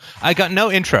I got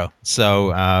no intro, so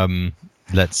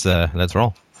let's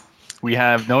roll. We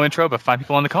have no intro, but 5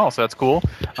 people on the call, so that's cool.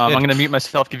 I'm going to mute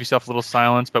myself, give yourself a little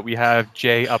silence, but we have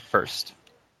Jay up first.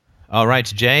 All right,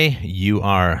 Jay, you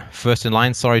are first in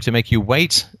line. Sorry to make you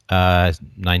wait.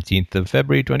 19th of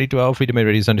February, 2012, Freedom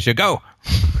Radio Sunday Show. Go!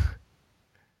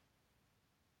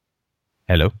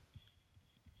 Hello?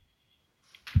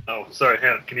 Oh, sorry.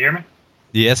 Can you hear me?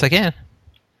 Yes, I can.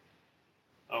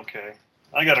 Okay.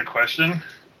 I got a question.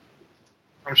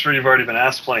 I'm sure you've already been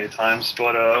asked plenty of times,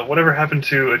 but whatever happened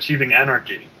to achieving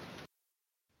anarchy?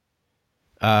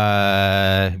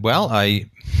 Well,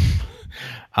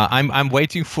 I'm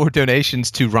waiting for donations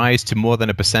to rise to more than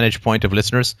a percentage point of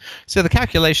listeners. So the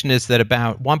calculation is that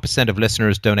about 1% of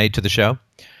listeners donate to the show,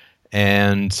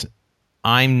 and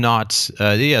I'm not.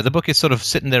 The book is sort of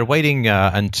sitting there waiting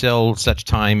until such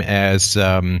time as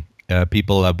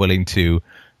people are willing to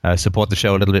support the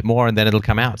show a little bit more, and then it'll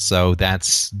come out. So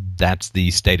that's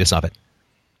the status of it.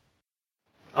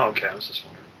 Okay, I was just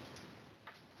wondering.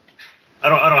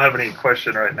 I don't have any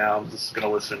question right now. I'm just going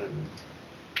to listen and.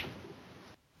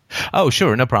 Oh,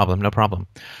 sure, no problem.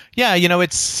 Yeah,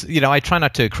 it's I try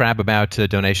not to crab about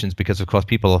donations because, of course,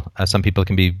 some people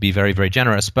can be very, very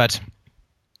generous, but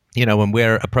when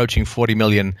we're approaching 40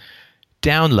 million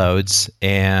downloads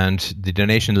and the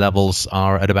donation levels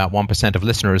are at about 1% of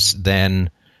listeners, then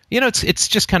it's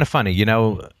just kind of funny.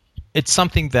 It's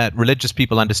something that religious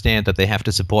people understand, that they have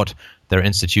to support their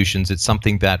institutions. It's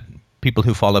something that people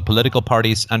who follow political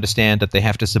parties understand, that they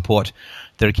have to support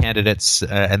their candidates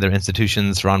and their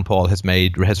institutions. Ron Paul has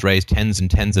raised tens and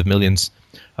tens of millions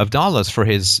of dollars for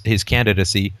his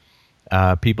candidacy.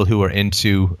 People who are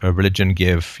into religion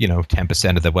give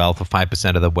 10% of their wealth or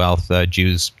 5% of their wealth.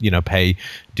 Jews pay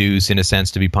dues in a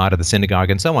sense to be part of the synagogue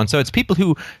and so on. So it's people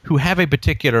who have a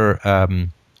particular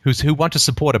who want to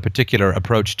support a particular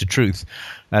approach to truth.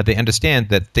 They understand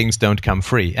that things don't come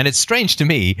free. And it's strange to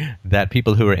me that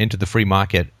people who are into the free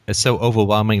market so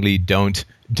overwhelmingly don't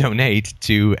donate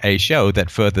to a show that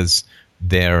furthers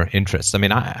their interests. I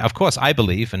mean, of course, I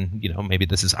believe, and maybe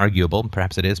this is arguable,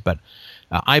 perhaps it is, but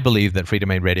I believe that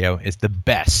Freedom Aid Radio is the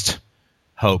best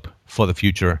hope for the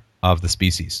future of the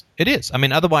species. It is. I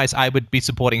mean, otherwise I would be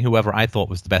supporting whoever I thought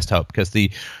was the best hope, because the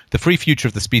free future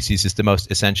of the species is the most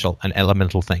essential and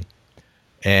elemental thing.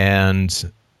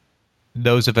 And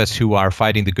those of us who are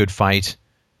fighting the good fight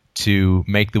to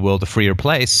make the world a freer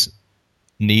place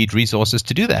need resources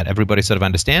to do that. Everybody sort of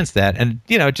understands that. And,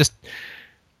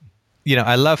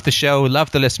 I love the show,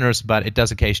 love the listeners, but it does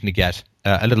occasionally get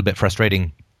a little bit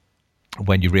frustrating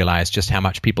when you realize just how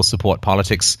much people support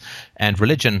politics and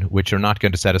religion, which are not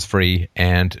going to set us free,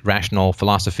 and rational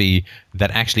philosophy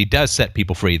that actually does set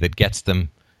people free, that gets them,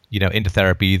 into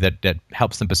therapy, that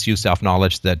helps them pursue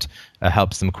self-knowledge, that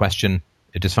helps them question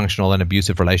dysfunctional and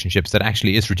abusive relationships, that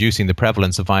actually is reducing the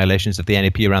prevalence of violations of the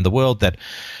NAP around the world, that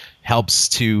helps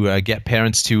to get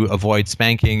parents to avoid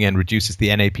spanking and reduces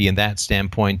the NAP in that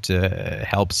standpoint,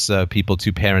 helps people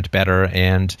to parent better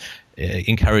and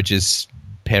encourages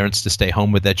parents to stay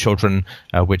home with their children,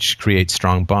 which creates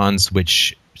strong bonds,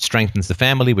 which strengthens the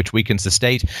family, which weakens the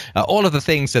state. All of the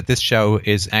things that this show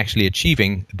is actually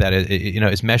achieving, that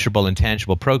is measurable and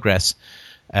tangible progress,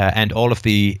 and all of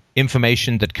the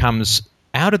information that comes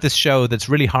out of this show that's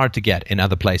really hard to get in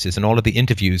other places, and all of the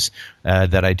interviews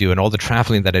that I do, and all the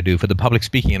traveling that I do for the public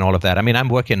speaking and all of that. I mean, I'm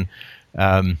working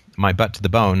my butt to the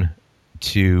bone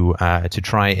to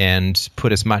try and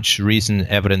put as much reason,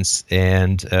 evidence,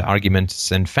 and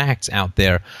arguments and facts out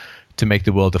there to make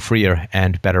the world a freer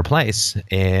and better place.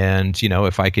 And,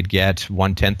 if I could get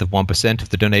 0.1% of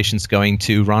the donations going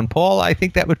to Ron Paul, I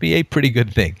think that would be a pretty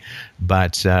good thing.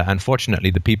 But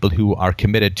unfortunately, the people who are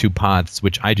committed to paths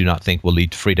which I do not think will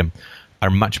lead to freedom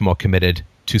are much more committed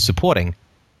to supporting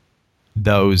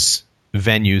those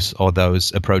venues or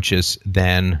those approaches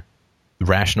than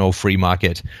rational free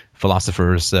market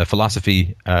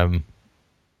philosophy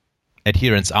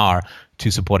adherents are to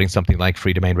supporting something like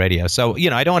Free Domain Radio. So,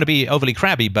 I don't want to be overly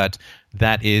crabby, but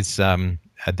that is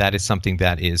something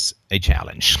that is a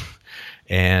challenge,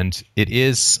 and it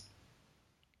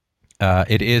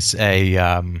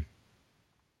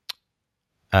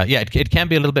can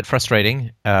be a little bit frustrating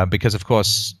because, of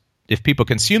course, if people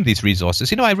consume these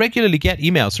resources, I regularly get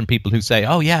emails from people who say,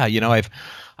 "Oh yeah,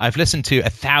 I've listened to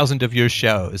 1,000 of your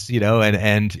shows,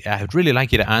 and I'd really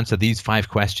like you to answer these 5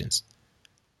 questions."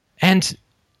 And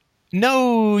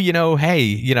no,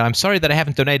 hey, I'm sorry that I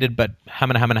haven't donated, but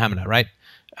hamana, right?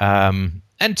 And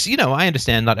I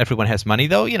understand not everyone has money,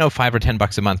 though. $5 or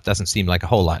 $10 a month doesn't seem like a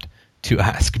whole lot to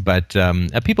ask, but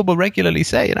people will regularly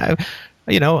say,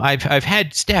 I've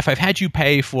had you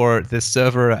pay for this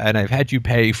server, and I've had you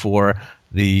pay for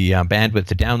the bandwidth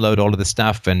to download all of the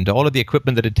stuff and all of the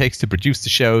equipment that it takes to produce the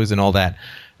shows and all that.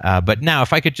 But now,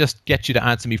 if I could just get you to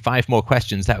answer me 5 more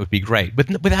questions, that would be great.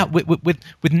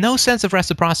 With no sense of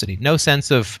reciprocity, no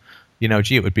sense of,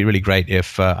 gee, it would be really great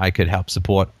if I could help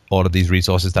support all of these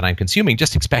resources that I'm consuming,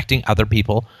 just expecting other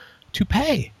people to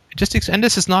pay. And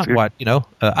this is not what,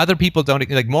 other people don't,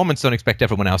 like Mormons don't expect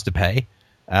everyone else to pay.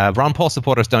 Ron Paul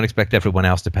supporters don't expect everyone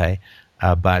else to pay.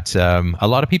 But a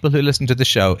lot of people who listen to the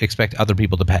show expect other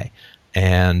people to pay.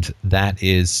 And that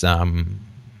is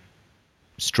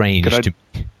strange to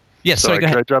me. Yes, sorry, go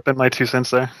ahead. Could I drop in my 2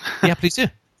 cents there? Yeah, please do.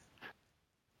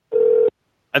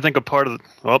 I think a part of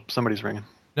somebody's ringing.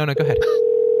 No, go ahead.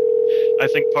 I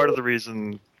think part of the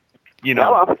reason,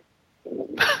 Hello.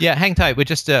 Yeah, hang tight. We're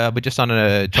just on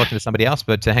talking to somebody else,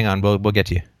 but hang on, we'll get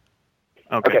to you.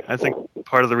 Okay. I think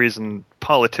part of the reason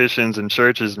politicians and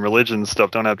churches and religions and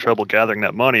stuff don't have trouble gathering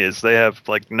that money is they have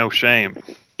no shame.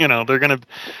 They're gonna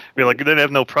be like, they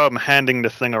have no problem handing the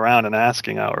thing around and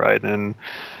asking outright. And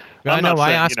I know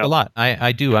I ask a lot.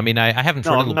 I do. I mean, I haven't for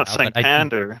a little I'm not while, saying but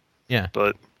pander. Yeah.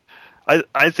 But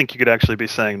I think you could actually be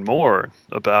saying more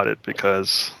about it,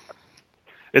 because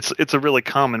it's a really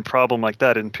common problem like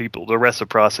that in people. The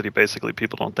reciprocity, basically,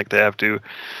 people don't think they have to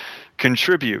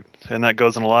contribute, and that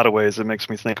goes in a lot of ways. It makes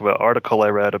me think about an article I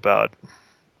read about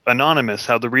Anonymous,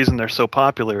 how the reason they're so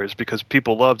popular is because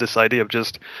people love this idea of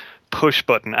just push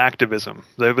button activism.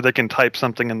 They can type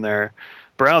something in their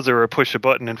browser or push a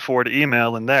button and forward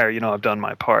email, and there, I've done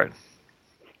my part,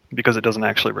 because it doesn't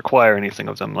actually require anything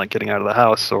of them, like getting out of the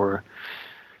house or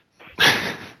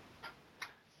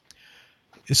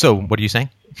So what are you saying?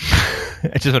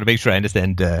 I just want to make sure I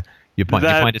understand your point.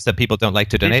 Your point is that people don't like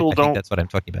to donate? I think that's what I'm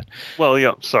talking about. Well,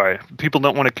 yeah, sorry. People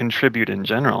don't want to contribute in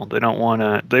general. They don't want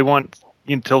to. They want,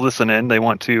 until this end, they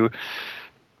want to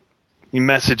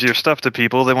message your stuff to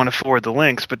people. They want to forward the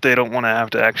links, but they don't want to have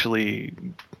to actually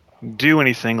do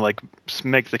anything like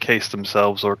make the case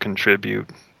themselves or contribute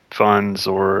funds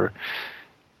or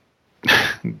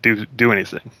do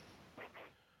anything.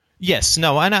 Yes,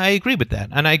 no, and I agree with that.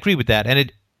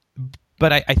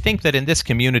 But I think that in this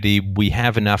community, we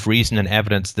have enough reason and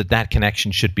evidence that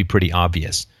connection should be pretty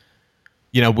obvious.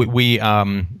 We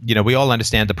all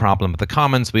understand the problem of the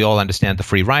commons. We all understand the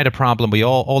free rider problem. We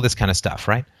all this kind of stuff,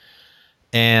 right?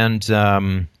 And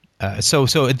so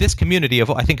this community,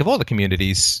 I think of all the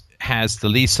communities, has the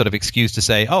least sort of excuse to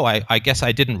say, oh, I guess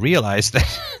I didn't realize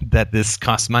that this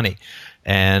costs money.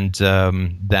 And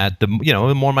that the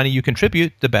more money you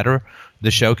contribute, the better the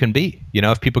show can be.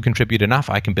 If people contribute enough,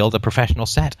 I can build a professional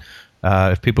set.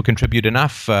 If people contribute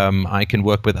enough, I can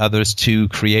work with others to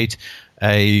create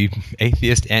a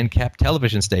atheist ANCAP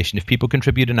television station. If people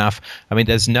contribute enough, I mean,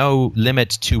 there's no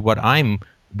limit to what I'm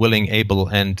willing, able,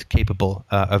 and capable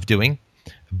of doing.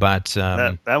 But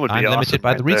that would be I'm awesome limited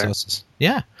by the resources. There.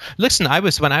 Yeah. Listen,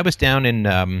 when I was down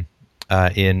in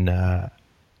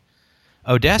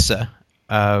Odessa.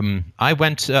 I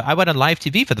went on live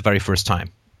TV for the very first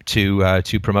time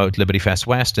to promote Liberty Fest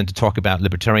West and to talk about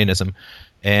libertarianism.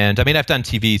 And I mean, I've done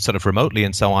TV sort of remotely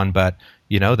and so on, but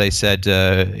they said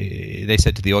to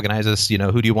the organizers,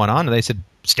 who do you want on? And they said,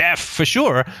 Steph, for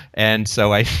sure. And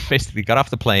so I basically got off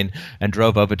the plane and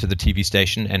drove over to the TV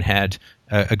station and had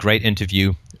a great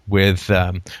interview with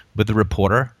the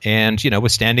reporter, and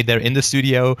was standing there in the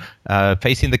studio,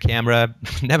 facing the camera.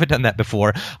 Never done that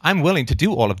before. I'm willing to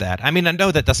do all of that. I mean, I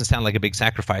know that doesn't sound like a big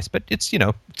sacrifice, but it's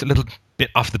it's a little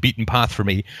bit off the beaten path for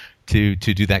me to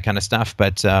do that kind of stuff.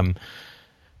 But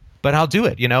I'll do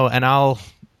it, and I'll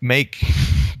make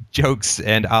jokes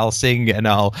and I'll sing and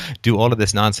I'll do all of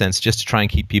this nonsense just to try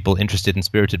and keep people interested and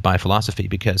spirited by philosophy,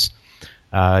 because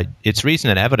it's reason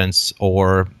and evidence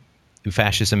or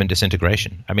fascism and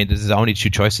disintegration. I mean, this is the only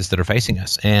 2 choices that are facing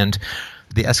us, and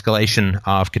the escalation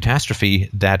of catastrophe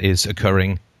that is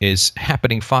occurring is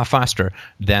happening far faster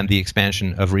than the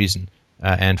expansion of reason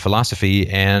and philosophy,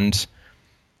 and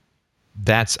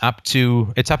it's up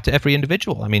to every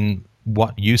individual. I mean,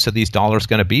 what use are these dollars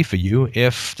going to be for you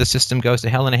if the system goes to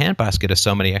hell in a handbasket, as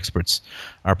so many experts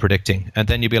are predicting? And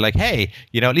then you'll be like, hey,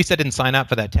 at least I didn't sign up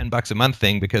for that $10 a month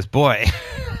thing, because boy,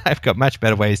 I've got much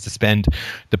better ways to spend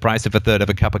the price of a third of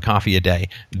a cup of coffee a day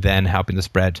than helping the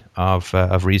spread of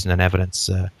reason and evidence.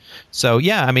 So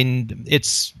yeah, I mean,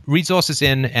 it's resources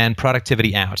in and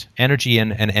productivity out, energy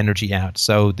in and energy out.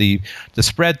 So the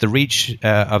spread, the reach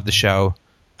of the show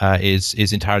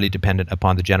is entirely dependent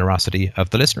upon the generosity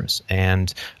of the listeners.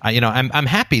 And I'm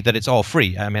happy that it's all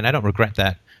free. I mean, I don't regret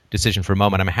that decision for a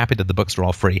moment. I'm happy that the books are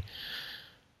all free.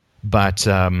 But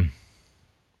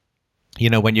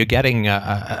when you're getting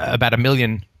about 1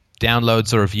 million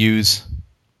downloads or views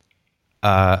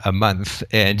a month,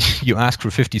 and you ask for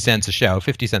 50 cents a show.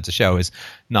 50 cents a show is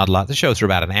not a lot. The shows are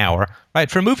about an hour, right?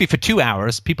 For a movie for 2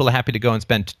 hours, people are happy to go and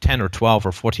spend 10 or 12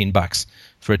 or 14 bucks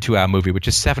for a 2-hour movie, which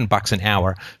is $7 an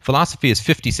hour. Philosophy is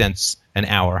 50 cents an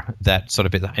hour that sort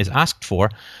of is asked for,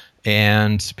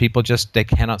 and people they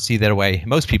cannot see their way.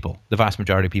 Most people, the vast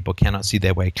majority of people, cannot see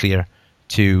their way clear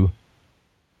to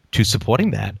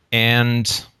supporting that.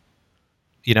 And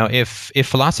if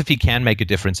philosophy can make a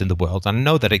difference in the world, and I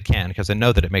know that it can, because I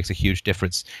know that it makes a huge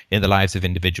difference in the lives of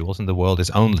individuals, and the world is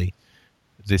only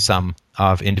the sum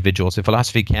of individuals. If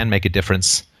philosophy can make a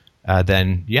difference,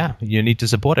 then yeah, you need to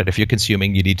support it. If you're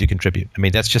consuming, you need to contribute. I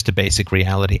mean, that's just a basic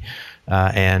reality,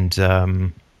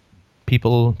 and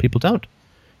people don't.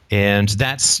 And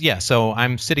that's So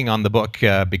I'm sitting on the book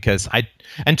because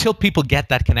until people get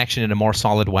that connection in a more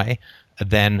solid way,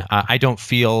 then I don't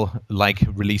feel like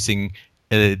releasing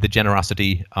the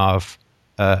generosity of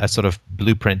a sort of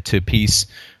blueprint to peace.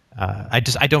 I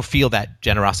don't feel that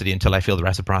generosity until I feel the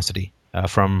reciprocity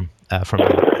from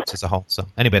as a whole. So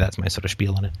anyway, that's my sort of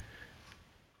spiel on it.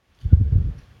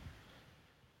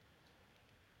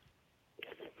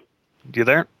 You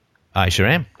there? I sure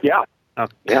am. Yeah.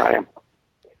 Okay. Yeah, I am.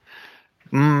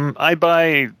 I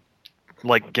buy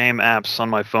like game apps on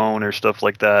my phone or stuff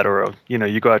like that, or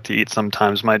you go out to eat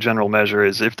sometimes. My general measure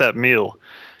is if that meal,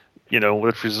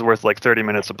 which is worth like 30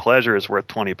 minutes of pleasure, is worth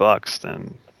 $20,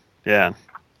 then yeah.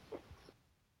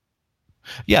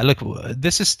 Yeah, look,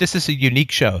 this is a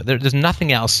unique show. There's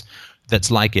nothing else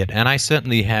that's like it, and I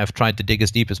certainly have tried to dig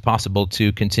as deep as possible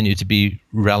to continue to be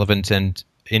relevant and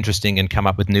interesting and come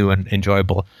up with new and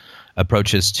enjoyable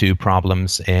approaches to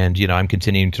problems. And I'm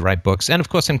continuing to write books, and of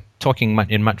course I'm talking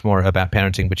much more about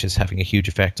parenting, which is having a huge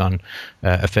effect on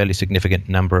a fairly significant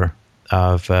number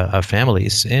of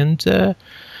families. And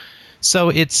so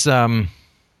it's I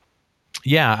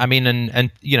mean,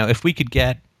 and if we could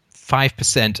get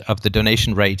 5% of the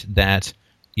donation rate that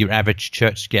your average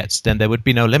church gets, then there would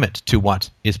be no limit to what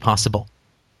is possible.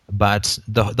 But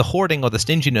the hoarding or the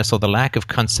stinginess or the lack of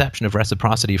conception of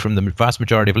reciprocity from the vast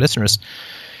majority of listeners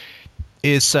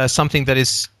is something that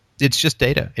it's just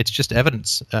data. It's just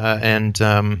evidence. And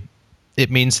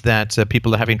it means that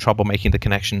people are having trouble making the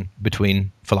connection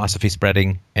between philosophy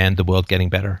spreading and the world getting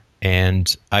better.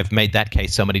 And I've made that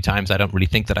case so many times, I don't really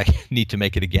think that I need to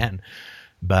make it again.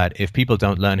 But if people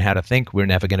don't learn how to think, we're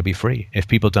never going to be free. If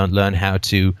people don't learn how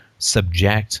to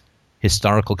subject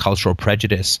historical cultural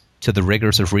prejudice to the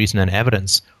rigors of reason and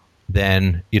evidence,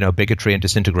 then bigotry and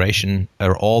disintegration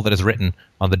are all that is written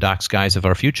on the dark skies of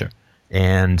our future.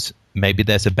 And maybe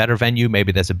there's a better venue,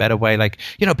 maybe there's a better way. Like,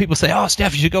 people say, "Oh,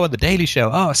 Steph, you should go on the Daily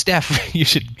Show. Oh, Steph, you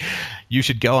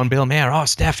should go on Bill Maher. Oh,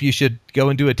 Steph, you should go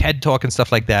and do a TED Talk," and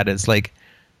stuff like that. It's like,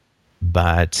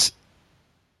 but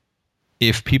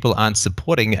if people aren't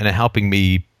supporting and helping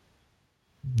me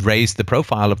raise the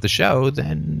profile of the show,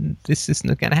 then this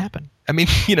isn't going to happen. I mean,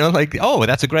 oh,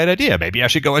 that's a great idea. Maybe I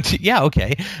should go into, yeah,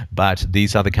 okay. But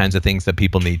these are the kinds of things that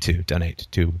people need to donate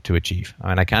to achieve.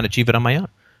 And I can't achieve it on my own.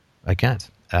 I can't.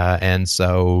 And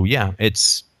so,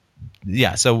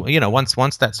 so,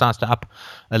 once that starts to up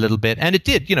a little bit, and it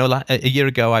did, a year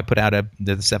ago, I put out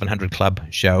the 700 Club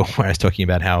show where I was talking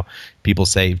about how people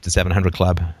saved the 700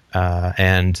 Club,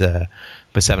 and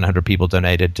for 700 people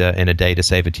donated in a day to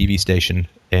save a TV station.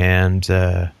 And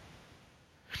I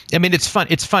mean, it's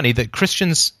funny that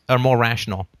Christians are more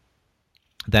rational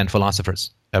than philosophers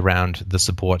around the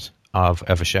support of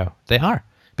a show. They are,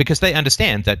 because they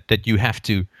understand that you have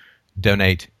to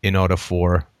donate in order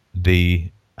for the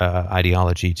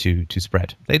ideology to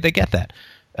spread. They get that.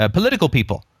 Political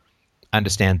people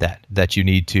understand that you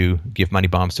need to give money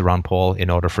bombs to Ron Paul in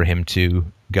order for him to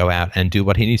go out and do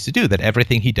what he needs to do, that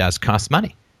everything he does costs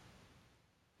money.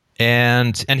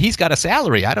 And he's got a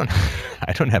salary. I don't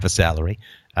have a salary.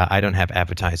 I don't have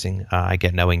advertising. I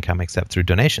get no income except through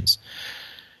donations.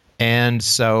 And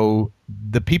so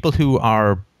the people who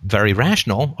are very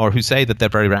rational, or who say that they're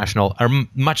very rational, are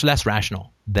much less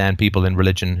rational than people in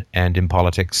religion and in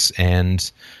politics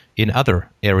and in other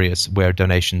areas where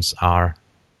donations are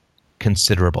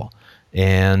considerable.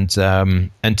 And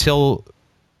until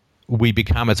we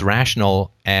become as rational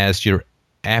as your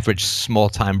average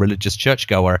small-time religious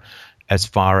churchgoer as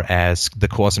far as the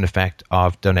cause and effect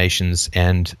of donations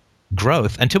and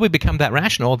growth, until we become that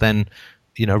rational, then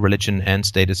religion and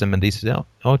statism and these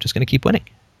are just going to keep winning.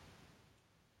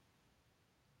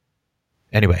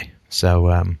 Anyway, so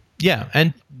and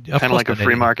kind of like a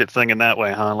free market thing in that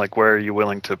way, huh? Like, where are you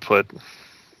willing to put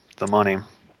the money?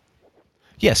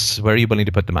 Yes, where are you willing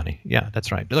to put the money? Yeah,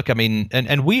 that's right. Look, I mean,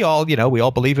 and we all, we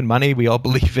all believe in money. We all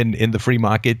believe in the free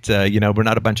market. We're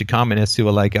not a bunch of communists who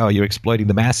are like, oh, you're exploiting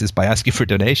the masses by asking for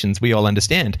donations. We all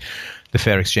understand the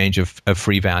fair exchange of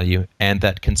free value, and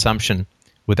that consumption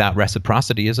without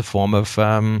reciprocity is a form of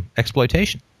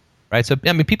exploitation, right? So,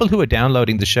 I mean, people who are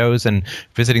downloading the shows and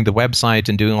visiting the website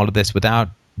and doing all of this without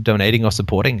donating or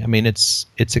supporting, I mean, it's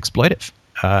exploitive.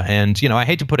 And I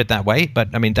hate to put it that way, but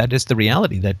I mean that is the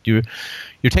reality that you're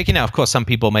taking out. Of course, some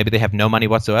people maybe they have no money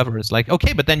whatsoever. It's like,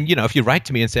 okay, but then if you write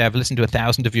to me and say I've listened to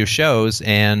 1,000 of your shows,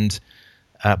 and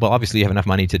well, obviously you have enough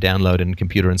money to download and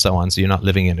computer and so on, so you're not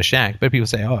living in a shack. But people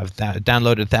say, oh, I've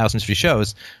downloaded thousands of your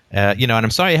shows, and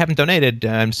I'm sorry I haven't donated.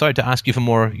 I'm sorry to ask you for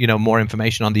more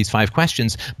information on these 5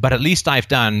 questions, but at least I've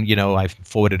done, I've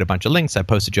forwarded a bunch of links, I've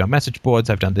posted you on message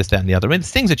boards, I've done this, that, and the other. And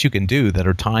it's things that you can do that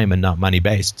are time and not money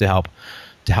based to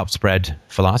help spread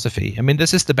philosophy. I mean,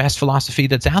 this is the best philosophy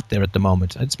that's out there at the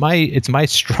moment. It's my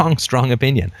strong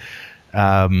opinion.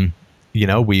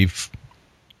 We've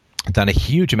done a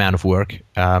huge amount of work.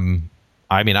 I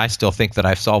mean, I still think that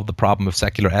I've solved the problem of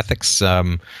secular ethics.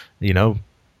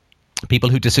 People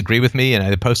who disagree with me and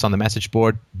I post on the message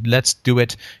board, let's do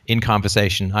it in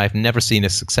conversation. I've never seen a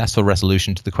successful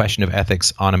resolution to the question of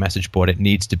ethics on a message board. It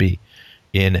needs to be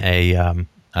in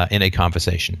a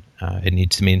conversation. It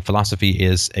needs to mean philosophy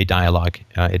is a dialogue.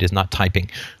 It is not typing.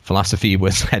 Philosophy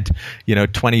was at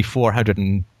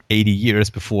 2,480 years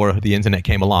before the internet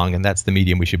came along, and that's the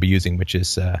medium we should be using, which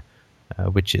is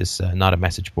not a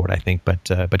message board, I think,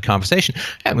 but conversation.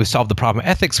 And we've solved the problem of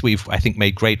ethics. We've, I think,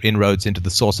 made great inroads into the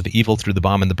source of evil through the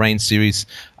Bomb in the Brain series.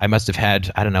 I must have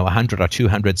had, 100 or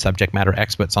 200 subject matter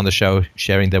experts on the show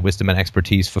sharing their wisdom and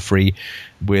expertise for free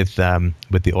with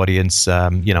the audience.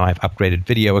 I've upgraded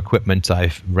video equipment. We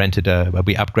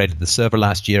upgraded the server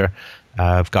last year.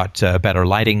 I've got better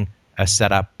lighting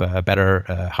set up, better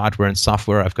hardware and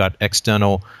software. I've got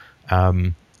external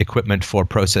equipment for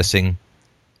processing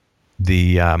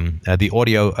the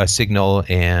audio signal,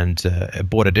 and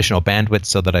bought additional bandwidth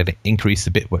so that I'd increase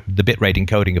the bit rate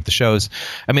encoding of the shows.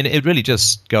 I mean, it really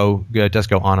just does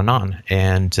go on and on,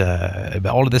 and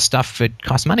all of this stuff, it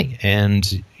costs money.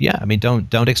 And yeah, I mean,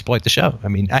 don't exploit the show. I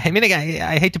mean, I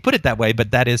hate to put it that way,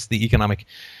 but that is the economic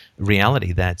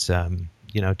reality. That's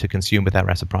to consume without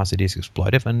reciprocity is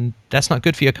exploitive, and that's not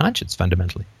good for your conscience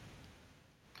fundamentally.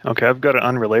 Okay, I've got an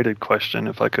unrelated question,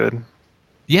 if I could.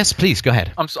 Yes, please, go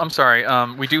ahead. I'm sorry.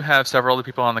 We do have several other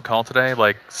people on the call today,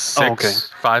 like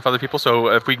 5 other people. So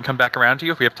if we can come back around to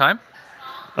you if we have time.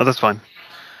 Oh, that's fine.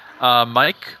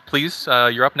 Mike, please,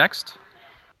 you're up next.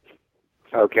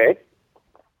 Okay.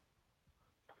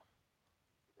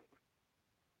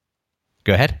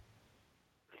 Go ahead.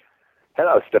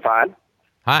 Hello, Stefan.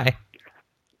 Hi.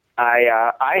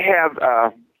 I have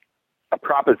a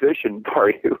proposition for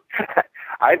you.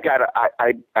 I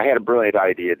had a brilliant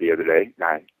idea the other day.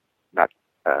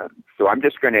 So I'm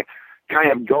just going to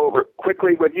kind of go over it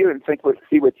quickly with you and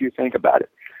see what you think about it.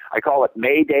 I call it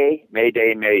Mayday,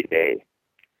 Mayday, Mayday.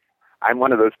 I'm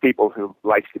one of those people who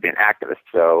likes to be an activist,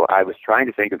 so I was trying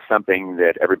to think of something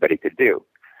that everybody could do.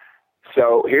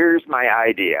 So here's my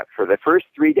idea. For the first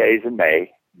 3 days in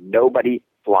May, nobody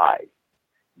flies.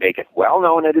 Make it well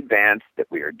known in advance that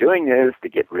we are doing this to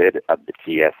get rid of the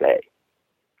TSA.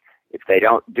 If they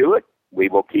don't do it, we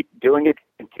will keep doing it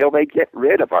until they get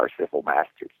rid of our civil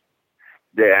masters.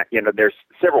 There's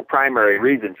several primary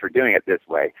reasons for doing it this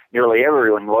way. Nearly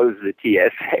everyone loathes the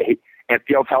TSA and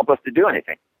feels helpless to do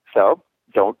anything. So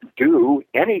don't do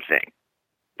anything.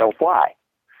 Don't fly.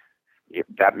 If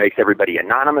that makes everybody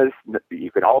anonymous.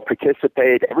 You can all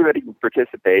participate. Everybody can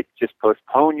participate. Just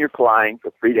postpone your flying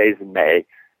for 3 days in May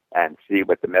and see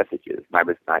what the message is.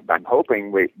 I'm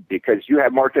hoping, because you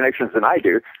have more connections than I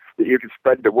do, that you can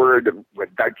spread the word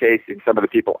with Doug Casey and some of the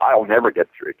people I'll never get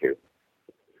through to.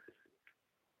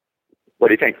 What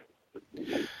do you think?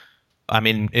 I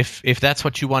mean, if that's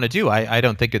what you want to do, I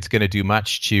don't think it's going to do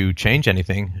much to change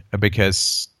anything,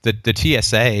 because the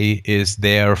TSA is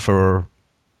there for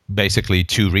basically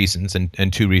 2 reasons,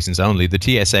 and 2 reasons only. The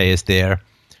TSA is there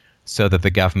so that the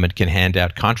government can hand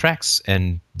out contracts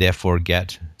and therefore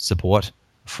get support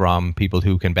from people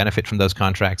who can benefit from those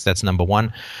contracts. That's number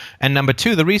one. And number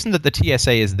two, the reason that the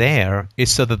TSA is there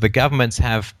is so that the governments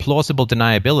have plausible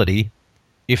deniability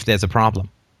if there's a problem.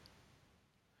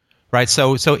 Right?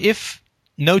 So if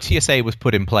no TSA was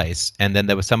put in place and then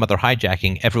there was some other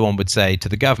hijacking, everyone would say to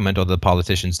the government or the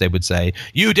politicians, they would say,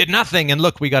 you did nothing and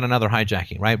look, we got another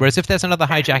hijacking, right? Whereas if there's another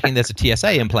hijacking, there's a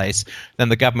TSA in place, then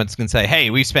the governments can say,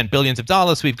 hey, we've spent billions of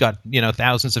dollars, we've got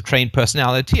thousands of trained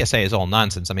personnel. The TSA is all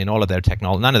nonsense. I mean, all of their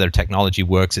none of their technology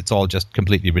works. It's all just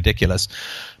completely ridiculous.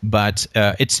 But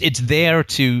it's there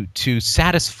to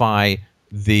satisfy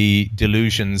the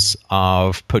delusions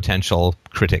of potential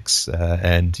critics,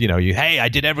 hey, I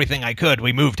did everything I could.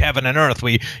 We moved heaven and earth.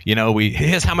 We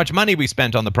here's how much money we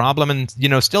spent on the problem, and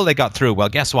still they got through. Well,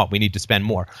 guess what? We need to spend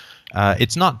more.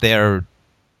 It's not there.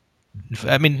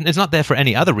 I mean, it's not there for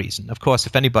any other reason. Of course,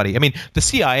 if anybody, I mean, the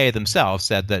CIA themselves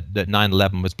said that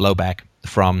 9/11 was blowback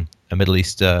from a Middle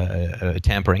East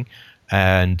tampering.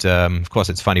 And, of course,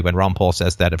 it's funny when Ron Paul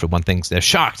says that, everyone thinks they're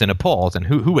shocked and appalled. And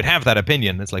who would have that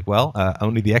opinion? It's like, well,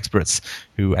 only the experts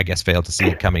who, I guess, failed to see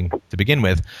it coming to begin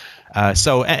with.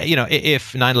 So,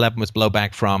 if 9/11 was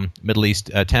blowback from Middle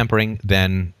East tampering,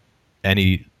 then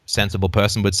any sensible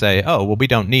person would say, oh, well, we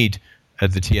don't need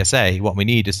the TSA. What we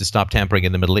need is to stop tampering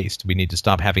in the Middle East. We need to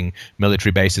stop having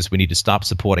military bases. We need to stop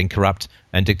supporting corrupt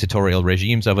and dictatorial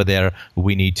regimes over there.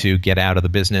 We need to get out of the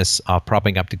business of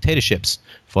propping up dictatorships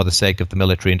for the sake of the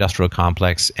military-industrial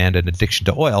complex and an addiction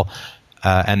to oil.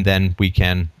 And then we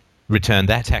can return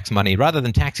that tax money rather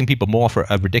than taxing people more for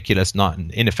a ridiculous, not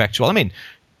ineffectual. I mean,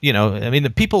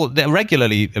 the people that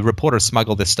regularly, reporters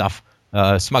smuggle this stuff.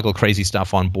 Smuggle crazy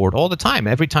stuff on board all the time.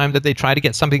 Every time that they try to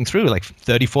get something through, like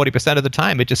 30-40% of the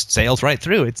time, it just sails right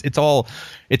through. It's all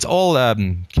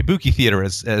kabuki theater,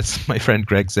 as my friend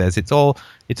Greg says. It's all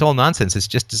nonsense. It's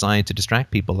just designed to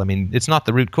distract people. I mean, it's not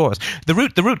the root cause. The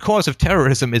root cause of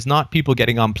terrorism is not people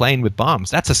getting on plane with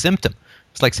bombs. That's a symptom.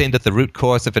 It's like saying that the root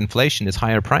cause of inflation is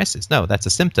higher prices. No, that's a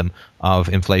symptom of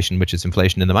inflation, which is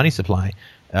inflation in the money supply.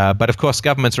 But of course,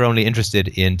 governments are only interested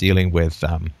in dealing with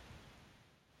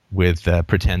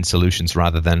pretend solutions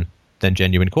rather than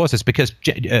genuine causes, because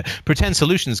pretend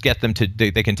solutions get them to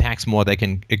they can tax more, they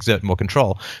can exert more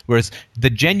control, whereas the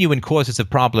genuine causes of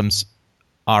problems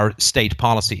are state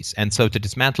policies. And so to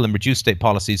dismantle and reduce state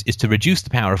policies is to reduce the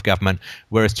power of government,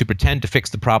 whereas to pretend to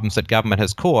fix the problems that government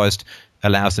has caused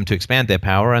allows them to expand their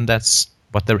power, and that's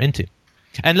what they're into.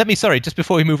 And just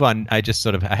before we move on, I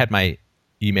had my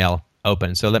email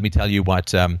open, so let me tell you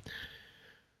what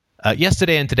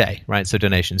yesterday and today, right? So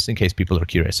donations, in case people are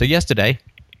curious. So yesterday,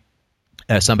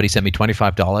 somebody sent me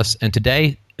 $25, and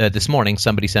today, this morning,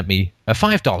 somebody sent me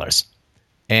 $5.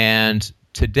 And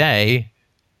today,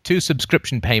 2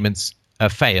 subscription payments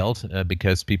have failed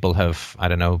because people have, I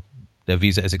don't know, their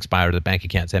visa has expired, the bank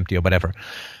account's empty or whatever.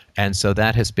 And so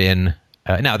that has been,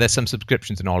 now there's some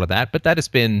subscriptions and all of that, but that has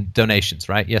been donations,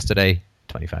 right? Yesterday,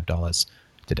 $25.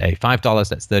 Today, $5,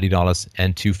 that's $30,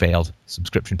 and 2 failed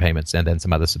subscription payments, and then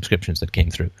some other subscriptions that came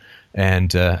through.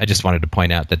 And I just wanted to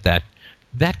point out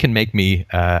that can make me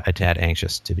a tad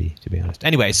anxious, to be honest.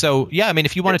 Anyway, so yeah, I mean,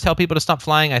 if you want to tell people to stop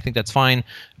flying, I think that's fine,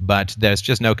 but there's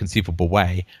just no conceivable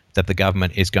way that the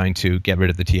government is going to get rid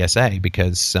of the TSA,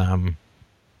 because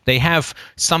they have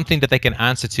something that they can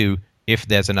answer to if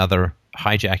there's another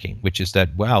hijacking, which is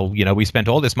that, well, we spent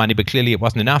all this money, but clearly it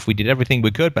wasn't enough. We did everything we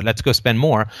could, but let's go spend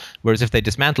more. Whereas if they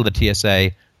dismantle the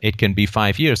TSA, it can be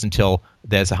 5 years until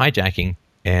there's a hijacking.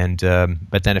 And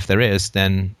but then if there is,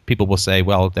 then people will say,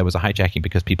 well, there was a hijacking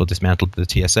because people dismantled the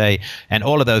TSA, and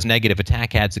all of those negative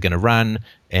attack ads are going to run,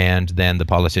 and then the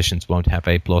politicians won't have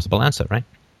a plausible answer, right?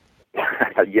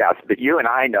 Yes, but you and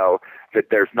I know that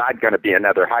there's not going to be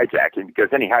another hijacking, because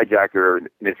any hijacker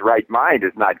in his right mind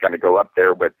is not going to go up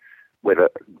there with a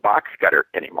box cutter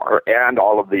anymore, and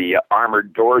all of the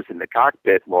armored doors in the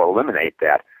cockpit will eliminate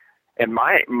that. And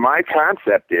my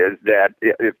concept is that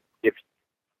if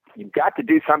you've got to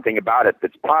do something about it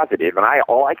that's positive, and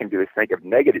all I can do is think of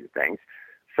negative things.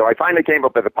 So I finally came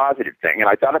up with a positive thing, and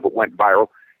I thought if it went viral,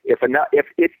 if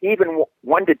even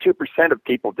 1% to 2% of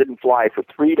people didn't fly for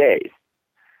 3 days,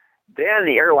 then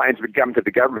the airlines would come to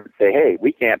the government and say, hey,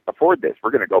 we can't afford this.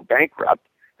 We're going to go bankrupt.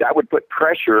 That would put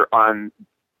pressure on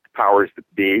powers that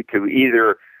be to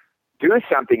either do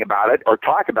something about it or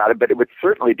talk about it, but it would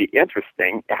certainly be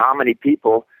interesting how many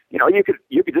people, you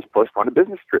could just postpone a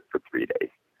business trip for 3 days.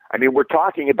 I mean, we're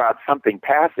talking about something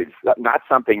passive, not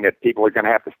something that people are going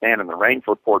to have to stand in the rain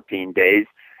for 14 days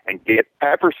and get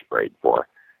pepper sprayed for.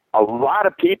 A lot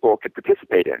of people could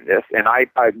participate in this, and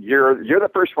you're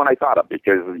the first one I thought of,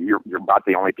 because you're about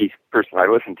the only person I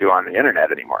listen to on the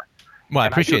internet anymore. Well, I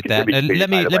appreciate that. Let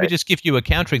me just give you a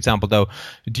counterexample, though.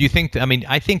 Do you think? I mean,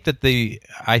 I think that the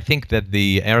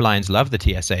airlines love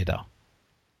the TSA, though.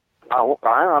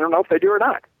 I don't know if they do or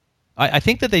not. I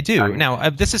think that they do. Now,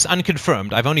 this is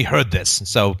unconfirmed. I've only heard this,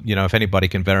 so if anybody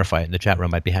can verify it in the chat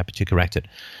room, I'd be happy to correct it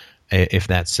if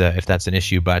that's an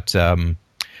issue. But the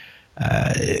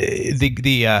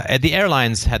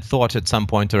airlines had thought at some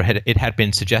point, or it had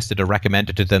been suggested or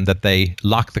recommended to them that they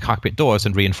lock the cockpit doors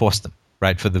and reinforce them,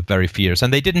 right, for the very fears,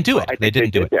 and they didn't do it. They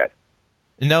didn't do it.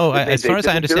 No, as far as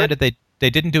I understand it, they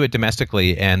didn't do it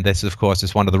domestically, and this, of course,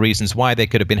 is one of the reasons why they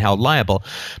could have been held liable.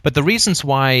 But the reasons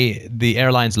why the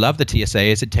airlines love the TSA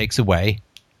is it takes away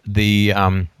the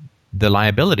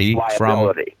liability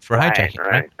for hijacking.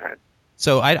 Right.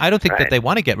 So I don't think that they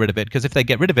want to get rid of it, because if they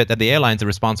get rid of it, then the airlines are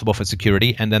responsible for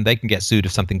security, and then they can get sued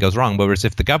if something goes wrong. Whereas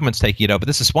if the government's taking it over,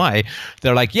 this is why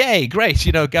they're like, yay, great,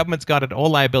 government's got it. All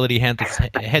liability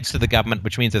heads to the government,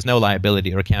 which means there's no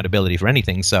liability or accountability for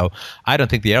anything. So I don't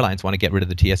think the airlines want to get rid of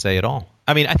the TSA at all.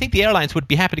 I mean, I think the airlines would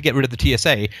be happy to get rid of the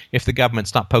TSA if the government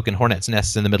stopped poking hornets'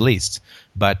 nests in the Middle East.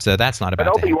 But that's not about to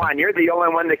happen. But Obi-Wan, you're the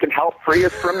only one that can help free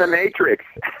us from the Matrix.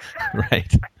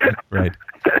 Right.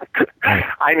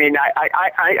 I mean,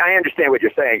 I understand what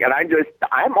you're saying, and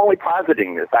I'm only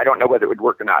positing this. I don't know whether it would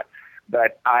work or not,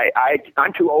 but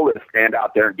I'm too old to stand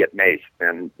out there and get maced.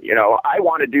 And I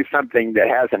want to do something that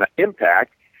has an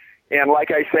impact. And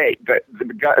like I say,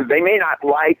 they may not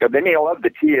like, or they may love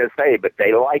the TSA, but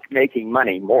they like making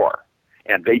money more,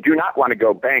 and they do not want to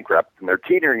go bankrupt, and they're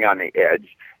teetering on the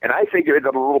edge. And I figure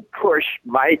that a little push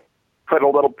might put a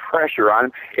little pressure on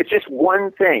them. It's just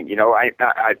one thing,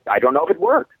 I don't know if it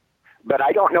works, but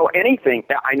I don't know anything.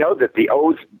 I know that the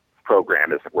O's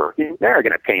program isn't working. They're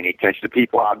going to pay any attention to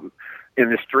people out in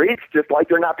the streets, just like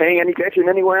they're not paying any attention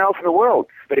anywhere else in the world.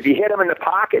 But if you hit them in the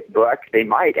pocketbook, they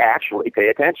might actually pay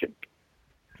attention.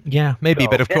 Yeah, maybe,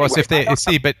 but of course, if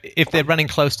they're running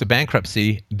close to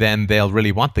bankruptcy, then they'll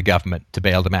really want the government to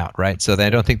bail them out, right? So they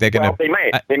don't think they're going to.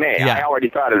 Well, they may. Yeah. I already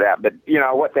thought of that, but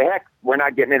what the heck? We're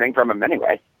not getting anything from them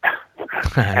anyway.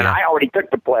 And I already took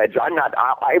the pledge.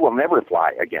 I will never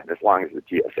fly again as long as the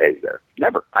TSA is there.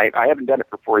 Never. I haven't done it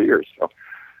for 4 years. So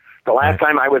the last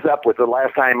time I was up was the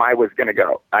last time I was going to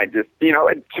go. I just,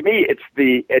 to me,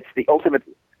 it's the ultimate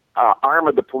arm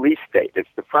of the police state. It's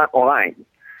the front line.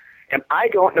 And I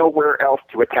don't know where else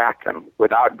to attack them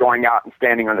without going out and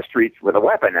standing on the streets with a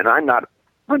weapon. And I'm not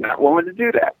willing to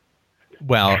do that.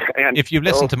 Well, if you've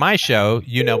listened to my show,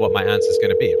 you know what my answer is going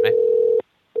to be, right?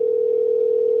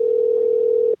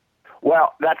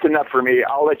 Well, that's enough for me.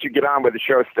 I'll let you get on with the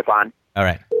show, Stefan. All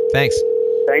right. Thanks.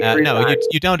 Thanks for your time.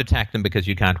 You don't attack them because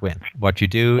you can't win. What you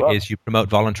do is you promote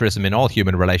voluntarism in all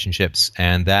human relationships,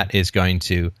 and that is going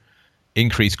to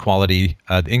increase the quality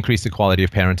of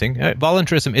parenting.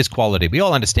 Voluntarism is quality. We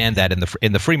all understand that in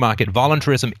the free market,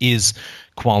 voluntarism is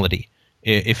quality.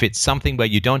 If it's something where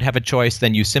you don't have a choice,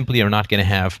 then you simply are not going to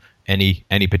have any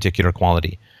particular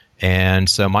quality. And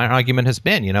so my argument has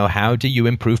been, how do you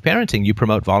improve parenting? You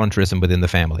promote voluntarism within the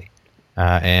family.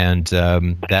 And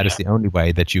that is the only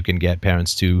way that you can get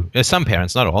parents to some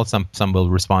parents, not all, some will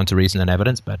respond to reason and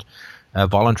evidence, but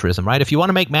voluntarism, right? If you want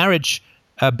to make marriage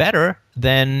better,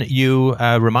 then you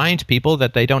remind people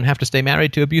that they don't have to stay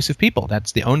married to abusive people.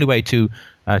 That's the only way to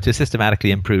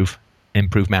systematically improve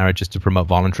marriage, is to promote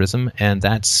voluntarism, and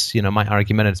that's my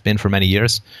argument. It's been for many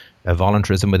years.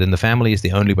 Voluntarism within the family is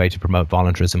the only way to promote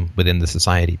voluntarism within the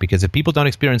society, because if people don't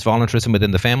experience voluntarism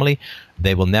within the family,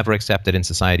 they will never accept it in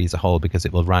society as a whole, because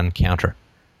it will run counter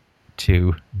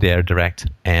to their direct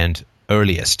and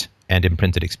earliest and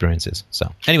imprinted experiences.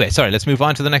 So anyway, sorry, let's move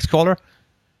on to the next caller.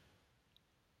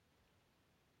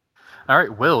 All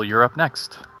right, Will, you're up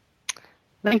next.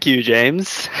 Thank you,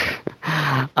 James.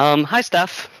 Hi,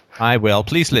 Steph. Hi, Will.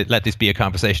 Please let this be a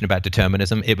conversation about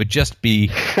determinism. It would just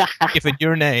be, if in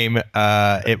your name,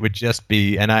 it would just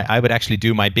be, and I would actually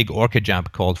do my big orca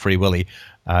jump called Free Willy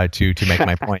to make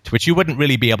my point, which you wouldn't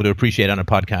really be able to appreciate on a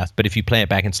podcast, but if you play it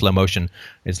back in slow motion,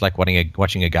 it's like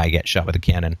watching a guy get shot with a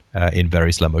cannon in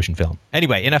very slow motion film.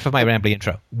 Anyway, enough of my rambly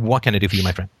intro. What can I do for you,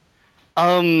 my friend?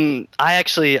 I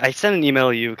sent an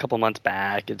email to you a couple months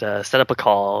back and set up a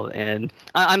call, and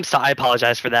I'm sorry, I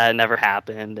apologize for that. It never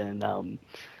happened, and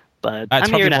but it's I'm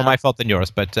probably here now. more my fault than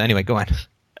yours, but anyway, go on.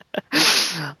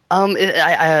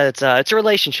 It's a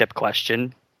relationship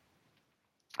question,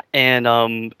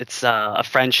 and it's a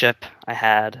friendship I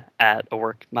had at a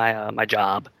work my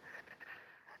job,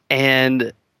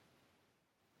 and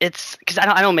it's because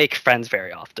I don't make friends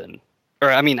very often. Or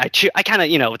I mean, I kind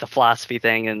of with the philosophy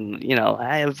thing, and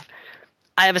I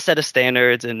have a set of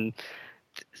standards, and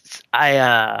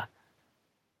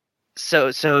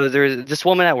so there's this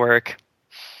woman at work.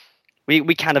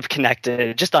 We kind of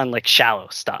connected just on like shallow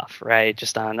stuff, right?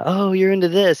 Just on, oh, you're into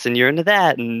this and you're into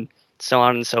that, and so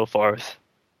on and so forth.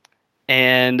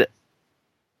 And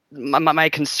my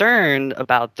concern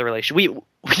about the relationship,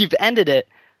 we've ended it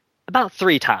about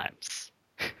 3 times.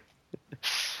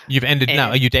 You've ended now.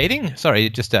 Are you dating? Sorry,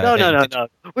 just no.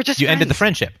 We're just you friends. ended the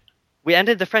friendship. We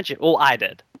ended the friendship. Well, I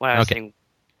did. When I was Okay. saying,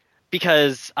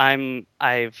 because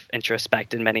I've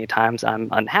introspected many times. I'm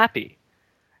unhappy,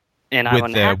 and I'm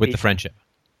unhappy with the friendship.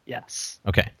 Yes.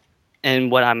 Okay.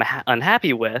 And what I'm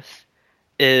unhappy with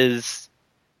is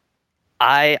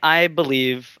I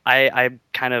believe I'm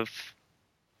kind of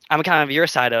your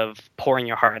side of pouring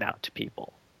your heart out to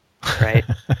people, right?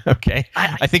 Okay.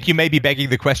 I think you may be begging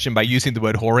the question by using the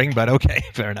word whoring, but okay,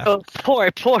 fair enough. Oh,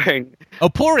 pouring. Oh,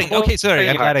 pouring. Okay, sorry.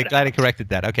 I'm Pouring your glad I corrected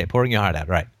that. Okay, pouring your heart out.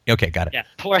 Right. Okay, got it. Yeah,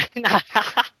 pouring.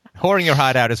 Whoring your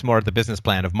heart out is more of the business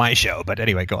plan of my show, but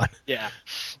anyway, go on. Yeah.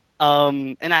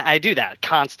 And I do that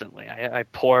constantly. I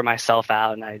pour myself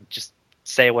out and I just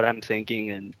say what I'm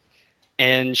thinking,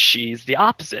 and she's the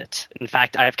opposite. In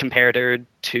fact, I've compared her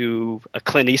to a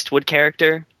Clint Eastwood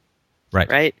character.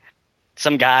 Right.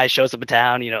 Some guy shows up in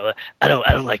town, I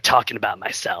don't like talking about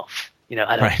myself.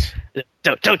 I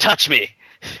don't touch me.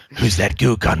 Who's that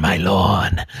gook on my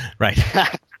lawn? Right.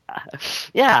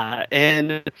 Yeah,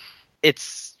 and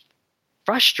it's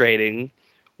frustrating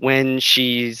when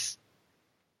she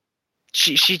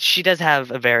does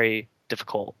have a very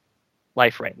difficult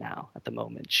life right now at the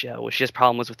moment. She has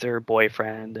problems with her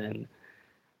boyfriend, and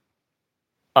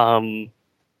I'm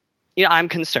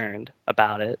concerned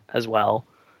about it as well.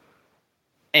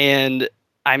 And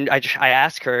I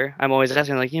ask her, I'm always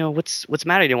asking, like, what's the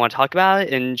matter? Do you want to talk about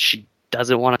it? And she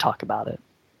doesn't want to talk about it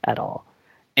at all.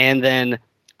 And then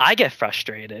I get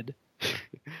frustrated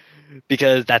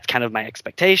because that's kind of my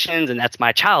expectations, and that's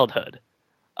my childhood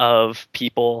of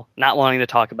people not wanting to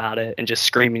talk about it and just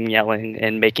screaming, yelling,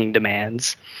 and making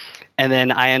demands. And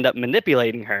then I end up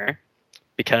manipulating her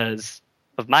because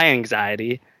of my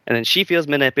anxiety, and then she feels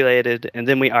manipulated, and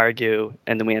then we argue,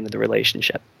 and then we end the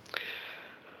relationship.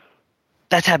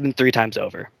 That's happened 3 times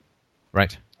over.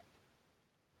 Right.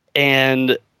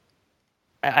 And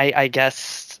I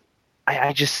guess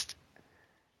I just,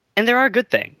 and there are good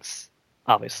things.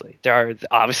 Obviously,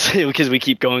 because we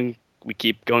keep going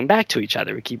back to each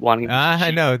other. We keep wanting.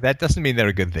 I know that doesn't mean there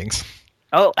are good things.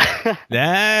 Oh.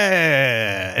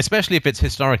 Yeah, especially if it's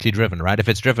historically driven, right? If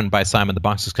it's driven by Simon the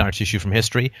Boxcar Tissue from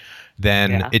history,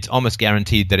 then it's almost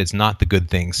guaranteed that it's not the good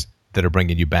things that are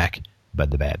bringing you back,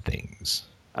 but the bad things.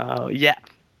 Oh yeah.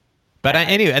 But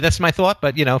anyway, that's my thought.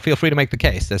 But feel free to make the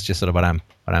case. That's just sort of what I'm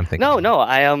thinking. No,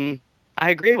 I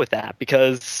agree with that,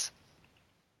 because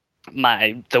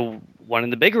one of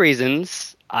the big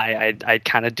reasons I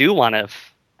kind of do want to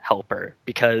help her,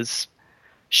 because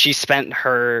she spent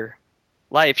her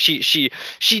life. She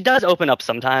does open up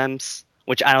sometimes,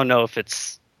 which I don't know if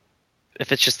it's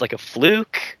just like a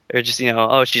fluke, or just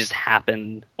she just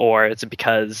happened, or it's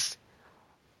because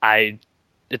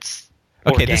it's.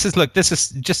 Okay, organic. this is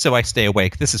just so I stay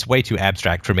awake. This is way too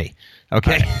abstract for me.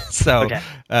 Okay, so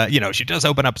she does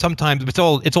open up sometimes. But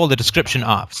it's all the description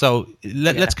of. So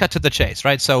let's cut to the chase,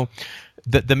 right? So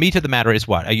the meat of the matter is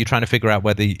what? Are you trying to figure out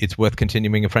whether it's worth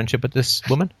continuing a friendship with this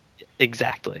woman?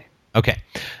 Exactly. Okay,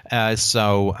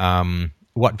 so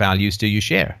what values do you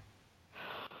share?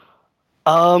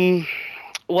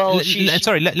 Well,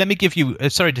 sorry. Let me give you.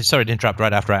 Sorry to interrupt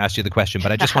right after I asked you the question,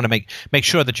 but I just want to make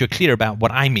sure that you're clear about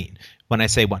what I mean when I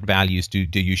say what values do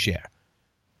you share,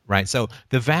 right? So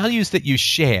the values that you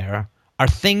share are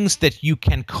things that you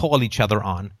can call each other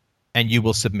on, and you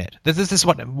will submit. This is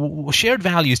what shared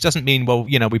values doesn't mean. Well,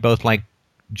 we both like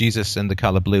Jesus and the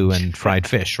color blue and fried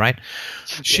fish, right?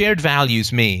 Yeah. Shared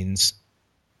values means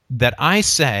that I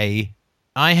say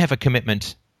I have a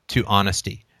commitment to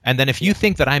honesty. And then if you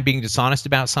think that I'm being dishonest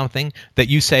about something, that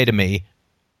you say to me,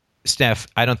 Steph,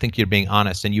 I don't think you're being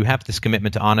honest. And you have this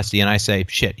commitment to honesty. And I say,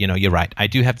 shit, you're right. I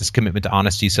do have this commitment to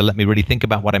honesty. So let me really think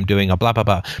about what I'm doing, or blah, blah,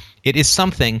 blah. It is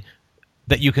something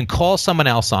that you can call someone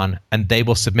else on, and they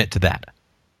will submit to that.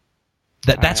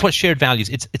 That's what shared values.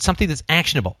 It's something that's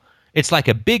actionable. It's like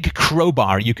a big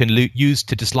crowbar you can use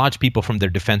to dislodge people from their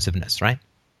defensiveness, right?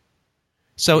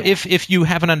 So if you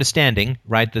have an understanding,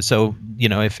 right? So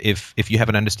if you have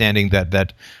an understanding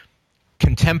that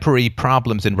contemporary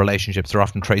problems in relationships are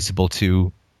often traceable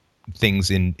to things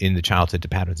in the childhood, to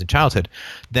patterns in childhood,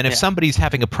 then if somebody's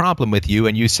having a problem with you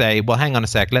and you say, well, hang on a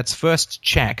sec, let's first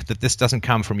check that this doesn't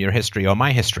come from your history or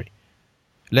my history.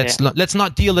 Let's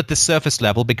not deal at the surface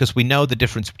level, because we know the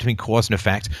difference between cause and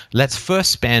effect. Let's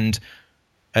first spend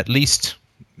at least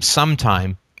some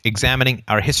time examining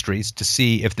our histories to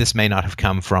see if this may not have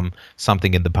come from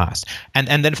something in the past. And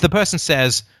then if the person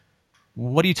says,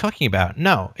 What are you talking about?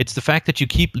 No, it's the fact that you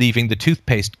keep leaving the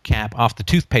toothpaste cap off the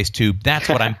toothpaste tube. That's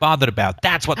what I'm bothered about.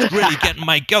 That's what's really getting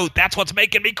my goat. That's what's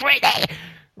making me crazy.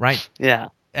 Right? Yeah.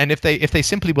 And if they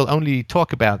simply will only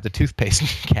talk about the toothpaste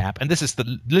cap, and this is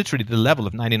literally the level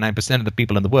of 99% of the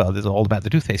people in the world, is all about the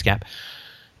toothpaste cap.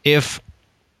 If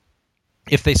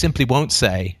they simply won't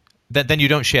say that, then you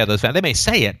don't share those values. They may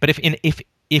say it, but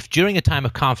if during a time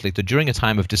of conflict or during a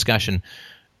time of discussion,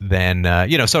 then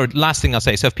so last thing I'll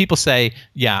say, so if people say,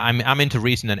 yeah, I'm into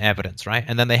reason and evidence, right,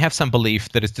 and then they have some belief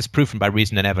that is disproven by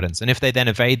reason and evidence, and if they then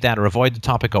evade that or avoid the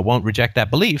topic or won't reject that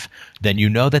belief, then you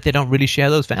know that they don't really share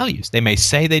those values. They may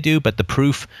say they do, but the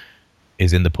proof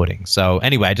is in the pudding. So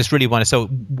anyway, I just really want to, so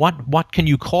what can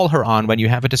you call her on when you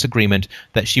have a disagreement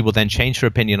that she will then change her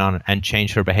opinion on and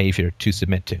change her behavior to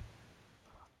submit to?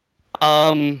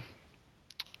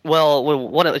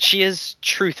 Well, she is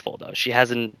truthful though. She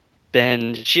doesn't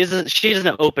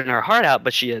open her heart out,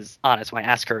 but she is honest. When I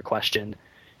ask her a question,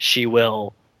 she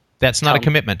will. That's not a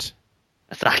commitment.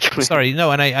 That's not a commitment. Sorry,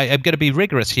 no, and I've got to be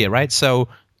rigorous here, right? So,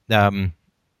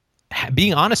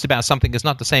 being honest about something is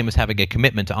not the same as having a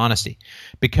commitment to honesty,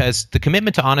 because the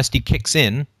commitment to honesty kicks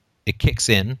in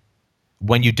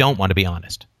when you don't want to be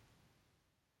honest.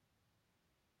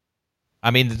 I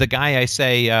mean, the guy I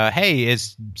say, hey,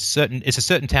 is a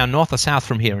certain town north or south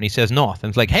from here? And he says north.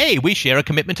 And it's like, hey, we share a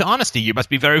commitment to honesty. You must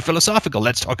be very philosophical.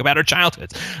 Let's talk about our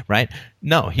childhoods, right?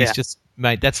 No, he's just,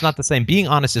 right, that's not the same. Being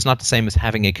honest is not the same as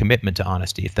having a commitment to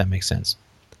honesty, if that makes sense.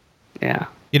 Yeah.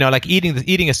 Like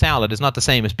eating a salad is not the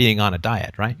same as being on a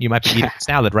diet, right? You might be eating a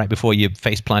salad right before you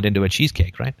face plant into a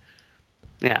cheesecake, right?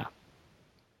 Yeah.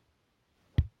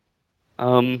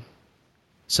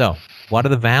 So, what are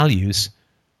the values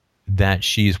that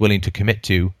she's willing to commit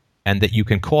to and that you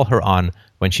can call her on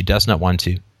when she does not want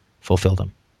to fulfill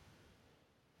them?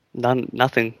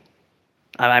 Nothing.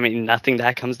 I mean, nothing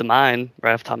that comes to mind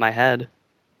right off the top of my head,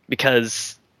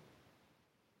 because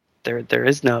there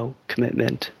is no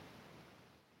commitment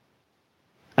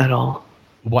at all.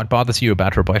 What bothers you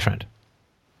about her boyfriend?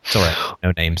 Sorry,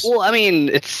 no names. Well, I mean,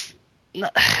 it's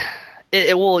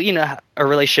a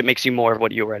relationship makes you more of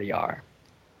what you already are.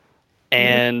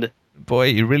 And boy,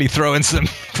 you're really throwing some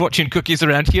fortune cookies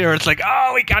around here. It's like,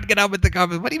 oh, we can't get on with the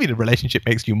comment. What do you mean a relationship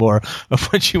makes you more of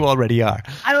what you already are?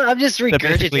 I'm just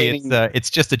regurgitating. So it's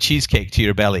just a cheesecake to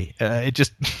your belly. It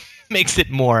just makes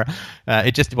it more.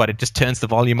 It just turns the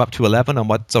volume up to 11 on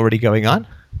what's already going on.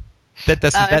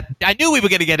 I knew we were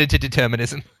going to get into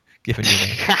determinism, given your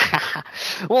name.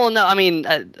 Well, no, I mean,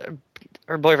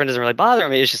 her boyfriend doesn't really bother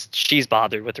me. It's just she's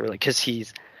bothered with it, really,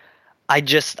 because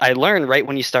I learned right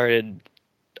when you started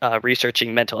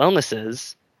researching mental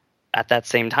illnesses. At that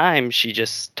same time, she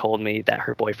just told me that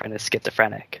her boyfriend is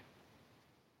schizophrenic,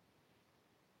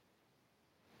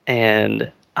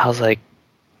 and I was like,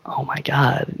 "Oh my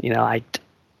god!"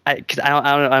 Because I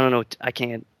don't know,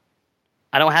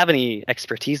 I don't have any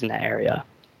expertise in that area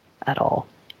at all,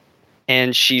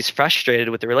 and she's frustrated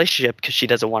with the relationship because she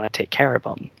doesn't want to take care of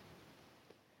him.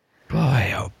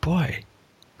 Boy, oh boy,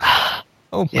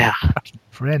 oh my God,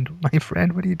 my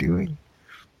friend, what are you doing?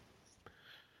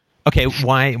 Okay,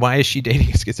 why is she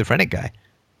dating a schizophrenic guy?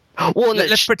 Well,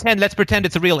 let's pretend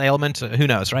it's a real ailment. Who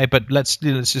knows, right? But let's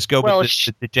just go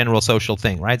with the general social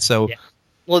thing, right? So,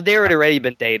 well, they had already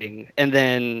been dating, and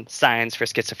then signs for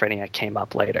schizophrenia came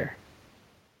up later.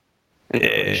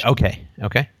 Okay,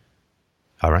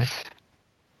 all right.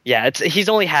 Yeah, he's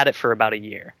only had it for about a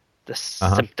year. The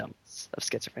symptoms of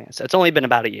schizophrenia, so it's only been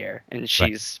about a year, and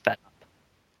she's fed up.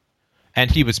 And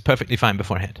he was perfectly fine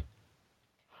beforehand.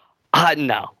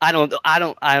 No, I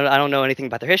don't know anything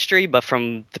about their history, but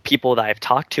from the people that I've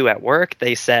talked to at work,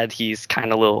 they said he's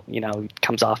kind of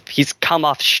he's come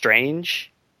off strange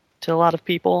to a lot of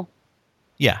people.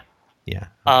 Yeah.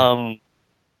 And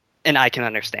I can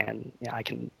understand. Yeah,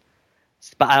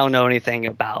 but I don't know anything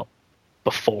about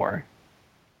before.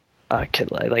 Like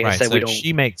I said, so we don't.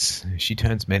 She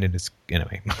turns men into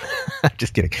anyway.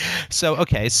 Just kidding. So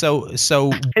okay, so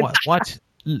what?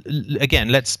 Again,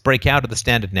 let's break out of the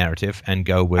standard narrative and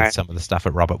go with some of the stuff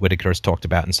that Robert Whitaker has talked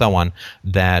about and so on.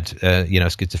 That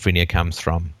schizophrenia comes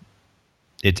from.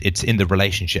 It's in the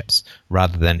relationships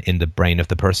rather than in the brain of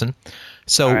the person.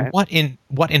 So what in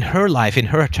her life, in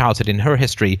her childhood, in her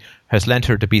history, has led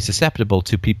her to be susceptible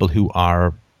to people who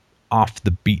are off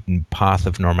the beaten path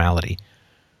of normality?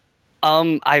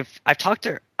 I've talked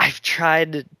to her. I've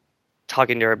tried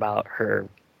talking to her about her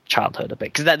childhood a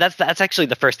bit, because that's actually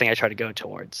the first thing I try to go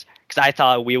towards, because I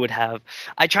thought we would have.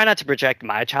 I try not to project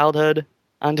my childhood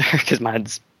onto her because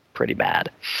mine's pretty bad,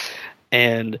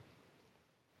 and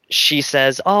she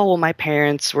says, "Oh well, my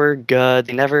parents were good.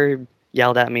 They never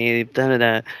yelled at me,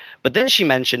 da-da-da. But then she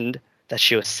mentioned that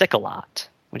she was sick a lot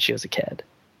when she was a kid.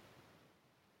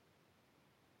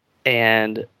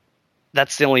 And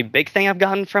that's the only big thing I've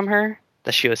gotten from her,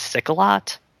 that she was sick a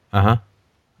lot. Uh-huh.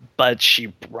 But she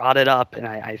brought it up, and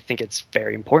I think it's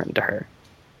very important to her.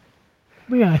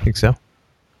 Yeah, I think so.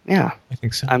 Yeah. I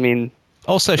think so. I mean...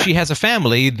 Also, she has a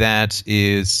family that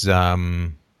is...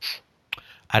 I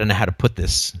don't know how to put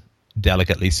this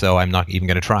delicately, so I'm not even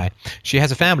going to try. She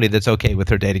has a family that's okay with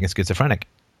her dating a schizophrenic.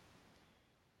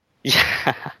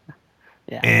 Yeah.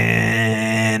 Yeah.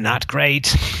 And not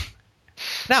great.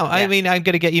 Now, I mean, I'm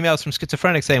going to get emails from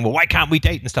schizophrenics saying, well, why can't we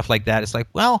date and stuff like that? It's like,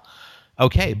 well,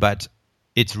 okay, but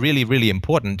it's really, really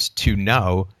important to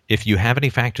know if you have any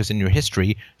factors in your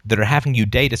history that are having you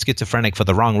date a schizophrenic for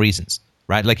the wrong reasons,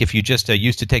 right? Like if you just are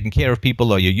used to taking care of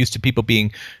people or you're used to people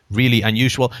being really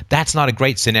unusual, that's not a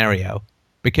great scenario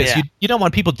because you don't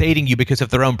want people dating you because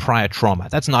of their own prior trauma.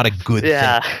 That's not a good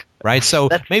thing. Right, so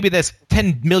maybe there's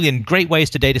 10 million great ways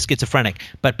to date a schizophrenic,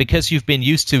 but because you've been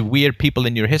used to weird people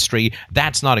in your history,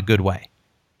 that's not a good way.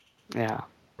 Yeah.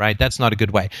 Right, that's not a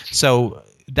good way. So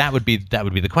that would be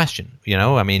the question. You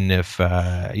know, I mean, if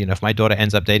if my daughter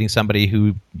ends up dating somebody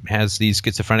who has these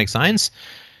schizophrenic signs,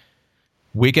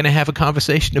 we're going to have a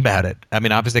conversation about it. I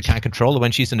mean, obviously, I can't control her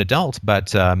when she's an adult,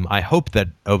 but I hope that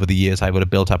over the years I would have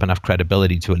built up enough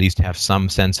credibility to at least have some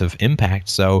sense of impact.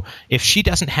 So if she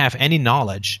doesn't have any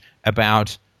knowledge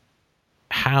about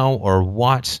how or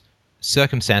what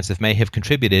circumstances may have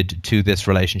contributed to this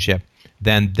relationship,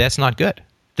 then that's not good.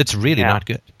 That's really not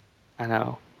good. I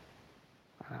know.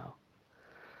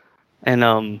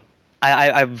 And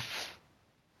I've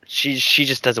she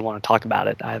just doesn't want to talk about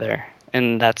it either.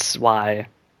 And that's why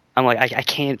I'm like, I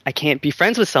can't be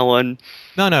friends with someone.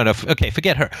 No. Okay,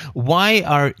 forget her. Why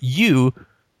are you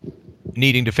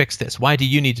needing to fix this? Why do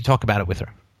you need to talk about it with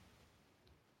her?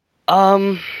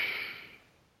 Let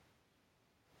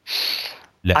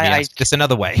me ask this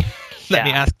another way. Let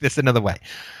me ask this another way.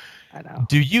 I know.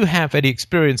 Do you have any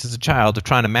experience as a child of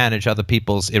trying to manage other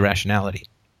people's irrationality?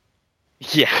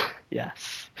 Yeah.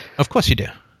 Yes. Of course you do.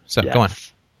 So go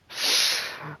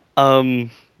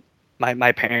on.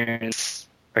 My parents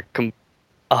are oh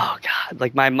god,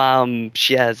 like my mom,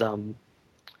 she has a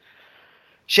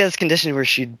condition where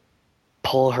she'd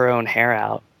pull her own hair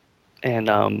out,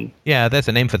 and yeah, there's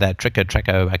a name for that.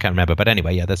 Tricho, I can't remember, but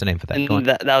anyway, yeah, there's a name for that. And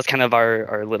that was kind of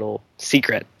our little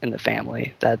secret in the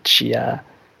family that she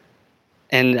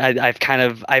and I've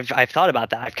thought about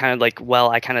that. I've kind of like,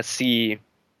 well, I kind of see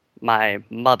my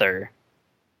mother,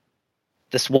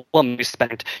 this woman who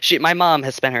my mom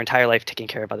has spent her entire life taking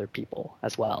care of other people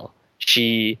as well.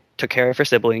 She took care of her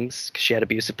siblings because she had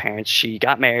abusive parents. She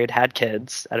got married, had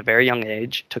kids at a very young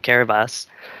age, took care of us.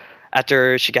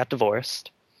 After she got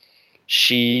divorced,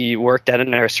 she worked at a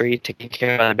nursery, taking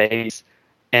care of other babies.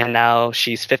 And now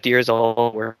she's 50 years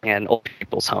old, working in old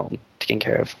people's home, taking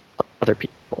care of other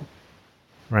people.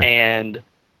 Right. And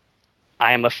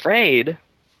I am afraid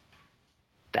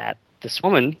that this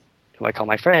woman, who I call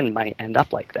my friend, might end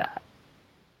up like that.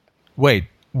 Wait,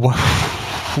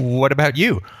 what about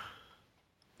you?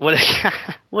 What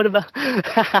about...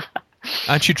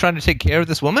 Aren't you trying to take care of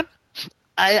this woman?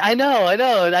 I know, and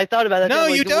I thought about that. No,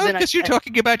 you don't, because you're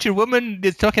talking about your woman.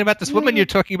 You're talking about this woman. You're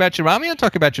talking about your mommy. You're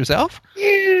talking about yourself.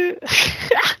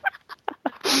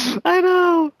 I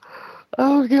know.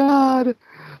 Oh God,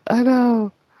 I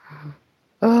know.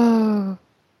 Oh,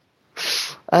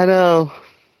 I know.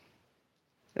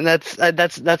 And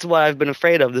that's what I've been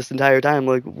afraid of this entire time.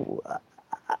 Like,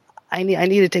 I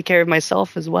need to take care of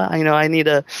myself as well. You know, I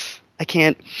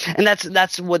can't. And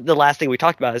that's what the last thing we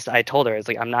talked about is I told her, it's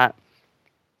like, I'm not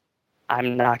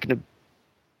going to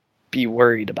be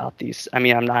worried about these. I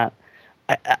mean, I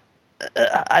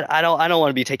don't want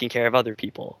to be taking care of other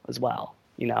people as well.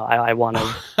 You know, I want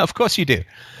to. Of course you do.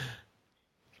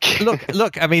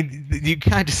 Look. I mean, you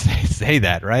can't just say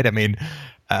that, right? I mean,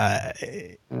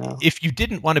 if you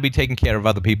didn't want to be taking care of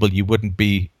other people, you wouldn't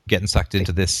be getting sucked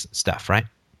into this stuff, right?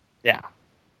 Yeah.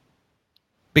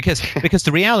 Because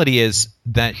the reality is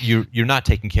that you're not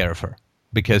taking care of her.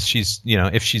 Because she's,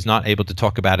 if she's not able to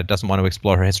talk about it, doesn't want to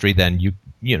explore her history, then you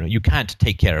can't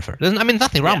take care of her.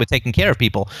 Nothing wrong with taking care of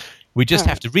people. We just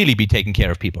have to really be taking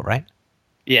care of people, right?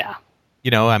 Yeah.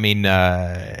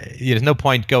 There's no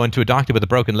point going to a doctor with a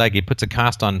broken leg. He puts a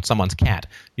cast on someone's cat.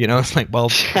 It's like, well,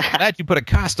 I'm glad you put a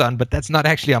cast on, but that's not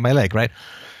actually on my leg, right?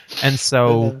 And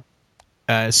so,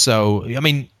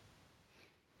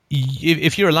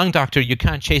 if you're a lung doctor, you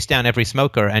can't chase down every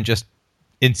smoker and just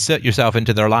insert yourself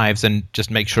into their lives and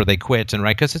just make sure they quit, and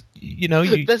right? Because that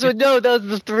was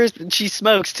the first. She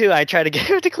smokes too. I try to get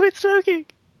her to quit smoking.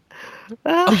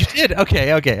 Oh, you did? Okay.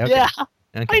 Yeah,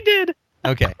 Okay. I did.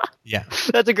 Okay. Yeah.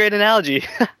 That's a great analogy.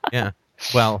 Yeah.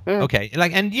 Well, okay.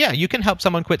 You can help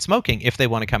someone quit smoking if they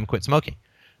want to come quit smoking.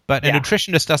 But a Yeah.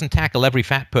 nutritionist doesn't tackle every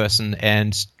fat person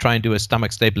and try and do a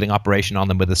stomach stapling operation on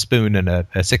them with a spoon and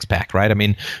a six-pack, right? I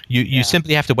mean, you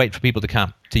simply have to wait for people to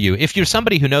come to you. If you're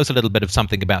somebody who knows a little bit of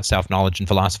something about self-knowledge and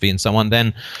philosophy and so on,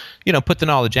 then, put the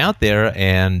knowledge out there.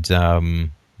 And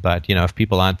but if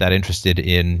people aren't that interested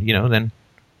in, then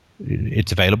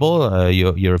it's available.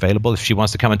 You're available. If she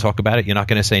wants to come and talk about it, you're not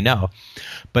going to say no.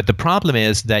 But the problem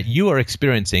is that you are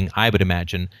experiencing, I would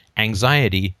imagine,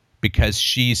 anxiety because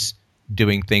she's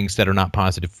doing things that are not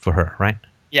positive for her, right?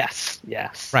 Yes.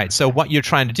 Right. So what you're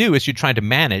trying to do is you're trying to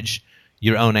manage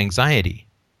your own anxiety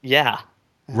Yeah.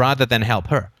 rather than help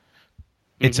her.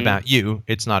 It's about you.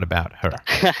 It's not about her.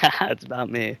 It's about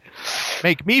me.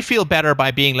 Make me feel better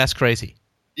by being less crazy.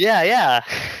 Yeah.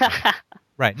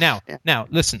 Right. Now,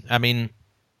 listen, I mean,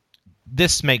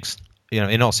 this makes,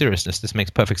 in all seriousness, this makes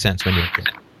perfect sense when you're a kid.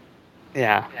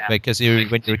 Yeah. Because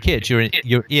when you're a kid,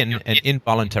 you're in an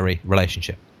involuntary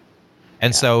relationship.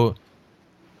 And so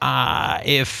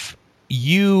if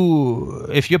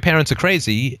your parents are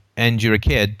crazy and you're a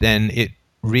kid, then it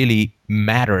really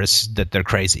matters that they're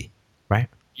crazy, right?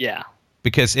 Yeah.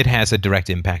 Because it has a direct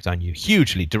impact on you.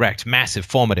 Hugely direct, massive,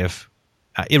 formative,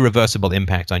 irreversible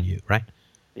impact on you, right?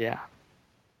 Yeah.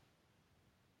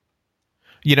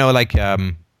 You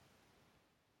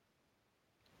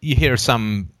hear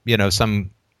some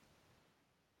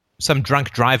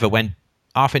drunk driver went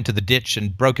off into the ditch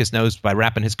and broke his nose by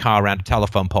wrapping his car around a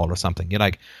telephone pole or something. You're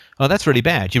like, oh, that's really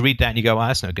bad. You read that and you go, oh,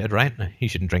 that's no good, right? He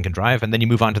shouldn't drink and drive. And then you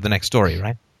move on to the next story,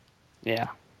 right? Yeah.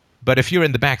 But if you're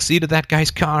in the back seat of that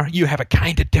guy's car, you have a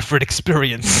kind of different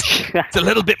experience. It's a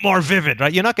little bit more vivid,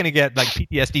 right? You're not going to get like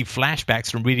PTSD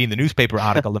flashbacks from reading the newspaper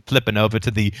article and flipping over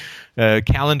to the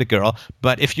calendar girl.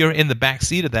 But if you're in the back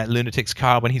seat of that lunatic's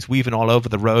car when he's weaving all over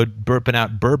the road, burping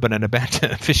out bourbon and about to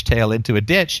fishtail into a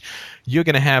ditch, you're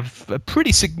going to have a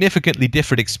pretty significantly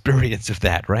different experience of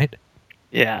that, right?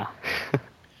 Yeah.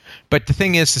 But the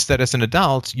thing is that as an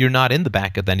adult, you're not in the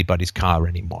back of anybody's car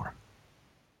anymore.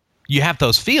 You have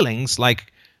those feelings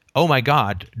like, oh my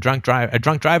God, a drunk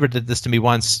driver did this to me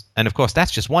once. And of course,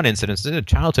 that's just one incident.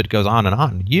 Childhood goes on and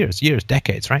on, years,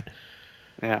 decades, right?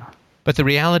 Yeah. But the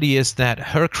reality is that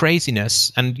her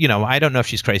craziness, and I don't know if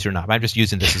she's crazy or not. I'm just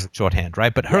using this as a shorthand,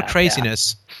 right? But her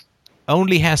craziness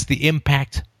only has the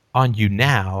impact on you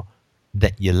now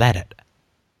that you let it.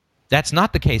 That's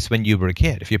not the case when you were a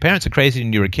kid. If your parents are crazy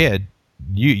when you were a kid,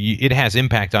 it has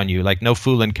impact on you. Like no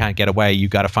fooling can't get away. You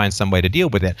got to find some way to deal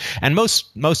with it. And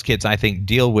most kids, I think,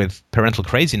 deal with parental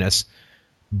craziness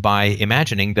by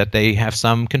imagining that they have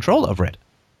some control over it.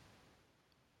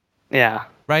 Yeah.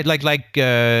 Right. Like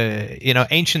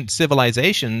ancient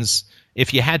civilizations.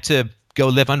 If you had to go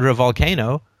live under a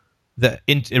volcano that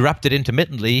erupted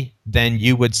intermittently, then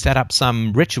you would set up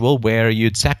some ritual where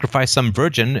you'd sacrifice some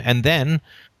virgin, and then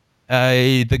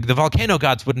the volcano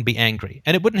gods wouldn't be angry.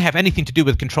 And it wouldn't have anything to do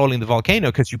with controlling the volcano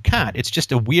because you can't. It's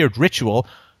just a weird ritual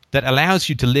that allows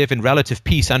you to live in relative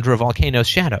peace under a volcano's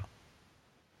shadow.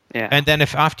 Yeah. And then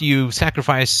if after you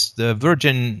sacrifice the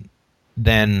virgin,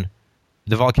 then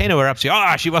the volcano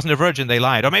erupts, she wasn't a virgin, they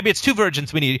lied. Or maybe it's two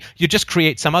virgins, you just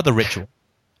create some other ritual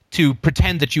to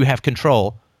pretend that you have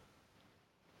control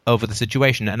over the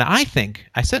situation. And I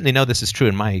certainly know this is true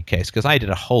in my case because I did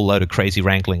a whole load of crazy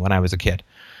wrangling when I was a kid.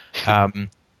 A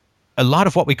lot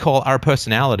of what we call our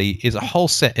personality is a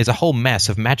whole mess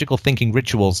of magical thinking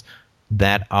rituals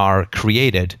that are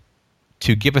created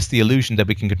to give us the illusion that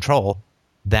we can control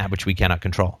that which we cannot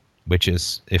control, which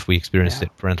is if we experienced it,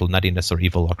 parental nuttiness or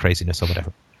evil or craziness or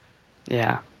whatever.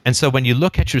 Yeah. And so when you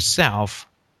look at yourself,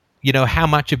 how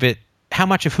much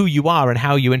of who you are and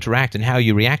how you interact and how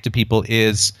you react to people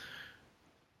is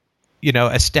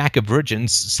a stack of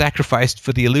virgins sacrificed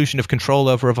for the illusion of control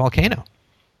over a volcano.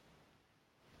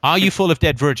 Are you full of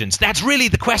dead virgins? That's really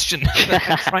the question that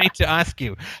I'm trying to ask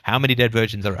you. How many dead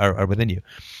virgins are within you?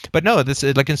 But no, this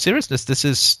is, like in seriousness,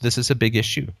 this is a big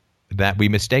issue that we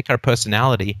mistake our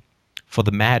personality for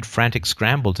the mad, frantic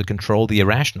scramble to control the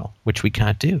irrational, which we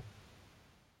can't do.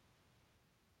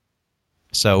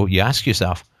 So you ask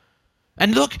yourself,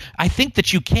 and look, I think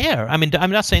that you care. I mean,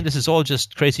 I'm not saying this is all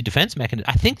just crazy defense mechanism.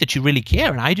 I think that you really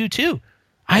care, and I do too.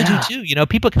 I do too.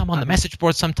 People come on the message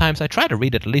board sometimes. I try to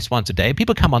read it at least once a day.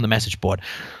 People come on the message board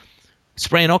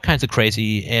spraying all kinds of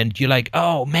crazy, and you're like,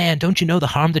 oh man, don't you know the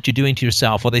harm that you're doing to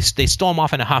yourself? Or they storm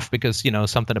off in a huff because,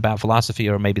 something about philosophy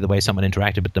or maybe the way someone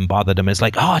interacted with them bothered them. It's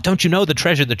like, oh, don't you know the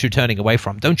treasure that you're turning away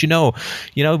from? Don't you know,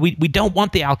 we don't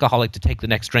want the alcoholic to take the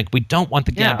next drink. We don't want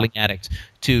the gambling addict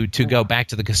to go back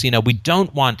to the casino. We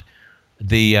don't want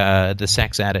the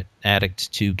sex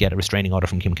addict to get a restraining order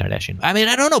from Kim Kardashian. I mean,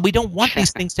 I don't know. We don't want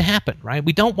these things to happen, right?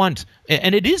 We don't want,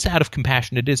 and it is out of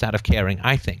compassion. It is out of caring,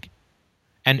 I think.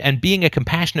 And being a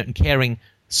compassionate and caring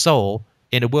soul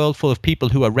in a world full of people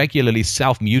who are regularly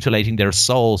self-mutilating their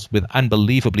souls with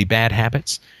unbelievably bad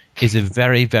habits is a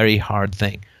very, very hard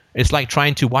thing. It's like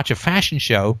trying to watch a fashion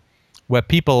show where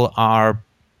people are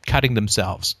cutting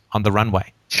themselves on the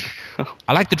runway.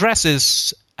 I like the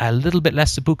dresses. A little bit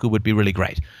less seppuku would be really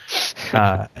great.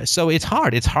 So it's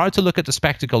hard. It's hard to look at the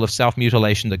spectacle of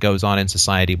self-mutilation that goes on in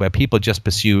society where people just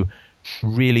pursue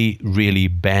really, really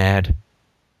bad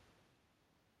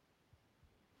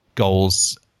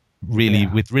goals,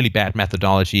 with really bad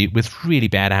methodology, with really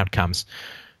bad outcomes.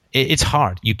 It's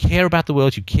hard. You care about the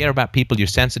world, you care about people, you're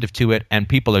sensitive to it, and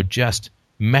people are just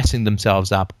messing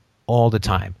themselves up all the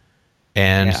time.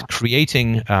 And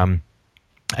creating...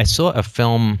 I saw a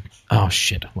film... Oh,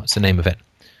 shit. What's the name of it?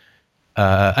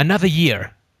 Another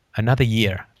Year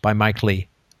by Mike Lee.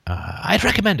 I'd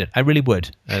recommend it. I really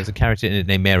would. There's a character in it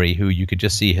named Mary who you could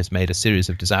just see has made a series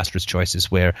of disastrous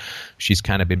choices where she's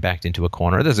kind of been backed into a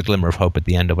corner. There's a glimmer of hope at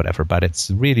the end or whatever, but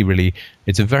it's really, really,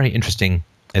 it's an interesting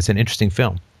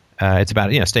film. It's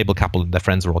about, a stable couple and their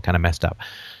friends are all kind of messed up.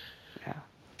 Yeah.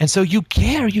 And so you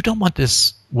care. You don't want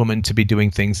this woman to be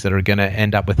doing things that are going to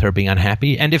end up with her being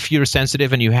unhappy. And if you're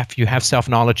sensitive and you have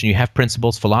self-knowledge and you have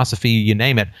principles, philosophy, you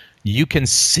name it, you can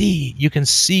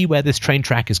see where this train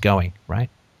track is going, right?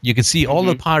 You can see all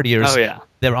the partiers. Oh, yeah.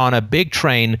 They're on a big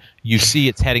train. You see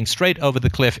it's heading straight over the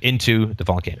cliff into the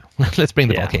volcano. Let's bring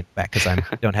the volcano back because I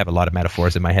don't have a lot of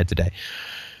metaphors in my head today.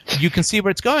 You can see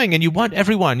where it's going, and you want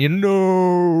everyone,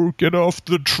 get off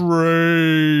the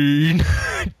train.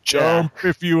 Jump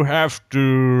if you have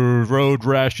to. Road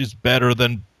rash is better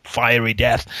than fiery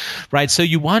death, right? So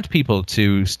you want people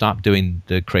to stop doing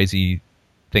the crazy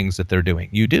things that they're doing.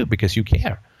 You do because you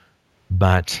care,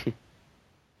 but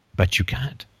you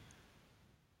can't.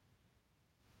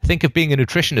 Think of being a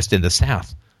nutritionist in the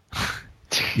South.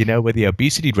 Where the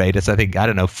obesity rate is, I think,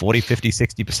 40, 50,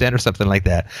 60% or something like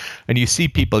that. And you see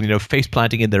people, face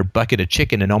planting in their bucket of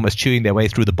chicken and almost chewing their way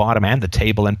through the bottom and the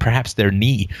table and perhaps their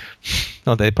knee.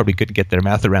 Oh, they probably couldn't get their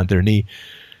mouth around their knee.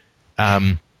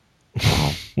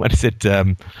 What is it? I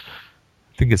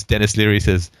think it's Dennis Leary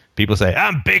says, people say,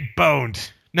 I'm big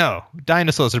boned. No,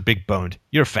 dinosaurs are big boned.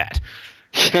 You're fat.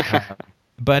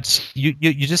 But you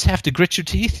just have to grit your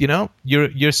teeth,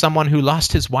 You're someone who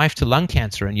lost his wife to lung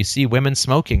cancer, and you see women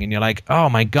smoking, and you're like, oh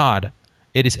my God,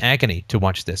 it is agony to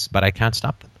watch this, but I can't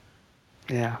stop them.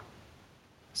 Yeah.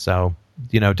 So,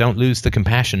 don't lose the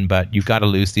compassion, but you've got to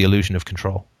lose the illusion of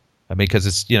control. Because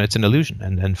it's an illusion,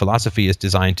 and philosophy is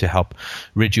designed to help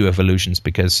rid you of illusions,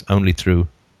 because only through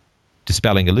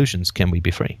dispelling illusions can we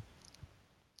be free.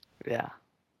 Yeah.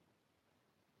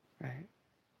 Right.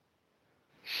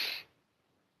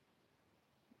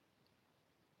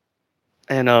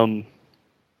 And I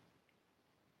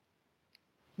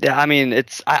mean,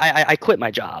 I quit my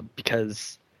job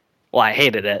because, well, I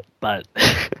hated it, but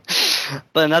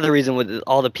but another reason with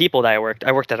all the people that I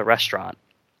worked at a restaurant,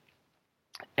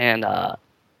 and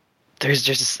there's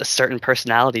just a certain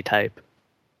personality type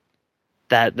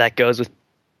that goes with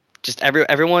just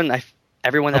everyone that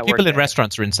people in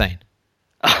restaurants are insane.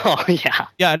 Oh yeah.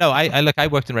 Yeah, no, I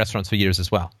worked in restaurants for years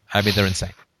as well. I mean, they're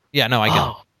insane. Yeah, no, I get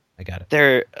it. I got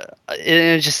it.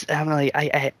 I'm like,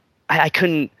 I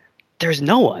couldn't, there's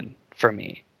no one for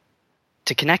me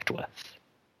to connect with.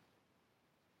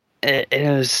 It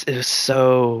was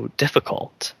so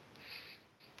difficult.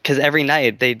 Because every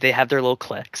night they have their little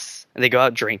cliques and they go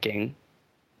out drinking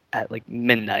at like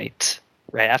midnight,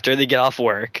 right after they get off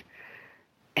work.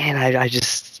 And I'm like,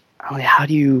 how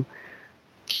do you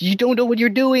don't know what you're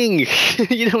doing.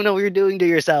 You don't know what you're doing to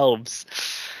yourselves.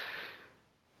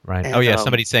 Right. And,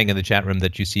 somebody's saying in the chat room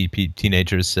that you see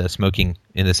teenagers smoking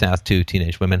in the South too,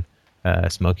 teenage women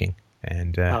smoking.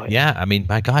 And I mean,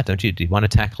 my God, do you want to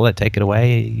tackle it, take it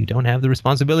away? You don't have the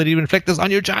responsibility to inflict this on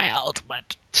your child.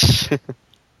 But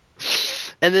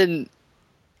and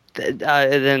then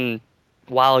a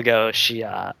while ago, she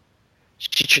tried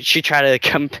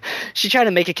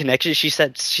to make a connection. She's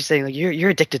saying like, you're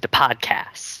addicted to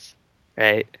podcasts,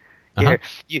 right? Uh-huh.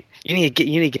 You need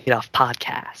to get off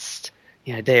podcast.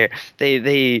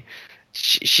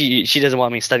 She doesn't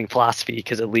want me studying philosophy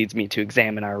because it leads me to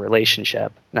examine our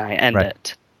relationship, and I end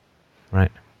it.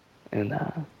 Right. And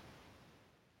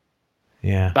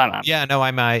Yeah. I don't know. Yeah.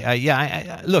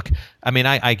 No. Look. I mean,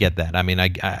 I get that. I mean,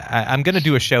 I'm going to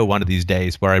do a show one of these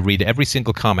days where I read every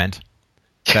single comment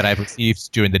that I've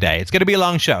received during the day. It's going to be a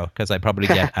long show because I probably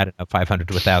get 500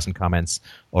 to 1,000 comments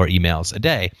or emails a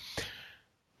day,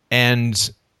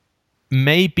 and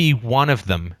maybe one of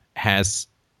them has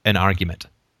an argument.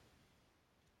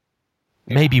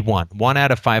 Maybe one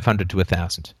out of 500 to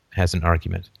 1,000 has an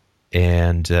argument,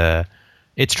 and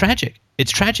it's tragic.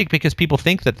 It's tragic because people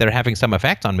think that they're having some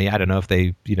effect on me. I don't know if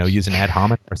they, use an ad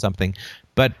hominem or something.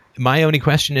 But my only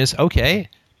question is, okay,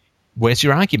 where's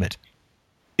your argument?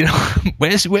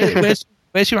 Where's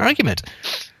your argument?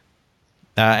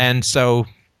 And so,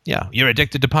 yeah, you're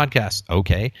addicted to podcasts.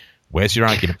 Okay, where's your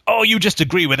argument? Oh, you just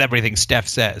agree with everything Steph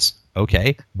says.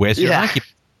 Okay, where's your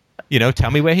argument?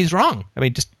 Tell me where he's wrong. I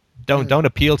mean, just don't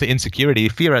appeal to insecurity.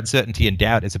 Fear, uncertainty, and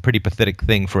doubt is a pretty pathetic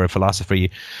thing for a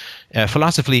philosophically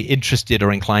interested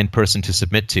or inclined person to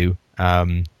submit to. I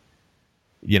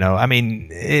mean,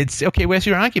 it's okay. Where's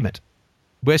your argument?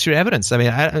 Where's your evidence? I mean,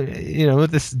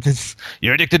 this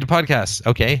you're addicted to podcasts.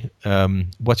 Okay.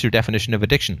 What's your definition of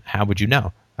addiction? How would you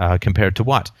know? Compared to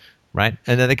what? Right?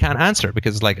 And then they can't answer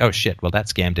because it's like, oh shit, well that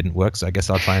scam didn't work, so I guess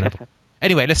I'll try another.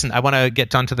 Anyway, listen, I want to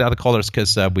get on to the other callers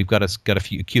because we've got a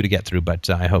few queue to get through, but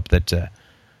I hope that a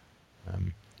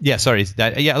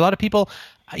lot of people,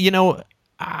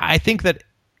 I think that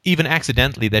even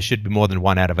accidentally there should be more than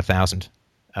 1 out of 1,000.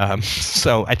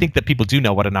 So I think that people do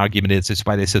know what an argument is. It's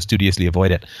why they so studiously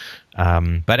avoid it.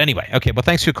 But anyway, okay. Well,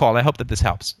 thanks for your call. I hope that this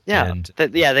helps. Yeah.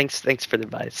 Thanks for the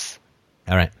advice.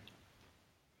 All right.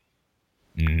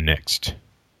 Next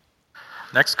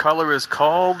caller is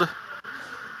called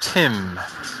Tim.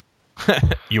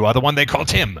 You are the one they call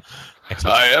Tim.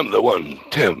 Excellent. I am the one,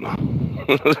 Tim.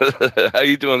 How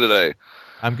you doing today?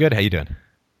 I'm good. How you doing?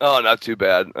 Oh, not too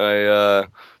bad. I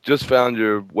just found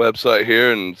your website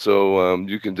here, and so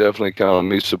you can definitely count on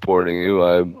me supporting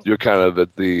you. You're kind of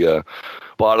at the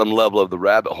bottom level of the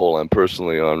rabbit hole I'm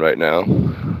personally on right now.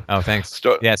 Oh, thanks.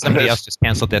 Somebody else just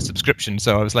canceled their subscription,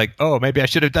 so I was like, oh, maybe I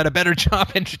should have done a better job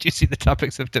introducing the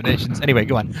topics of donations. Anyway,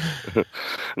 go on.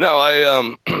 No,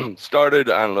 I started,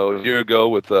 I don't know, a year ago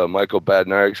with Michael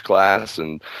Badnarik's class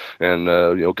and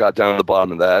got down to the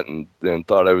bottom of that and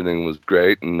thought everything was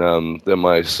great. And then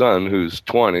my son, who's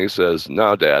 20, says,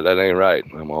 no, Dad, that ain't right.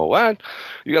 And I'm all, what?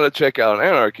 You got to check out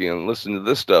Anarchy and listen to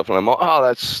this stuff. And I'm all,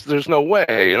 there's no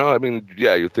way. I mean,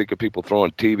 yeah, you think of people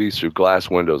throwing TVs through glass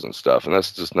windows and stuff, and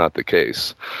that's just not the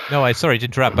case. No, sorry to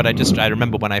interrupt, but I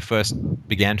remember when I first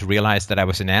began to realize that I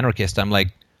was an anarchist, I'm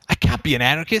like, I can't be an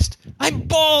anarchist. I'm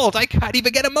bald. I can't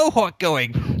even get a mohawk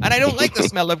going. And I don't like the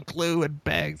smell of glue and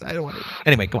bags. I don't want to.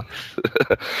 Anyway, go on.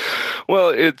 Well,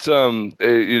 it's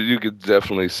you could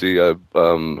definitely see. I've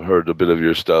heard a bit of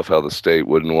your stuff, how the state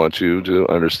wouldn't want you to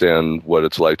understand what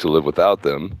it's like to live without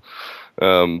them.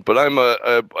 But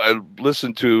I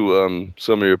listened to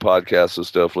some of your podcasts and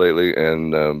stuff lately,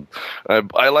 and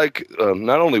I like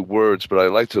not only words, but I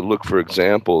like to look for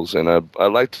examples, and I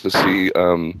like to see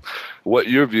what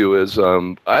your view is.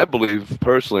 I believe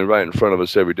personally, right in front of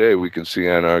us every day, we can see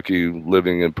anarchy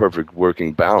living in perfect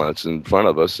working balance in front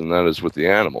of us, and that is with the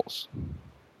animals.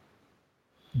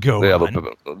 They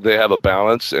have a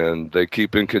balance, and they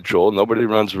keep in control. Nobody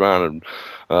runs around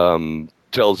and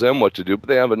tells them what to do, but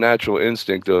they have a natural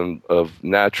instinct of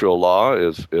natural law,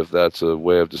 if that's a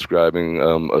way of describing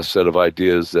a set of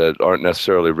ideas that aren't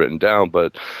necessarily written down,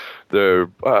 but they're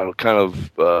kind of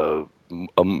a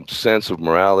sense of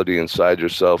morality inside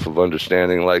yourself, of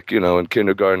understanding, like, in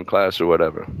kindergarten class or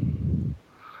whatever.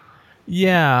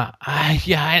 Yeah.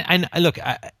 Look,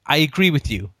 I agree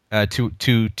with you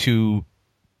to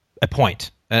a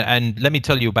point. And let me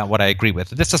tell you about what I agree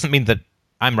with. This doesn't mean that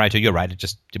I'm right or you're right. It's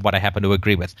just what I happen to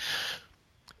agree with.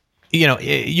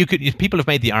 People have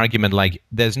made the argument like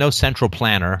there's no central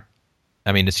planner.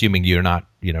 I mean, assuming you're not,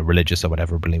 religious or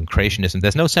whatever, believe in creationism,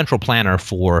 there's no central planner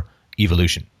for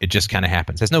evolution. It just kind of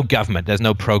happens. There's no government. There's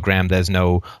no program. There's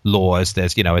no laws.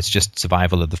 There's, it's just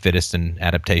survival of the fittest and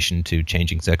adaptation to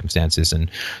changing circumstances and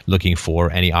looking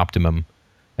for any optimum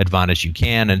advantage you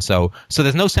can. And so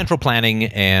there's no central planning,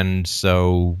 and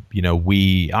so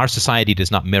our society does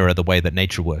not mirror the way that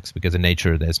nature works, because in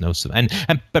nature there's no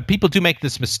but people do make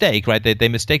this mistake, right? They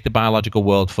mistake the biological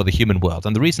world for the human world.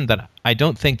 And the reason that I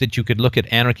don't think that you could look at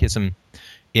anarchism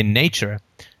in nature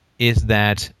is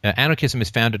that anarchism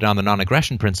is founded on the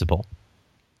non-aggression principle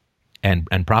and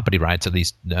property rights, at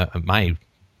least my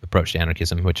approach to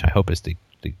anarchism, which I hope is the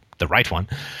right one,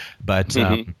 but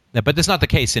that's not the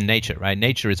case in nature, right?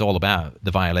 Nature is all about the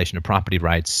violation of property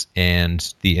rights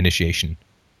and the initiation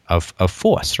of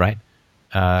force, right?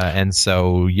 And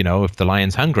so, if the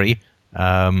lion's hungry,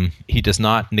 he does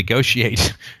not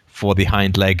negotiate for the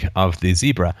hind leg of the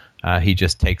zebra. He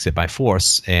just takes it by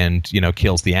force and,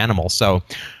 kills the animal. So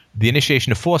the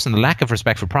initiation of force and the lack of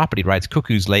respect for property rights.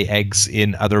 Cuckoos lay eggs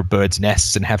in other birds'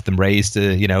 nests and have them raised,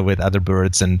 with other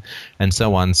birds and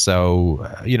so on. So,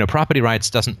 property rights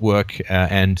doesn't work,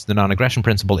 and the non-aggression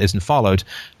principle isn't followed.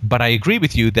 But I agree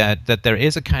with you that there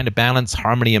is a kind of balance,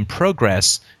 harmony, and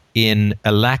progress in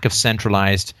a lack of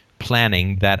centralized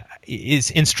planning that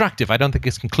is instructive. I don't think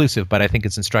it's conclusive, but I think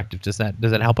it's instructive. Does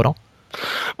that help at all?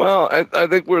 Well, I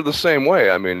think we're the same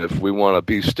way. I mean, if we want a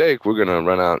beef steak, we're going to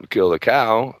run out and kill the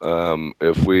cow.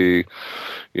 If we,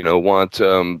 want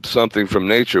something from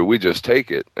nature, we just take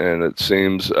it. And it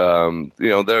seems,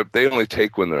 they only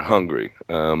take when they're hungry,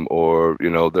 or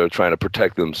they're trying to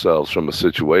protect themselves from a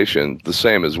situation, the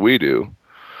same as we do.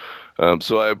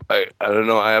 So I don't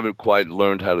know. I haven't quite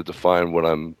learned how to define what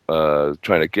I'm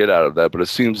trying to get out of that, but it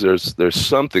seems there's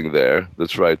something there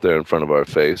that's right there in front of our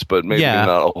face, but maybe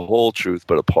not a whole truth,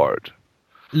 but a part.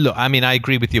 Look, I mean, I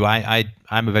agree with you.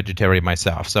 I'm a vegetarian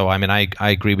myself, so I mean, I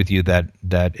agree with you that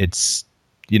it's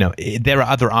there are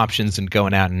other options than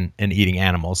going out and eating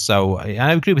animals. So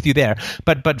I agree with you there.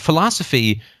 But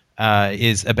philosophy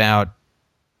is about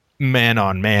man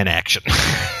on man action.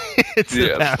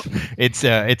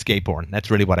 It's gay porn. That's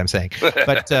really what I'm saying.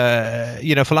 But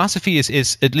philosophy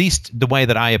is at least the way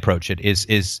that I approach it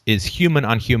is human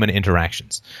on human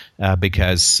interactions,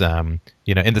 because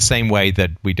in the same way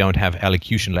that we don't have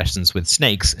elocution lessons with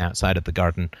snakes outside of the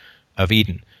Garden of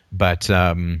Eden, but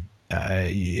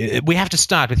we have to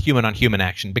start with human on human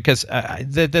action, because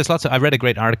there's lots of. I read a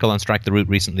great article on Strike the Root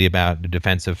recently about the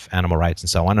defense of animal rights and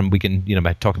so on, and we can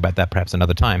talk about that perhaps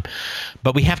another time.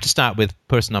 But we have to start with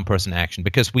person on person action,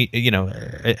 because we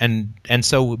and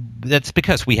so that's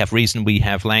because we have reason, we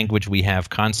have language, we have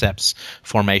concepts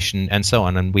formation and so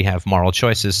on, and we have moral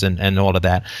choices and all of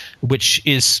that, which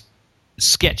is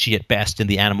sketchy at best in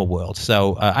the animal world.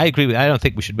 So I agree with. I don't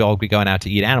think we should all be going out to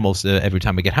eat animals every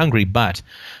time we get hungry, but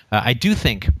I do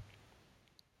think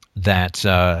that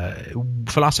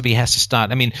philosophy has to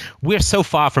start. I mean, we're so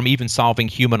far from even solving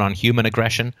human on human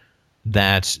aggression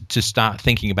that to start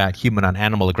thinking about human on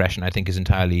animal aggression, I think, is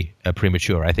entirely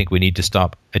premature. I think we need to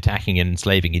stop attacking and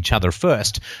enslaving each other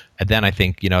first, and then I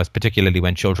think, particularly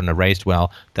when children are raised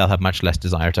well, they'll have much less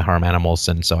desire to harm animals.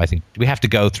 And so I think we have to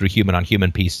go through human on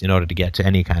human peace in order to get to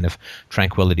any kind of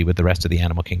tranquility with the rest of the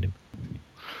animal kingdom.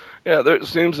 Yeah, there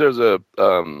seems there's a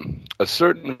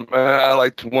certain. I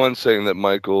liked one saying that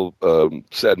Michael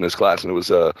said in his class, and it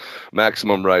was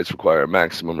maximum rights require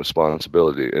maximum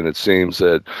responsibility, and it seems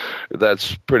that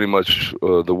that's pretty much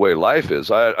the way life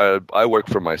is. I work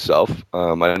for myself.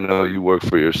 I know you work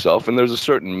for yourself, and there's a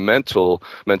certain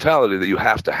mentality that you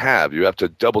have to have. You have to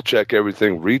double check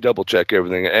everything, redouble check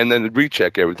everything, and then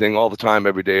recheck everything all the time,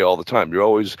 every day, all the time. You're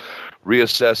always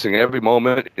reassessing every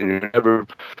moment, and you're never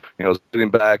sitting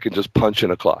back and just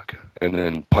punching a clock and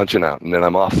then punching out, and then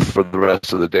I'm off for the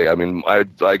rest of the day. I mean,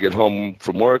 I get home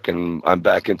from work and I'm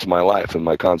back into my life and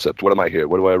my concept. What am I here?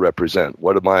 What do I represent?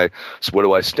 What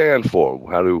do I stand for?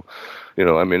 How do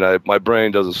my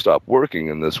brain doesn't stop working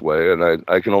in this way, and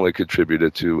I can only contribute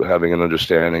it to having an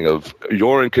understanding of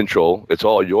you're in control. It's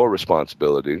all your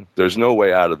responsibility. There's no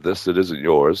way out of this that isn't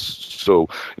yours. So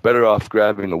you're better off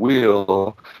grabbing the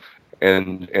wheel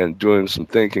and doing some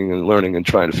thinking and learning and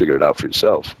trying to figure it out for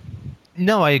yourself.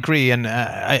 No, I agree, and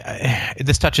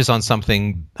this touches on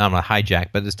something, I'm going to hijack,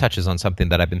 but this touches on something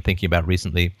that I've been thinking about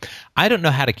recently. I don't know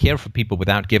how to care for people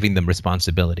without giving them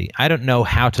responsibility. I don't know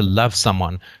how to love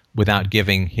someone without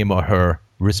giving him or her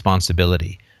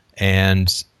responsibility.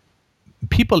 And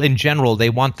people in general, they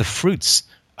want the fruits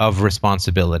of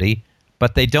responsibility,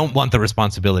 but they don't want the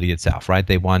responsibility itself, right?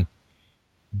 They want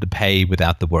the pay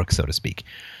without the work, so to speak.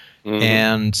 Mm-hmm.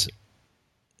 And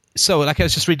so, like I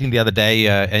was just reading the other day,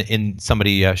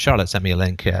 Charlotte sent me a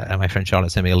link. My friend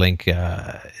Charlotte sent me a link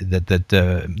that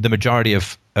the majority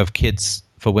of kids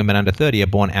for women under 30 are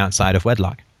born outside of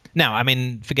wedlock. Now, I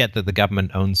mean, forget that the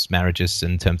government owns marriages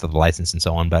in terms of the license and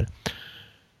so on, but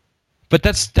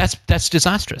that's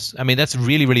disastrous. I mean, that's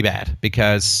really, really bad,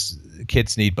 because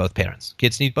kids need both parents.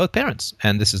 Kids need both parents,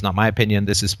 and this is not my opinion.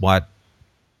 This is what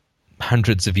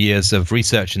hundreds of years of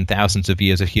research and thousands of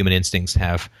years of human instincts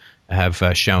have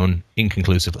shown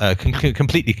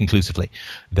completely conclusively,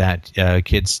 that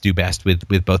kids do best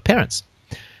with both parents.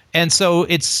 And so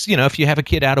it's, if you have a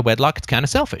kid out of wedlock, it's kind of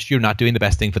selfish. You're not doing the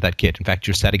best thing for that kid. In fact,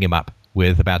 you're setting him up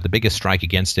with about the biggest strike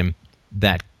against him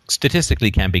that statistically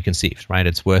can be conceived, right?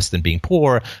 It's worse than being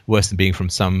poor, worse than being from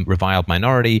some reviled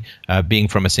minority, being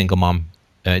from a single mom.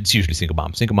 It's usually single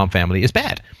mom. Single mom family is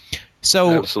bad.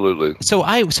 So absolutely. So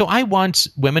I want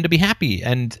women to be happy,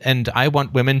 and I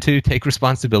want women to take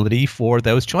responsibility for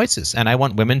those choices, and I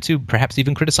want women to perhaps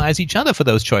even criticize each other for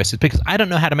those choices, because I don't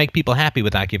know how to make people happy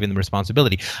without giving them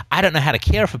responsibility. I don't know how to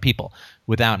care for people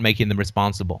without making them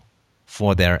responsible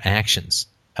for their actions.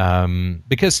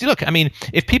 Because look, I mean,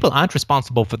 if people aren't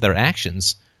responsible for their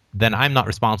actions, then I'm not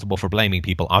responsible for blaming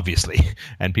people, obviously,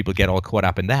 and people get all caught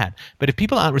up in that. But if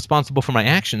people aren't responsible for my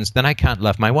actions, then I can't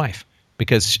love my wife,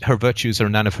 because her virtues are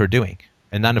none of her doing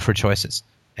and none of her choices.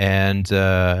 And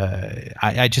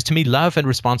I just, to me, love and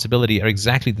responsibility are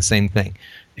exactly the same thing.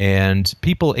 And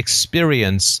people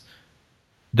experience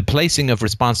the placing of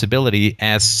responsibility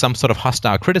as some sort of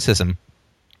hostile criticism.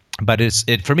 But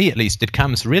for me, at least, it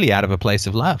comes really out of a place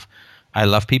of love. I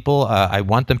love people. I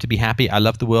want them to be happy. I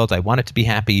love the world. I want it to be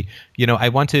happy. I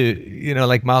want to,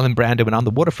 like Marlon Brando when on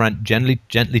the waterfront, gently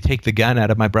take the gun out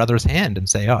of my brother's hand and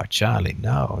say, "Oh, Charlie,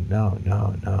 no.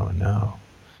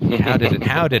 How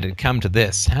did it come to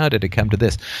this? How did it come to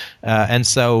this?" And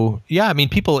so, yeah, I mean,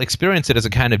 people experience it as a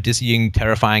kind of dizzying,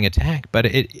 terrifying attack. But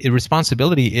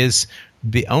responsibility is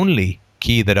the only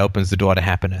key that opens the door to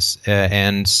happiness.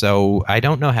 And so I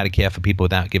don't know how to care for people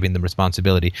without giving them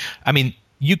responsibility. I mean,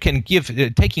 you can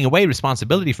taking away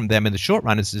responsibility from them in the short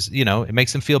run is just, it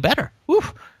makes them feel better. Woo,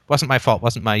 wasn't my fault,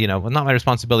 wasn't my, not my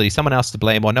responsibility, someone else to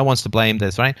blame, or no one's to blame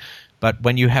this, right? But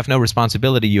when you have no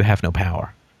responsibility, you have no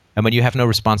power. And when you have no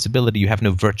responsibility, you have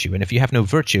no virtue. And if you have no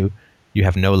virtue, you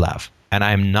have no love. And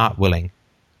I am not willing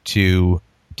to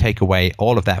take away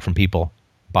all of that from people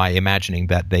by imagining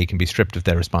that they can be stripped of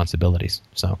their responsibilities.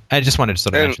 So I just wanted to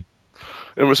sort of mention.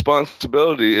 And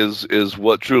responsibility is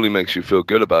what truly makes you feel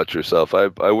good about yourself.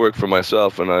 I work for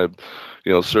myself, and I,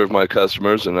 serve my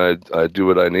customers, and I do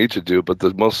what I need to do. But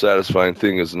the most satisfying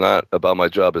thing about my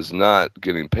job is not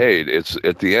getting paid. It's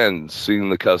at the end, seeing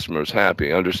the customers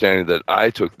happy, understanding that I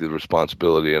took the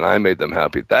responsibility and I made them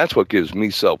happy. That's what gives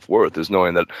me self-worth, is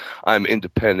knowing that I'm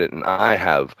independent and I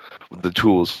have the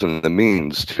tools and the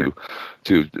means to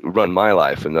run my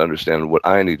life and understand what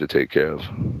I need to take care of.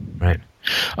 Right.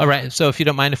 All right. So if you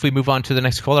don't mind, if we move on to the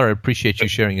next caller, I appreciate you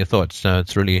sharing your thoughts.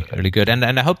 It's really, really good. And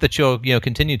I hope that you'll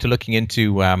continue to looking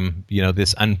into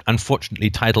this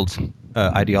unfortunately titled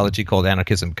ideology called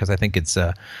anarchism, because I think it's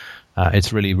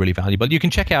really, really valuable. You can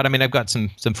check out, I've got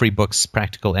some free books,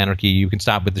 Practical Anarchy. You can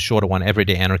start with the shorter one,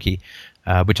 Everyday Anarchy,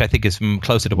 which I think is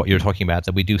closer to what you're talking about,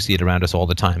 that we do see it around us all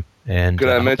the time. And could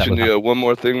I mention one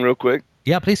more thing real quick?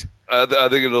 Yeah, please. I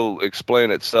think it'll explain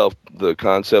itself, the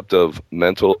concept of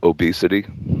mental obesity.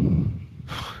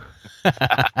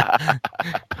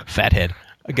 Fathead.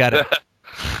 I got it.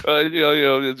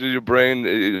 Your brain,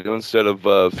 instead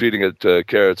of feeding it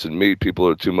carrots and meat, people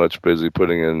are too much busy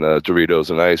putting in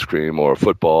Doritos and ice cream, or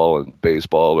football and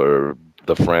baseball, or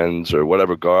the Friends, or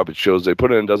whatever garbage shows they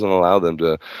put in. Doesn't allow them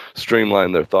to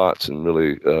streamline their thoughts and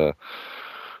really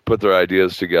put their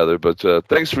ideas together. But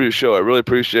thanks for your show. I really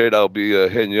appreciate it. I'll be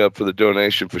hitting you up for the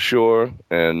donation for sure.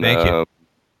 And thank you.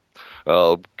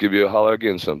 I'll give you a holler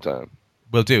again sometime.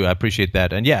 Will do. I appreciate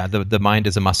that. And yeah, the mind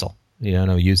is a muscle.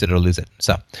 Use it or lose it.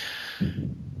 So,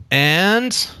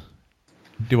 and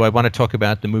do I want to talk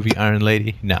about the movie Iron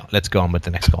Lady? No, let's go on with the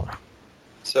next caller.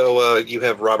 So you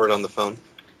have Robert on the phone.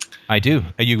 I do.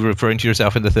 Are you referring to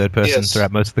yourself in the third person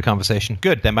throughout most of the conversation?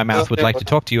 Good. Then my mouth would like to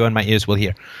talk to you and my ears will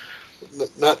hear.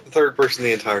 Not the third person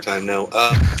the entire time, no.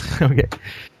 Okay.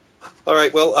 All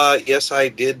right. Well, yes, I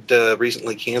did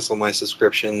recently cancel my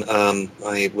subscription.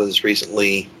 I was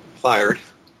recently fired.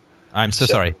 I'm so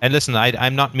sorry. And listen,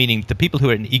 I'm not meaning the people who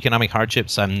are in economic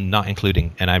hardships, I'm not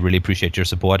including, and I really appreciate your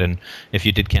support. And if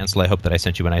you did cancel, I hope that I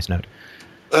sent you a nice note.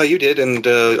 You did, and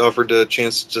offered a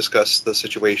chance to discuss the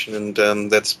situation,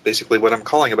 and that's basically what I'm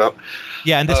calling about.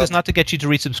 Yeah, and this is not to get you to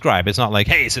resubscribe. It's not like,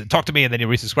 hey, so talk to me and then you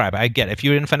resubscribe. I get it. If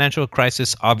you're in a financial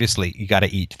crisis, obviously you got to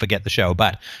eat. Forget the show.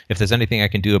 But if there's anything I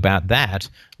can do about that,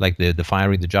 like the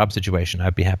firing, the job situation,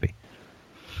 I'd be happy.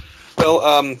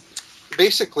 Well,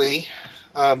 basically,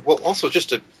 also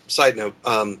just a side note,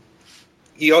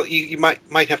 you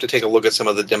might have to take a look at some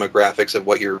of the demographics of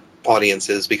what your audience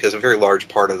is, because a very large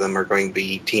part of them are going to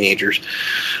be teenagers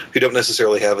who don't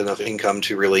necessarily have enough income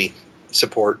to really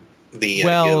support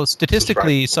the.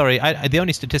 Statistically, sorry, the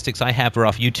only statistics I have are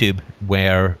off YouTube,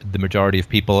 where the majority of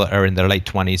people are in their late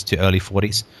 20s to early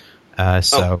 40s.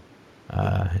 So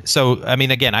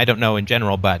again, I don't know in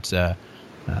general, but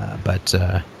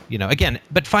again,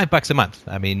 but $5 a month.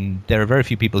 There are very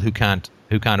few people who can't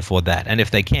afford that, and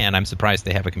if they can, I'm surprised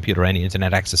they have a computer or any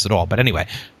internet access at all. But anyway,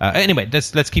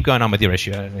 let's keep going on with your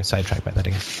issue. I'm going to sidetrack by that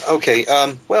again. Okay.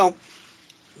 Well,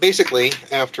 basically,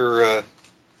 after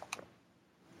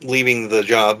leaving the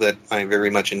job that I very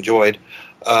much enjoyed,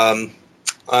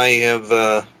 I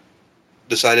have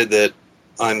decided that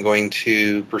I'm going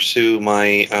to pursue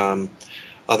my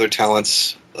other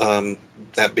talents,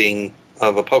 that being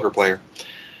of a poker player.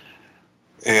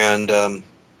 And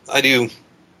I do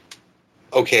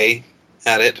okay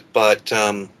at it, but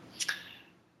at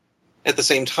the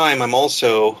same time, I'm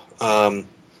also,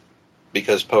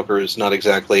 because poker is not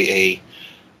exactly a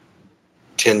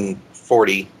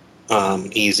 1040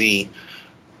 easy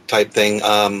type thing,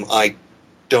 I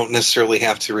don't necessarily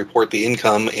have to report the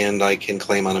income, and I can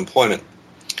claim unemployment.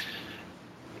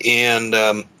 And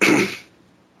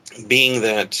being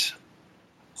that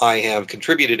I have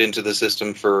contributed into the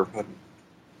system for a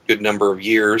good number of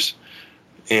years,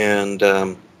 and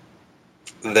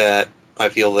that I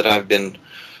feel that I've been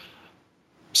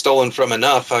stolen from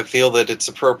enough, I feel that it's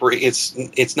appropriate.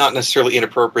 It's not necessarily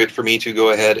inappropriate for me to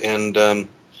go ahead and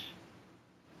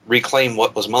reclaim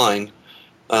what was mine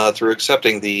through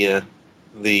accepting the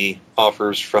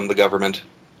offers from the government.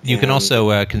 You can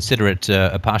also consider it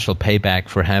a partial payback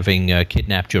for having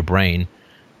kidnapped your brain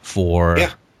for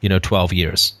 12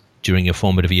 years during your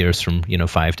formative years from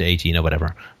 5 to 18 or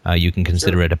whatever. You can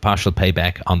consider it a partial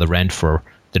payback on the rent for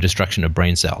the destruction of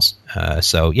brain cells.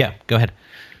 So yeah, go ahead.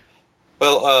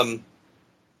 Well,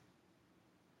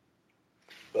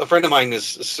 a friend of mine is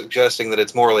suggesting that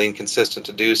it's morally inconsistent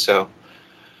to do so,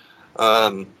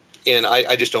 and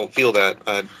I just don't feel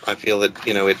that. I feel that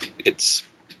it's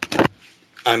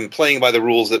I'm playing by the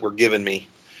rules that were given me,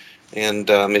 and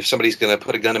if somebody's going to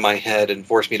put a gun in my head and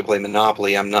force me to play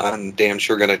Monopoly, I'm damn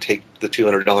sure going to take the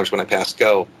 $200 when I pass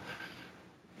go,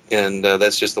 and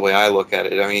that's just the way I look at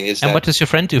it. I mean, what does your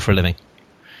friend do for a living?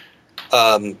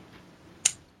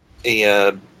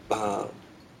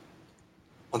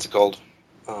 What's it called?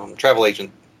 Travel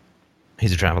agent.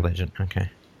 He's a travel agent. Okay.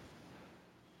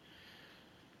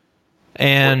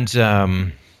 And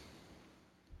so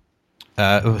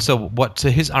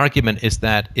his argument is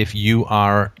that if you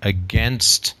are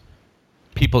against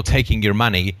people taking your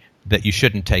money, that you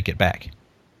shouldn't take it back.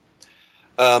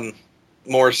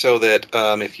 More so that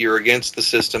if you're against the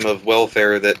system of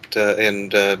welfare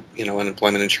and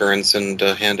unemployment insurance and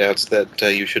handouts, that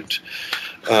you should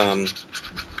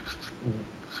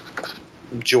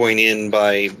join in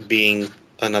by being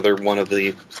another one of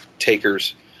the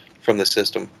takers from the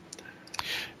system.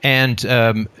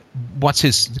 And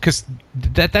because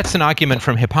that's an argument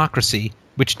from hypocrisy,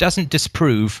 which doesn't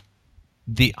disprove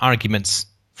the arguments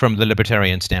from the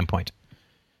libertarian standpoint.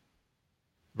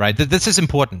 Right? This is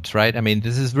important, right? I mean,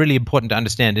 this is really important to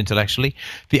understand intellectually.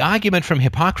 The argument from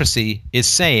hypocrisy is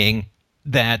saying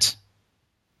that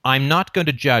I'm not going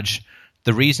to judge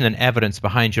the reason and evidence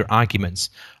behind your arguments.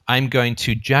 I'm going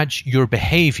to judge your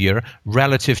behavior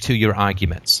relative to your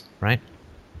arguments, right?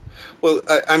 Well,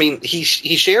 I mean, he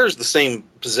shares the same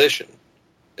position.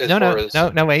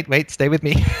 No, wait, stay with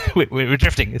me. We're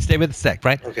drifting. Stay with the sec,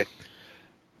 right? Okay.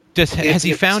 Has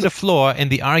he found a flaw in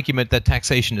the argument that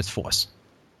taxation is force?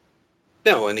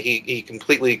 No, and he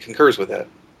completely concurs with that.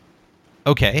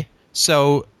 Okay,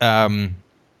 so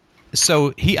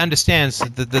he understands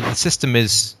that the system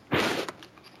is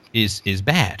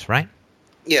bad, right?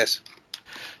 Yes.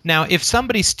 Now, if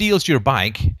somebody steals your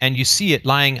bike and you see it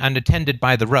lying unattended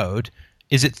by the road,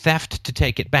 is it theft to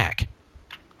take it back?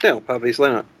 No, obviously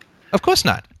not. Of course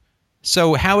not.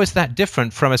 So how is that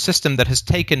different from a system that has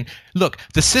taken... Look,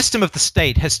 the system of the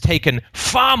state has taken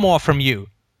far more from you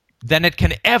than it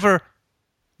can ever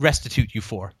restitute you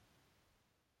for.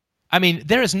 I mean,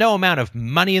 there is no amount of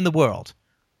money in the world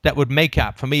that would make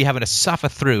up for me having to suffer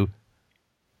through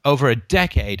over a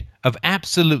decade of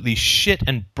absolutely shit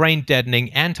and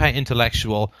brain-deadening,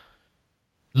 anti-intellectual,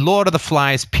 Lord of the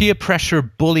Flies, peer pressure,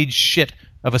 bullied shit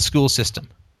of a school system.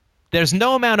 There's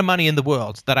no amount of money in the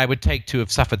world that I would take to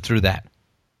have suffered through that.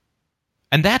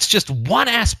 And that's just one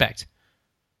aspect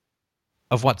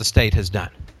of what the state has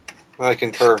done. I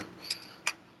concur.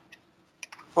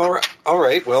 All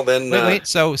right. Well, then... Wait.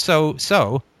 So,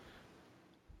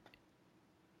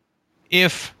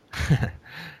 if...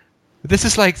 This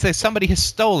is like, say, somebody has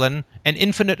stolen an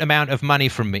infinite amount of money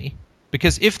from me.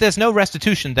 Because if there's no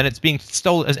restitution, then it's being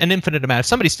stolen as an infinite amount. If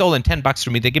somebody's stolen $10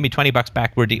 from me, they give me $20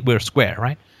 back, we're square,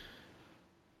 right?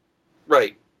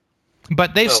 Right.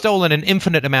 But they've stolen an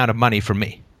infinite amount of money from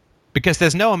me. Because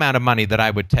there's no amount of money that I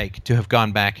would take to have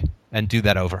gone back and do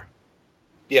that over.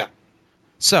 Yeah.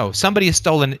 So, somebody has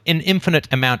stolen an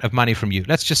infinite amount of money from you.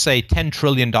 Let's just say $10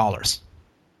 trillion.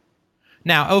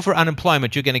 Now, over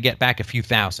unemployment, you're going to get back a few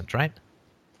thousand, right?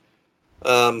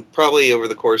 Probably over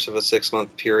the course of a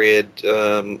 6-month period,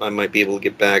 I might be able to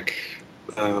get back...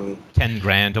 10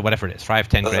 grand or whatever it is. 5,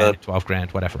 10 grand, 12 grand,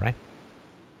 whatever, right?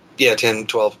 Yeah, 10,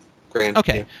 12 grand.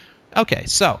 Okay. Yeah. Okay,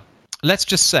 so let's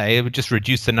just say, it would just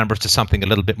reduce the numbers to something a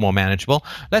little bit more manageable.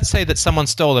 Let's say that someone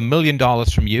stole $1 million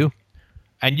from you,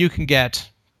 and you can get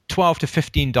 $12 to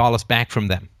 $15 back from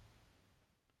them.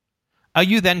 Are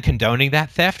you then condoning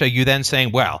that theft? Are you then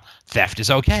saying, well, theft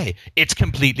is okay. It's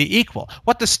completely equal.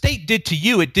 What the state did to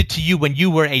you, it did to you when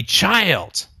you were a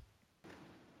child.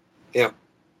 Yeah.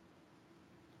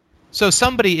 So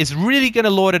somebody is really going to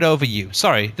lord it over you.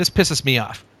 Sorry, this pisses me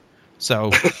off.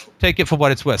 So take it for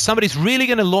what it's worth. Somebody's really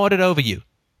going to lord it over you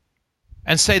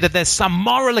and say that there's some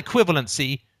moral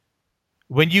equivalency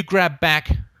when you grab back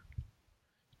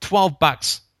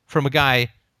 $12 from a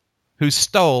guy who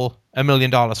stole $1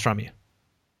 million from you.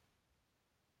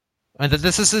 And that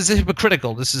this is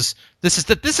hypocritical. This is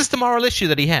the moral issue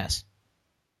that he has.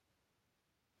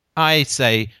 I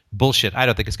say bullshit. I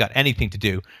don't think it's got anything to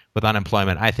do with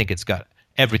unemployment. I think it's got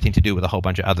everything to do with a whole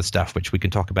bunch of other stuff, which we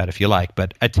can talk about if you like.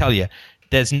 But I tell you,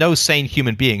 there's no sane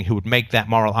human being who would make that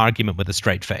moral argument with a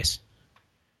straight face.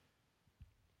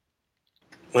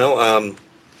 Well,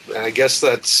 I guess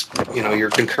that's, you're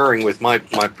concurring with my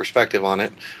perspective on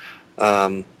it.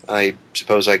 I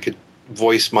suppose I could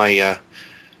voice my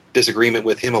disagreement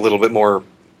with him a little bit more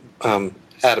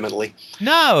adamantly.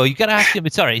 No, you got to ask him.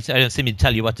 Sorry, I don't seem to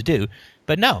tell you what to do,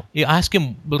 but no, you ask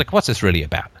him. Like, what's this really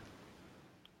about?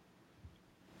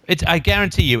 I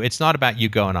guarantee you, it's not about you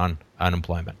going on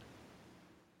unemployment.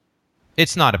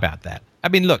 It's not about that. I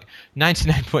mean, look,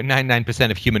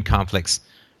 99.99% of human conflicts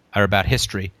are about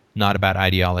history, not about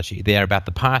ideology. They are about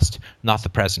the past, not the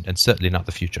present, and certainly not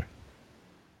the future.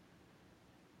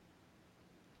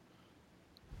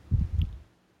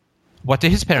 What do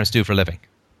his parents do for a living?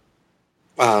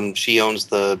 She owns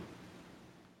the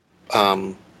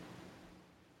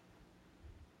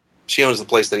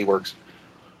place that he works.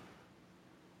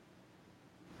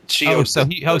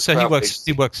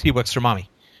 He works for mommy.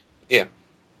 Yeah.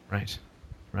 Right.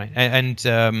 And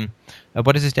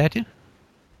what does his dad do?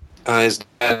 His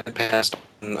dad passed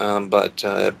on, but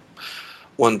at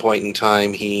one point in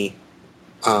time he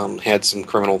had some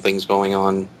criminal things going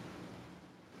on.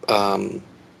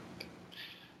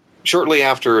 Shortly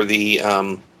after the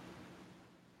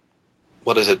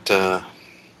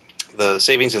the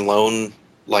savings and loan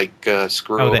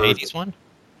screw over. The 80s one?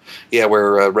 Yeah,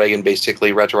 where Reagan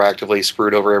basically retroactively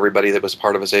screwed over everybody that was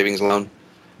part of a savings loan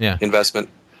investment.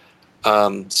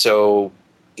 So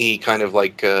he kind of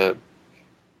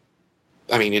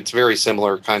it's very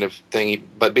similar kind of thing,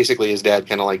 but basically his dad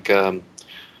kind of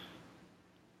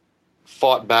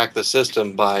fought back the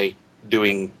system by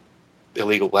doing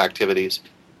illegal activities.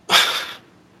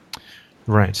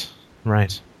 Right.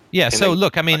 Yeah, and so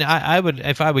look, I mean, I would,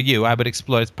 if I were you, I would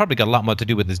explore. It's probably got a lot more to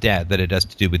do with his dad than it does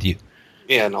to do with you.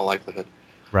 Yeah, no likelihood.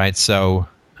 Right. So,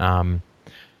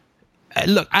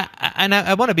 look,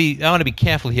 I want to be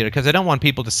careful here because I don't want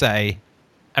people to say.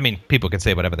 I mean, people can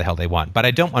say whatever the hell they want, but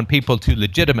I don't want people to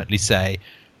legitimately say,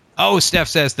 "Oh, Steph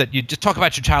says that you just talk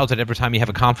about your childhood every time you have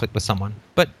a conflict with someone."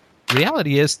 But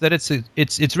reality is that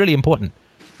it's really important.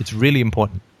 It's really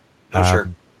important. Oh, sure.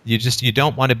 You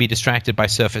don't want to be distracted by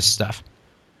surface stuff.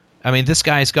 I mean, this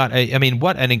guy's got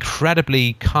what an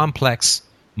incredibly complex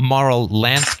moral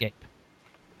landscape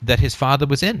that his father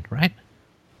was in, right?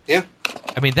 Yeah.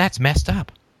 I mean, that's messed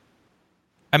up.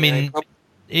 I mean,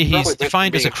 he's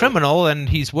defined as a criminal and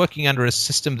he's working under a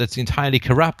system that's entirely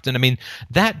corrupt. And I mean,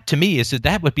 that to me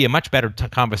that would be a much better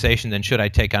conversation than should I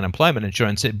take unemployment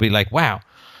insurance. It'd be like, wow,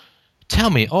 tell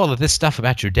me all of this stuff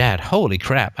about your dad. Holy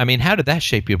crap. I mean, how did that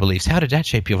shape your beliefs? How did that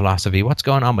shape your philosophy? What's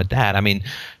going on with that? I mean,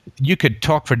 you could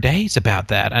talk for days about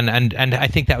that. And I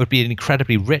think that would be an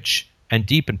incredibly rich and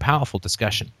deep and powerful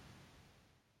discussion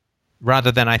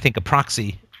rather than, I think, a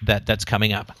proxy that's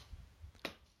coming up.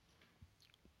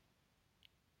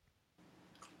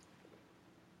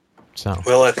 So.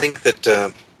 Well, I think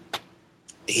that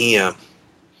he, I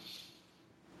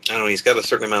don't know, he's got a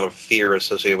certain amount of fear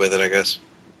associated with it, I guess.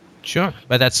 Sure,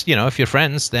 but that's, if you're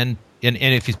friends, then, and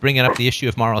if he's bringing up the issue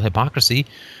of moral hypocrisy,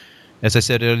 as I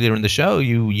said earlier in the show,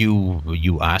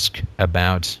 you ask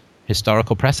about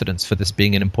historical precedents for this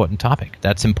being an important topic.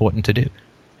 That's important to do.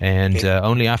 And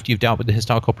only after you've dealt with the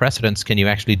historical precedents can you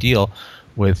actually deal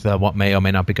with what may or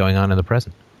may not be going on in the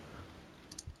present.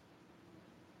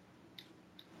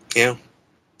 Yeah.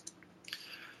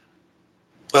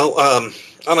 Well,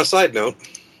 on a side note,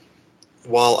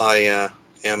 while I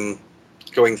am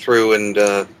going through and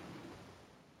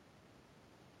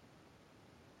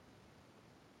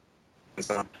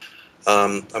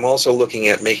I'm also looking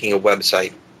at making a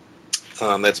website.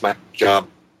 That's my job.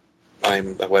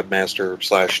 I'm a webmaster /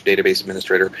 database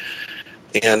administrator.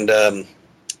 And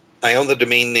I own the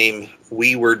domain name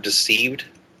wewerdeceived.com.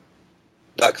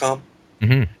 Princepols.com.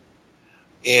 Mm-hmm.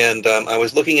 And I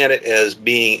was looking at it as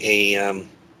being a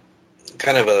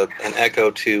kind of an echo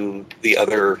to the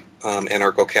other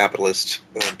anarcho-capitalist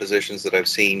positions that I've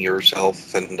seen,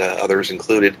 yourself and others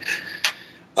included.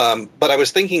 But I was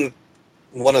thinking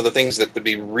one of the things that would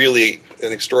be really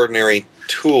an extraordinary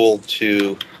tool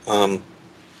to...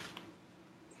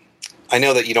 I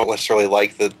know that you don't necessarily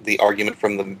like the argument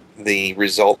from the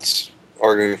results,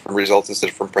 arguing from results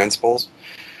instead of from principles,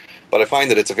 but I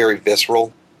find that it's a very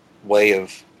visceral way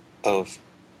of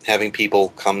having people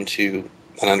come to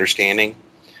an understanding.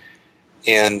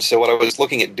 And so what I was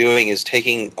looking at doing is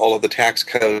taking all of the tax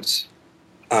codes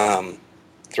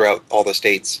throughout all the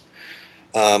states,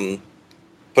 putting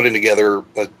together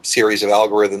a series of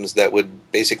algorithms that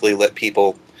would basically let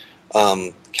people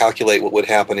calculate what would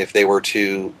happen if they were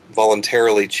to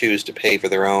voluntarily choose to pay for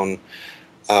their own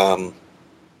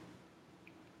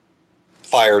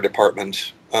fire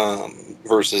department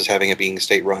versus having it being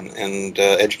state-run, and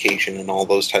education and all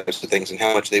those types of things, and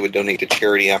how much they would donate to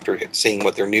charity after seeing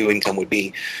what their new income would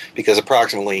be, because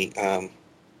approximately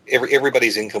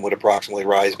everybody's income would approximately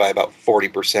rise by about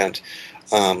 40%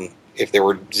 if there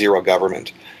were zero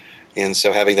government. And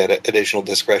so having that additional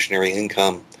discretionary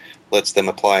income lets them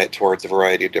apply it towards a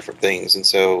variety of different things. And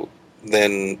so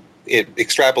then it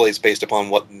extrapolates based upon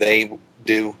what they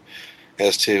do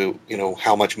as to,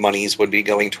 how much monies would be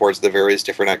going towards the various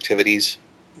different activities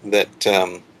that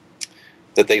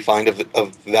that they find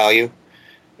of value.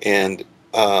 And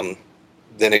then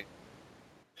it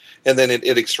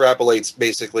extrapolates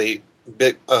basically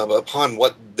upon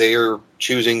what they're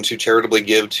choosing to charitably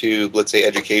give to, let's say,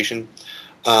 education,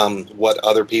 what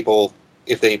other people,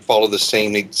 if they follow the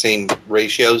same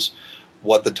ratios,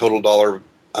 what the total dollar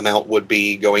amount would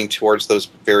be going towards those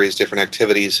various different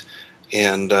activities,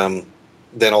 and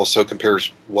then also compares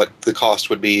what the cost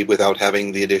would be without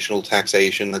having the additional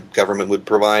taxation that government would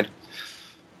provide,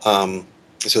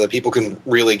 so that people can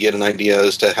really get an idea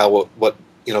as to how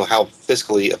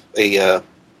fiscally a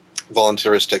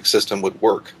voluntaristic system would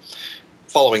work,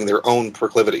 following their own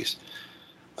proclivities.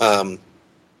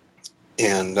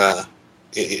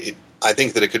 I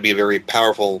think that it could be a very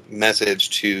powerful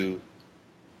message to,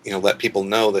 let people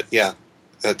know that,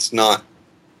 it's not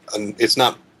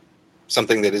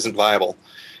something that isn't viable.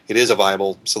 It is a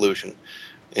viable solution,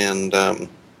 and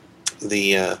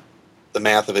the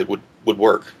math of it would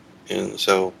work. And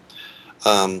so,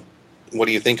 what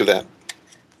do you think of that?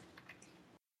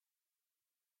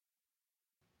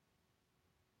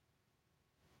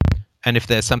 And if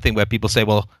there's something where people say,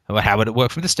 well, how would it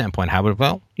work from this standpoint?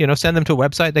 Send them to a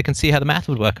website. They can see how the math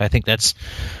would work. I think that's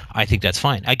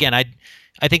fine. Again, I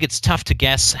think it's tough to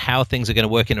guess how things are going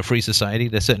to work in a free society.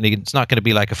 It's not going to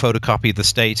be like a photocopy of the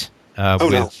state. I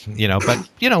think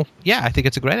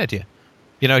it's a great idea.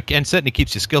 And certainly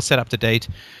keeps your skill set up to date,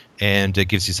 and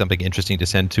gives you something interesting to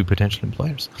send to potential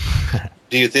employers.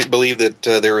 Do you believe that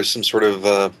there is some sort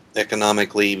of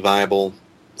economically viable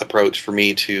approach for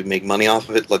me to make money off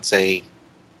of it? Let's say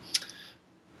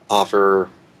offer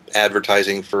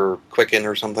advertising for Quicken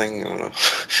or something. I don't know.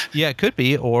 Yeah, it could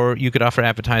be. Or you could offer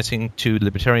advertising to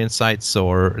libertarian sites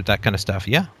or that kind of stuff.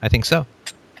 Yeah, I think so.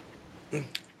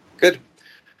 Good.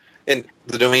 And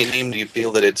the domain name, do you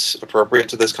feel that it's appropriate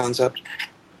to this concept?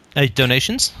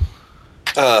 Donations?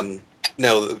 No,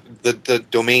 the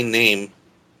domain name,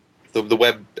 the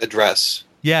web address.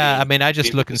 Yeah, I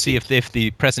just look and see if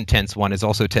the present tense one is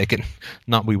also taken.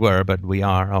 Not we were, but we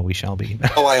are, or we shall be.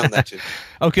 Oh, I own that too.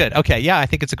 Oh, good. Okay, yeah, I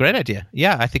think it's a great idea.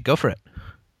 Yeah, I think go for it.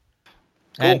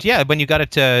 Cool. And yeah, when you've got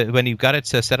it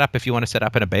set up, if you want to set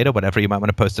up in a beta or whatever, you might want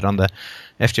to post it on the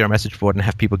FDR message board and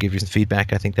have people give you some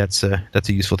feedback. I think that's a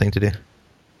useful thing to do.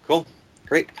 Cool,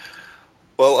 great.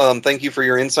 Well, thank you for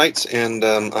your insights, and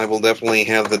I will definitely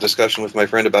have the discussion with my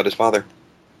friend about his father.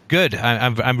 Good.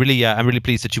 I'm really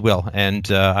pleased that you will, and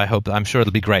I'm sure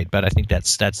it'll be great. But I think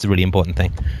that's the really important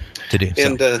thing to do.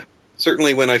 And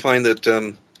certainly, when I find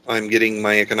that I'm getting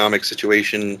my economic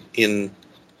situation in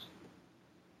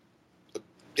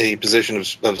a position of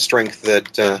strength,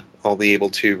 that I'll be able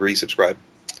to resubscribe.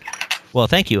 Well,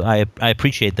 thank you. I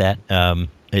appreciate that.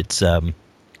 It's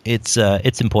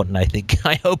important. I think.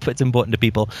 I hope it's important to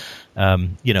people. $5 a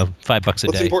day.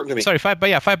 What's important to me? Sorry,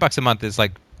 $5 a month is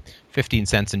like 15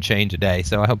 cents and change a day.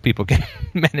 So I hope people can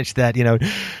manage that.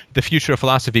 The future of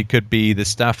philosophy could be the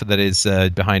stuff that is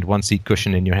behind one seat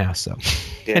cushion in your house. So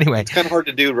anyway, it's kind of hard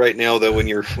to do right now, though, when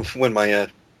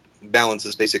balance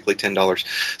is basically $10.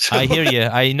 So, I hear you.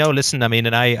 I know. Listen, I mean,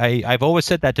 and I've always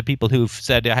said that to people who've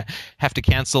said I have to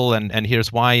cancel, and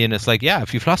here's why. And it's like, yeah,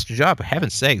 if you've lost your job, for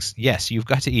heaven's sakes, yes, you've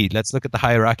got to eat. Let's look at the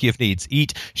hierarchy of needs: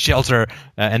 eat, shelter,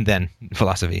 and then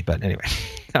philosophy. But anyway,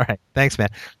 all right. Thanks, man.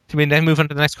 Can we then move on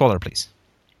to the next caller, please?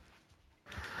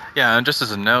 Yeah, and just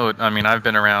as a note, I mean, I've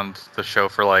been around the show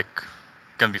for like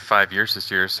going to be 5 years this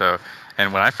year. So,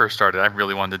 and when I first started, I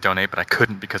really wanted to donate, but I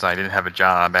couldn't because I didn't have a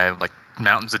job. I had like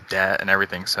mountains of debt and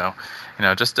everything. So,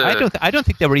 just I don't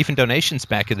think there were even donations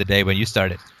back in the day when you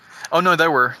started. Oh no,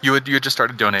 there were. You had just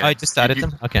started donating. Oh, I just started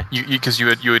them. Okay. Because you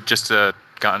had just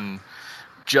gotten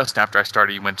just after I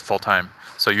started, you went full time.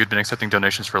 So you had been accepting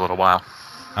donations for a little while.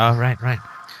 Oh, right. Cool.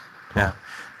 Yeah.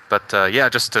 But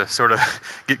just to sort of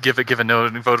give a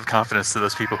vote of confidence to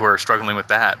those people who are struggling with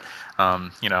that.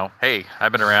 Hey,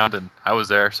 I've been around and I was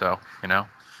there, so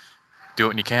do it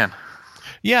when you can.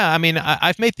 Yeah, I mean,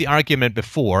 I've made the argument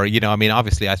before.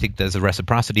 Obviously, I think there's a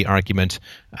reciprocity argument,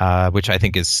 which I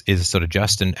think is sort of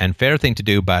just and fair thing to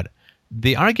do. But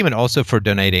the argument also for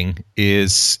donating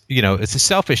is, it's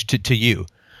selfish to you.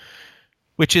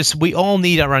 Which is, we all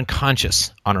need our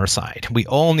unconscious on our side. We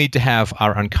all need to have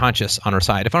our unconscious on our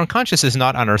side. If our unconscious is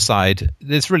not on our side,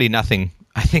 there's really nothing,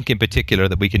 I think, in particular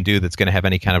that we can do that's going to have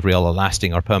any kind of real or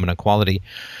lasting or permanent quality.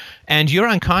 And your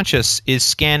unconscious is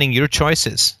scanning your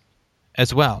choices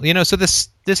as well. So this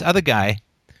other guy,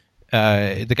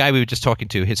 the guy we were just talking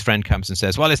to, his friend comes and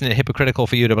says, well, isn't it hypocritical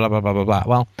for you to blah, blah, blah, blah, blah.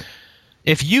 Well,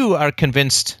 if you are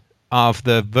convinced of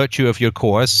the virtue of your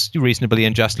cause, reasonably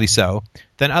and justly so,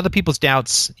 then other people's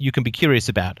doubts you can be curious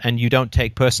about and you don't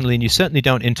take personally, and you certainly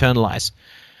don't internalize.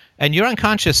 And your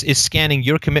unconscious is scanning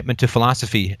your commitment to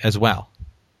philosophy as well.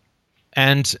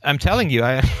 And I'm telling you,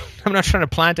 I'm not trying to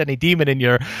plant any demon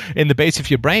in the base of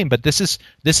your brain, but this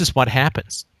is what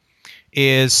happens.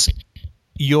 Is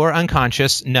your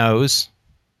unconscious knows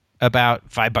about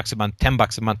 $5 a month,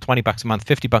 $10 a month, $20 a month,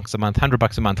 $50 a month,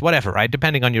 $100 a month, whatever, right?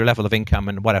 Depending on your level of income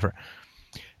and whatever.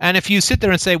 And if you sit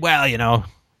there and say, well,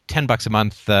 $10 a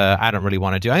month, I don't really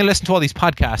want to do. I'm going to listen to all these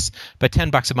podcasts, but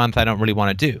 $10 a month, I don't really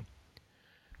want to do.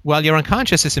 Well, your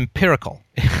unconscious is empirical.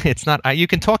 It's not. You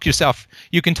can talk yourself.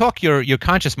 You can talk your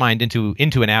conscious mind into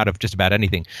and out of just about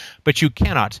anything, but you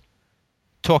cannot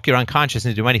talk your unconscious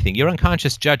into anything. Your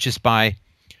unconscious judges by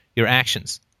your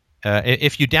actions.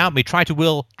 If you doubt me, try to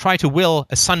will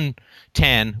a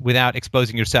suntan without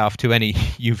exposing yourself to any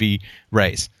UV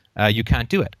rays. You can't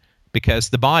do it because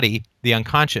the body, the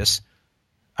unconscious,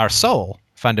 our soul,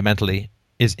 fundamentally,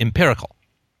 is empirical.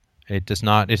 It's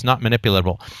not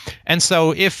manipulable. And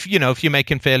so if you're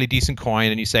making fairly decent coin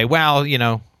and you say, well,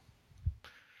 $10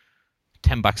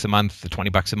 a month,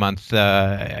 $20 a month,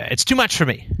 it's too much for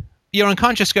me. Your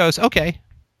unconscious goes, okay,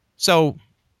 so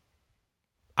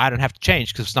I don't have to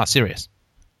change because it's not serious.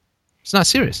 It's not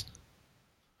serious.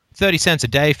 30 cents a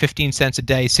day, 15 cents a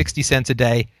day, 60 cents a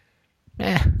day.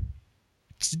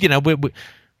 It's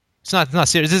not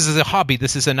serious. This is a hobby.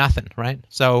 This is a nothing, right?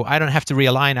 So I don't have to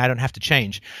realign. I don't have to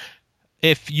change.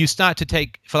 If you start to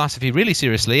take philosophy really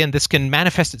seriously, and this can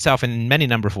manifest itself in many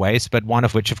number of ways, but one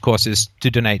of which, of course, is to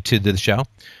donate to the show.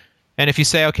 And if you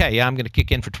say, okay, yeah, I'm going to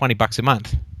kick in for $20 a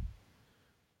month,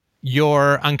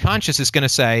 your unconscious is going to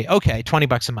say, okay,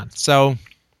 $20 a month. So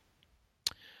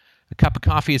a cup of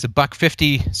coffee is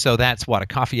 $1.50. So that's what, a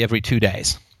coffee every 2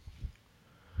 days.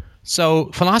 So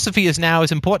philosophy is now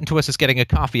as important to us as getting a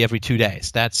coffee every 2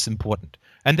 days. That's important.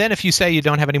 And then if you say you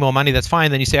don't have any more money, that's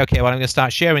fine. Then you say, okay, well, I'm going to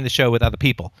start sharing the show with other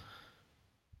people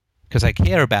because I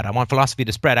care about it. I want philosophy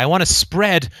to spread. I want to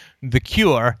spread the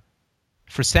cure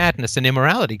for sadness and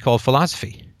immorality called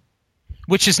philosophy,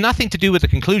 which has nothing to do with the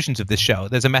conclusions of this show.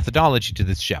 There's a methodology to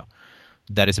this show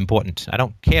that is important. I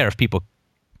don't care if people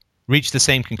reach the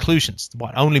same conclusions.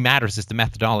 What only matters is the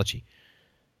methodology.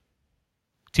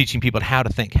 Teaching people how to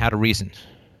think, how to reason,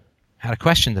 how to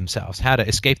question themselves, how to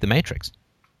escape the matrix.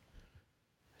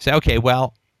 Say, okay,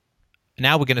 well,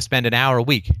 now we're going to spend an hour a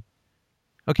week.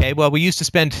 Okay, well, we used to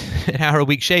spend an hour a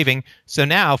week shaving, so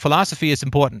now philosophy is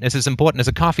important. It's as important as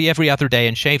a coffee every other day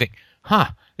and shaving.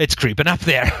 It's creeping up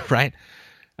there, right?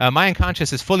 My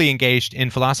unconscious is fully engaged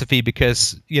in philosophy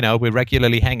because, we're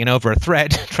regularly hanging over a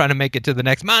thread trying to make it to the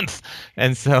next month.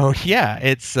 And so, yeah,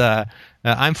 it's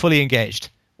I'm fully engaged.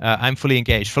 I'm fully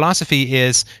engaged. Philosophy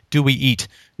is, do we eat?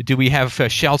 Do we have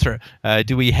shelter?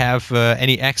 Do we have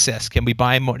any excess? Can we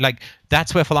buy more?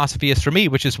 That's where philosophy is for me,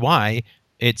 which is why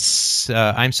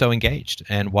I'm so engaged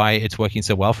and why it's working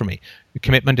so well for me.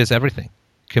 Commitment is everything.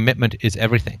 Commitment is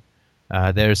everything.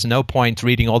 There's no point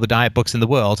reading all the diet books in the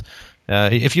world.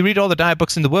 If you read all the diet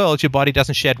books in the world, your body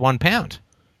doesn't shed 1 pound.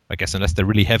 I guess unless they're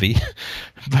really heavy.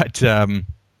 But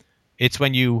It's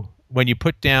when you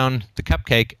put down the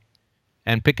cupcake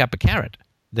and pick up a carrot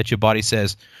that your body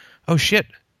says, "Oh shit,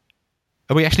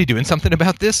 are we actually doing something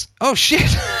about this? Oh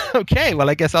shit." Okay, well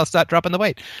I guess I'll start dropping the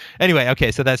weight. Anyway, okay,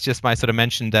 so that's just my sort of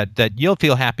mention that you'll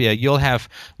feel happier, you'll have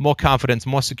more confidence,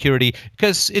 more security,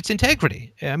 because it's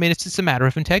integrity. I mean, it's just a matter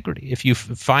of integrity. If you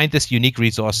find this unique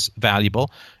resource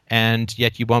valuable and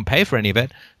yet you won't pay for any of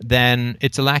it, then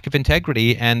it's a lack of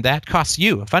integrity, and that costs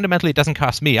you. Fundamentally, it doesn't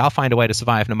cost me. I'll find a way to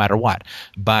survive no matter what,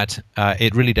 but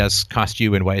it really does cost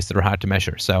you in ways that are hard to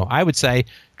measure. So I would say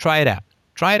try it out.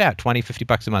 Try it out,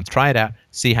 $20-$50 a month. Try it out,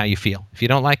 see how you feel. If you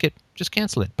don't like it, just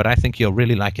cancel it. But I think you'll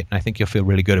really like it, and I think you'll feel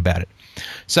really good about it.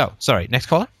 So, sorry, next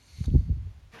caller?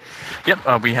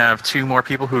 Yep, we have 2 more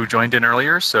people who joined in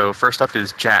earlier. So first up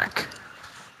is Jack.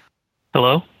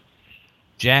 Hello?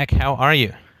 Jack, how are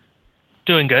you?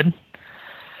 Doing good.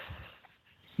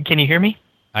 Can you hear me?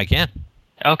 I can.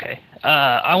 Okay.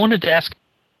 I wanted to ask...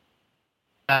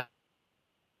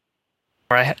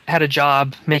 I had a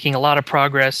job, making a lot of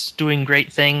progress, doing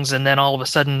great things, and then all of a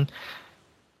sudden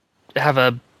have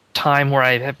a time where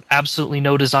I have absolutely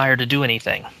no desire to do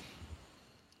anything.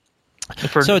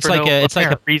 So it's like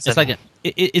a reason.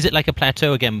 Is it like a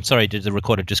plateau again? Sorry, the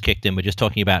recorder just kicked in. We're just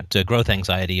talking about growth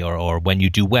anxiety, or when you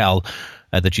do well,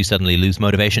 that you suddenly lose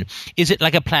motivation. Is it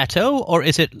like a plateau, or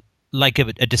is it like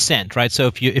a descent? Right.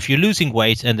 So if you're losing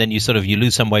weight and then you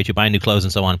lose some weight, you buy new clothes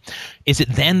and so on, is it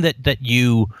then that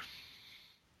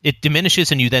it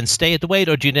diminishes and you then stay at the weight,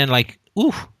 or do you then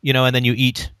and then you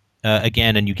eat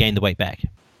again and you gain the weight back?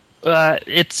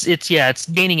 It's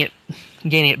gaining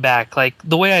it back. Like,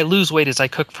 the way I lose weight is I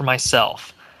cook for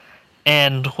myself.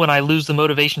 And when I lose the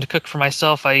motivation to cook for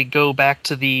myself, I go back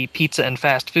to the pizza and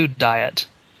fast food diet.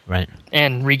 Right.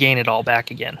 And regain it all back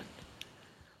again.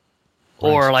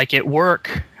 Right. Or like at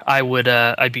work,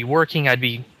 I'd be working, I'd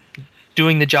be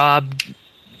doing the job,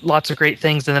 lots of great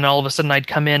things, and then all of a sudden I'd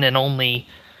come in and only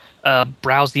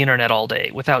browse the internet all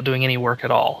day without doing any work at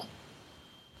all.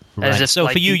 Right. As if, so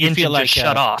like, for you, you feel like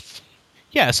shut off.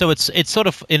 Yeah. So it's sort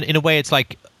of in a way, it's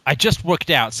like, I just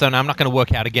worked out, so now I'm not going to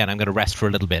work out again. I'm going to rest for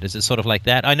a little bit. Is it sort of like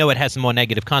that? I know it has some more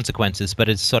negative consequences, but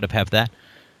it's sort of have that.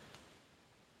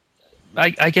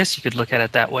 I guess you could look at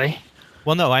it that way.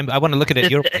 Well, no, I want to look at it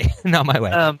your way, not my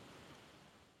way.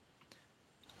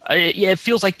 It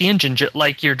feels like the engine,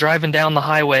 like you're driving down the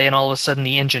highway and all of a sudden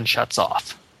the engine shuts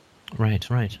off. Right.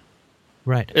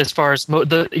 As far as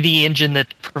the engine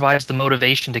that provides the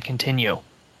motivation to continue.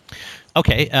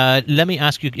 Okay, let me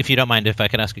ask you, if you don't mind, if I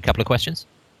can ask a couple of questions.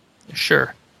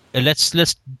 Sure.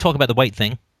 Let's talk about the weight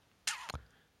thing.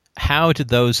 How did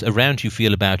those around you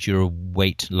feel about your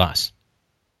weight loss?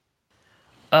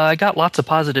 I got lots of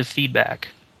positive feedback.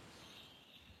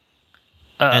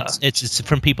 It's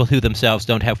from people who themselves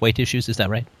don't have weight issues, is that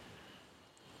right?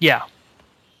 Yeah.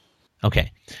 Okay.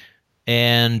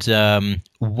 And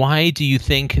why do you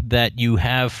think that you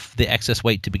have the excess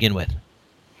weight to begin with?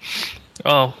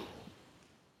 Oh,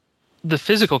 the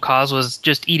physical cause was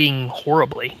just eating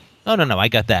horribly. Oh, no, I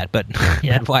got that. But,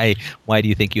 yeah. But why do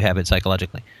you think you have it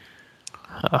psychologically?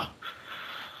 Well,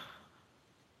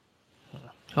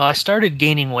 I started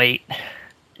gaining weight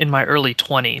in my early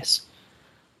 20s.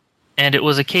 And it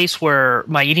was a case where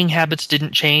my eating habits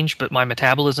didn't change, but my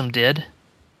metabolism did.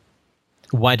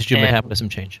 Why did your metabolism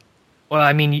change? Well,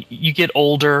 I mean, you get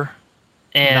older,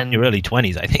 and not in your early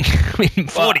 20s, I think. I mean,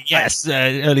 40, yes.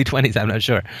 Early 20s, I'm not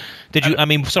sure. Did you? I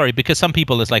mean, sorry, because some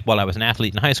people, it's like, well, I was an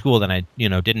athlete in high school, then I,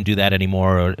 didn't do that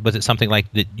anymore. Or was it something like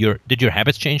that? Did your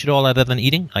habits change at all, other than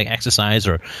eating, like exercise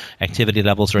or activity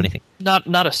levels or anything?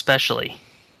 Not especially.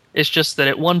 It's just that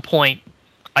at one point,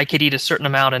 I could eat a certain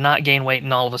amount and not gain weight,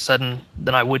 and all of a sudden,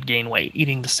 then I would gain weight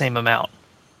eating the same amount.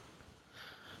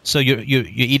 So your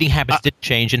eating habits did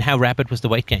change, and how rapid was the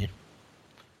weight gain?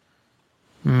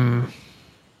 I'm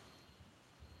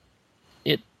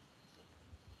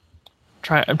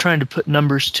trying to put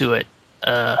numbers to it.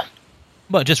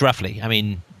 Well, just roughly. I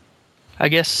mean, I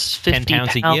guess 50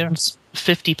 pounds a year?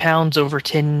 50 pounds over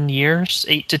 10 years,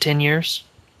 8 to 10 years.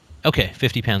 Okay,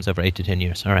 50 pounds over 8 to 10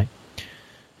 years. All right.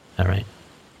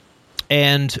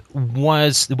 And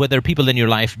were there people in your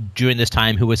life during this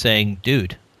time who were saying,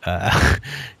 dude,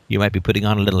 you might be putting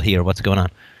on a little here. What's going on?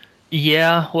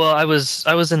 Yeah, well, I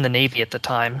was in the Navy at the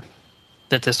time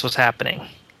that this was happening.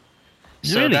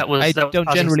 So really? I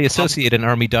don't generally associate an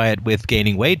Army diet with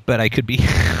gaining weight, but I could be.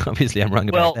 Obviously, I'm wrong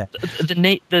about that.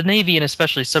 Well, the Navy, and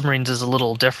especially submarines, is a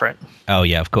little different. Oh,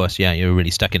 yeah, of course. Yeah, you're really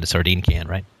stuck in a sardine can,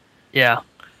 right? Yeah.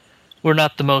 We're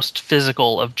not the most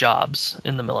physical of jobs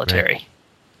in the military.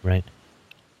 Right.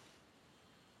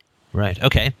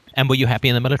 Okay. And were you happy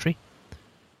in the military?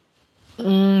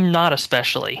 Not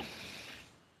especially.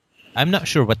 I'm not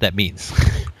sure what that means.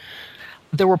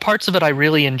 There were parts of it I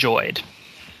really enjoyed.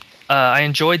 I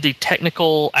enjoyed the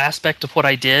technical aspect of what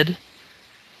I did.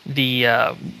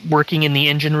 The working in the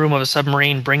engine room of a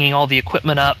submarine, bringing all the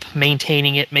equipment up,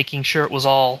 maintaining it, making sure it was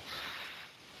all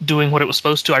doing what it was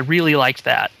supposed to. I really liked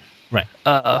that. Right.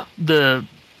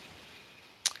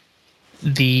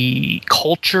 The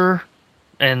culture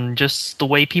and just the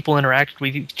way people interacted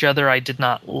with each other, I did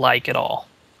not like at all.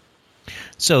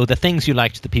 So the things you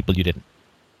liked, the people you didn't.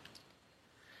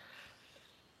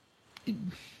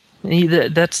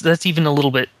 That's even a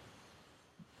little bit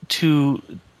too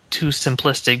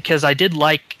simplistic, because I did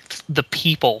like the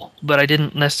people, but I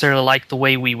didn't necessarily like the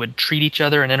way we would treat each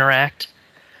other and interact.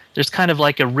 There's kind of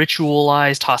like a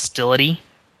ritualized hostility.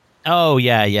 Oh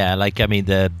yeah. Like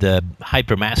the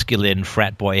hypermasculine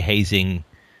frat boy hazing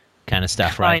kind of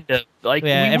stuff, right? Kind of like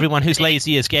everyone who's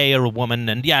lazy is gay or a woman,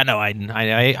 and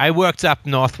I worked up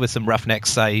north with some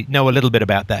roughnecks. I know a little bit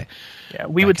about that. Yeah,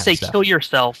 we would say kill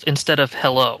yourself instead of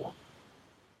hello.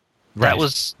 That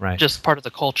was just part of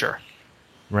the culture.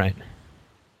 Right.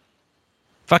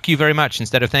 Fuck you very much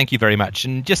instead of thank you very much,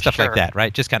 and just stuff like that,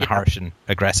 right? Just kind of harsh and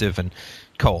aggressive and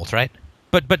cold, right?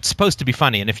 But supposed to be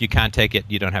funny, and if you can't take it,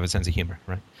 you don't have a sense of humor,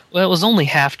 right? Well, it was only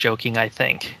half joking, I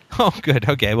think. Oh, good.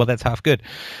 Okay, well, that's half good.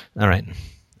 All right.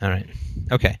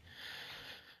 Okay.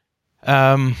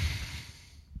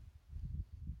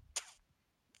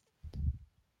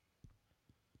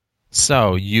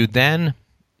 So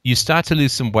you start to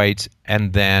lose some weight,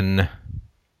 and then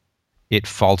it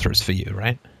falters for you,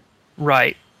 right?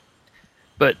 Right.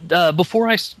 But before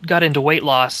I got into weight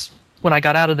loss, when I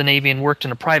got out of the Navy and worked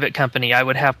in a private company, I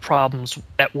would have problems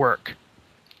at work.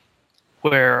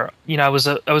 Where I was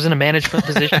in a management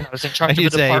position, I was in charge of a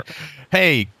department.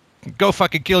 Hey, go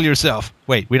fucking kill yourself.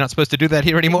 Wait, we're not supposed to do that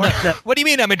here anymore? No. What do you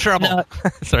mean I'm in trouble? No.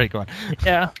 Sorry, go on.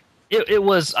 Yeah, it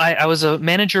was. I was a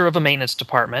manager of a maintenance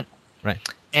department. Right.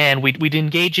 And we'd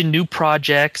engage in new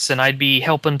projects, and I'd be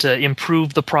helping to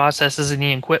improve the processes and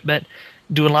the equipment,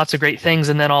 doing lots of great things.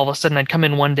 And then all of a sudden, I'd come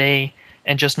in one day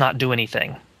and just not do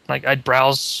anything. Like I'd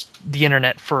browse the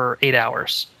internet for 8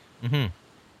 hours. Mm-hmm.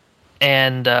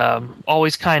 And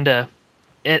always kind of,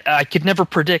 I could never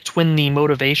predict when the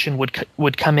motivation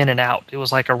would come in and out. It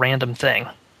was like a random thing.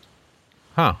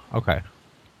 Huh. Okay.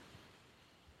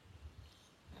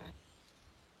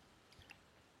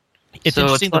 It's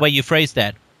interesting the way you phrased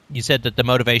that. You said that the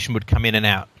motivation would come in and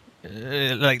out,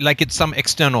 like it's some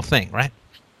external thing, right?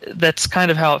 That's kind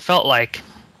of how it felt like.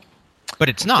 But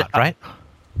it's not, right?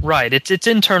 Right. It's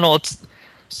internal.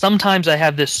 Sometimes I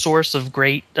have this source of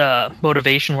great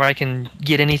motivation where I can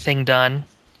get anything done,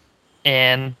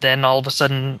 and then all of a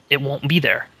sudden it won't be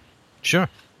there. Sure.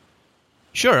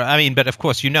 I mean, but of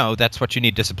course, that's what you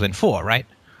need discipline for, right?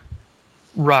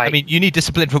 Right. I mean, you need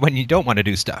discipline for when you don't want to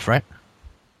do stuff, right?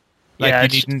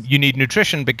 Like you need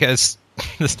nutrition because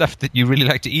the stuff that you really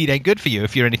like to eat ain't good for you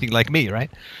if you're anything like me, right?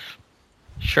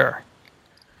 Sure.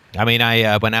 I mean,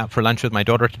 I went out for lunch with my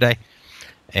daughter today,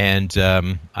 and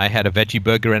I had a veggie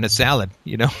burger and a salad.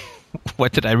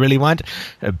 What did I really want?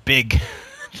 A big,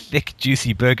 thick,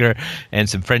 juicy burger and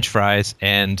some French fries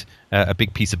and a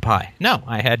big piece of pie. No,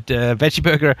 I had a veggie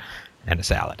burger and a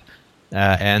salad.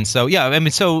 And so, yeah, I mean,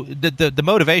 so the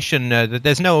motivation,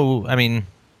 there's no, I mean,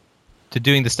 to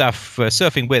doing the stuff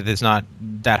surfing with is not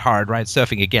that hard, right?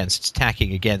 Surfing against,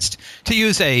 tacking against, to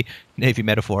use a Navy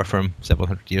metaphor from several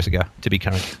hundred years ago, to be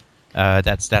current.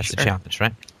 That's the challenge,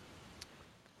 right?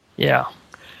 Yeah.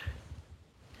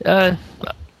 I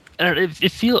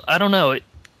don't know.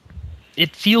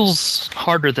 It feels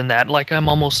harder than that. Like I'm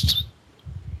almost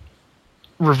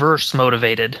reverse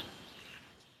motivated.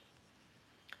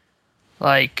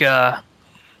 Like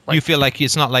you feel like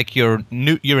it's not like you're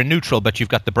in neutral, but you've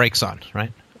got the brakes on,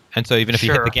 right? And so even if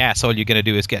you hit the gas, all you're going to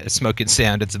do is get a smoking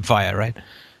sound and some fire, right?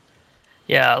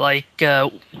 Yeah, like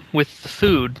with the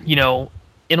food,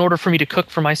 in order for me to cook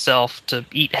for myself, to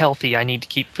eat healthy, I need to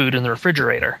keep food in the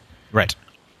refrigerator. Right.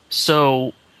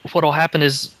 So what'll happen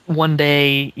is one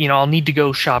day, I'll need to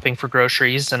go shopping for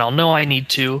groceries, and I'll know I need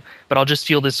to, but I'll just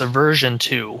feel this aversion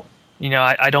to.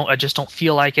 I just don't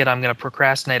feel like it. I'm going to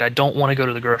procrastinate. I don't want to go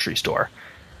to the grocery store.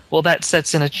 Well, that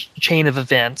sets in a chain of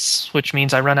events, which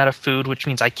means I run out of food, which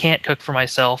means I can't cook for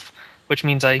myself, which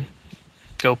means I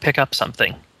go pick up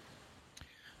something.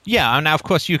 Yeah, now of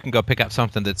course you can go pick up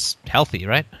something that's healthy,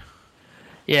 right?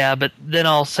 Yeah, but then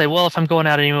I'll say, well, if I'm going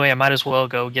out anyway, I might as well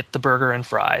go get the burger and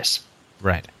fries.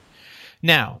 Right.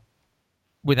 Now,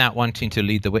 without wanting to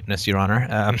lead the witness, Your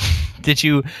Honor, did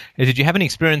you have any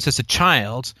experience as a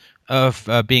child of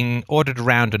being ordered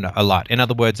around a lot? In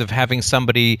other words, of having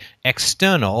somebody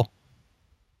external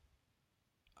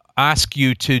ask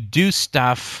you to do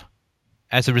stuff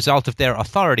as a result of their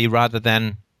authority rather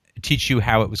than teach you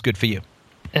how it was good for you.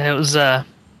 And it was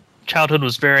childhood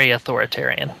was very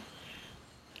authoritarian.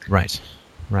 Right.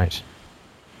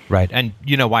 And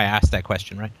you know why I asked that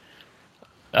question, right?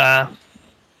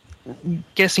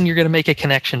 Guessing you're going to make a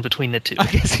connection between the two. I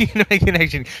guess you're going to make a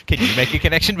connection. Can you make a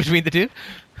connection between the two?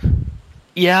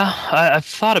 Yeah, I've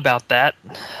thought about that.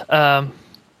 I've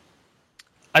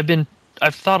been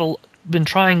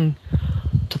trying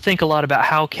to think a lot about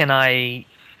how can I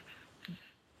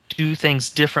do things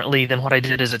differently than what I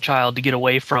did as a child to get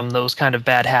away from those kind of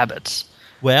bad habits.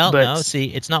 Well, But- no,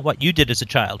 see, it's not what you did as a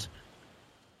child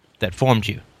that formed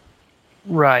you,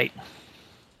 Right.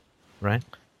 right?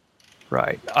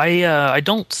 Right. I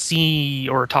don't see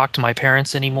or talk to my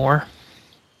parents anymore,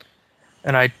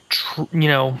 and I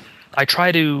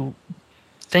try to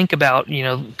think about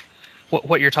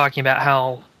what you're talking about,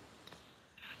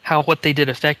 how what they did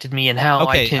affected me and how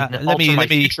I can alter my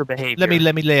future behavior.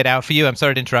 Let me lay it out for you. I'm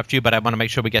sorry to interrupt you, but I want to make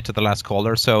sure we get to the last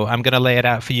caller. So I'm going to lay it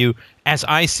out for you as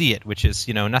I see it, which is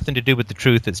nothing to do with the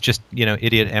truth. It's just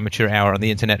idiot amateur hour on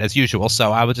the internet as usual.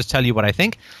 So I will just tell you what I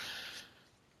think.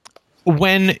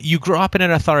 When you grow up in an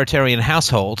authoritarian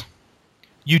household,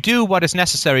 you do what is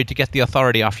necessary to get the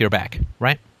authority off your back,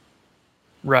 right?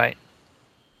 Right.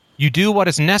 You do what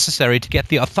is necessary to get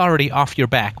the authority off your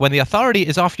back. When the authority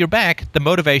is off your back, the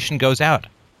motivation goes out,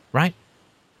 right?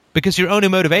 Because your only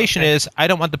motivation is, I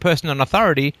don't want the person on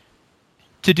authority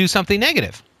to do something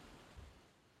negative.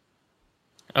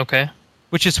 Okay.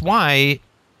 Which is why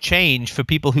change for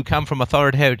people who come from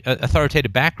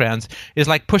authoritative backgrounds is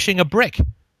like pushing a brick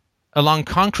along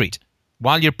concrete.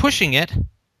 While you're pushing it,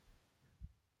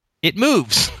 it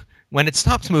moves. When it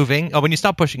stops moving, or when you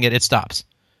stop pushing it, it stops.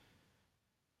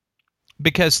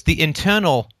 Because the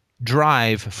internal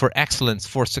drive for excellence,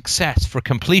 for success, for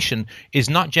completion is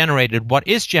not generated. What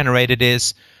is generated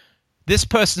is, this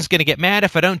person's going to get mad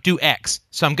if I don't do X.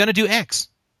 So I'm going to do X.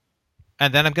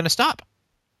 And then I'm going to stop.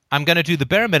 I'm going to do the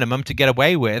bare minimum to get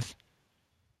away with.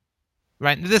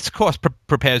 Right? This, of course,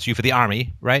 prepares you for the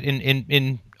army, right?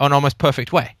 In an almost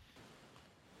perfect way.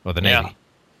 Or the Navy. Yeah.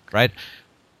 Right?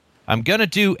 I'm going to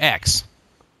do X.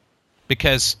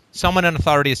 Because someone in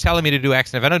authority is telling me to do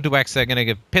X, and if I don't do X, they're going to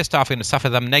get pissed off and suffer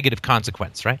some negative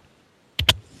consequence, right?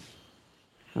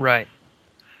 Right.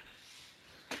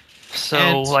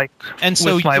 So,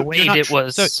 so with my you're weight, not it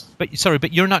was...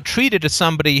 But you're not treated as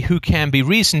somebody who can be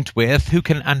reasoned with, who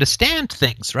can understand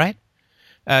things, right?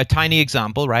 Tiny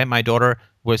example, right? My daughter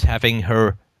was having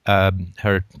her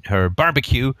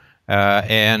barbecue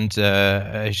and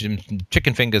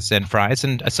chicken fingers and fries,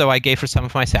 and so I gave her some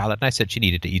of my salad, and I said she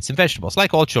needed to eat some vegetables.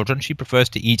 Like all children, she prefers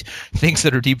to eat things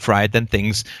that are deep fried than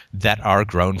things that are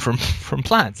grown from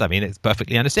plants. I mean, it's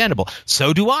perfectly understandable.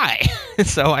 So do I.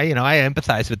 So I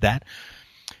empathize with that.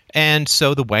 And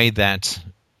so the way that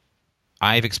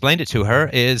I've explained it to her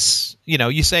is,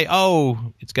 you say, oh,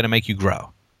 it's going to make you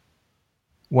grow.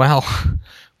 Well,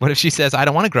 what if she says, I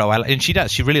don't want to grow? And she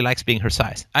does. She really likes being her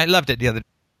size. I loved it the other day.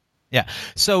 Yeah.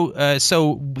 So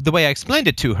the way I explained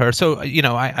it to her,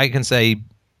 I can say,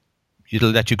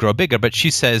 it'll let you grow bigger, but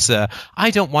she says,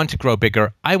 I don't want to grow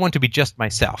bigger. I want to be just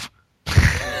myself.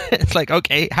 It's like,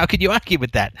 okay, how can you argue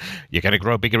with that? You're going to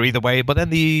grow bigger either way, but then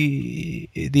the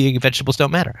vegetables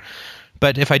don't matter.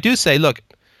 But if I do say, look,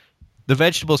 the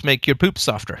vegetables make your poop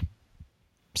softer,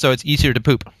 so it's easier to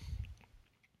poop.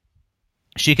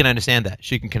 She can understand that.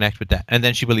 She can connect with that. And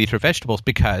then she will eat her vegetables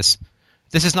because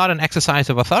this is not an exercise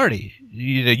of authority.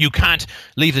 You can't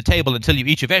leave the table until you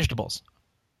eat your vegetables.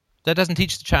 That doesn't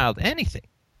teach the child anything.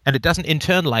 And it doesn't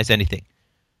internalize anything.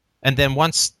 And then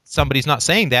once somebody's not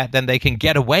saying that, then they can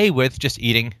get away with just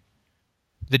eating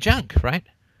the junk, right?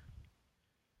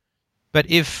 But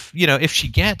if she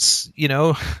gets,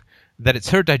 that it's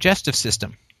her digestive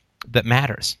system that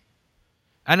matters.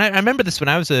 And I remember this when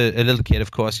I was a little kid,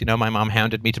 of course. My mom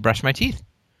hounded me to brush my teeth.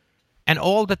 And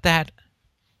all that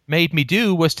made me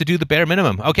do was to do the bare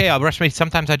minimum. Okay, I'll brush my teeth.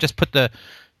 Sometimes I just put the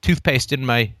toothpaste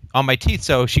on my teeth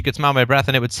so she could smell my breath,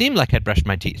 and it would seem like I'd brushed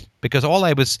my teeth. Because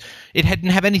it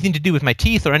didn't have anything to do with my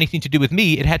teeth or anything to do with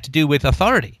me. It had to do with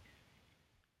authority.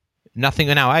 Nothing.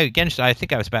 Now, I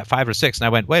think I was about 5 or 6, and I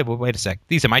went, wait a sec.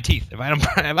 These are my teeth. If I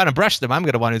don't brush them, I'm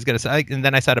going to want who's going to say. And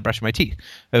then I started brushing my teeth.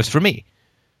 It was for me.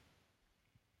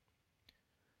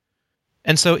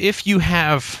 And so if you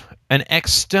have an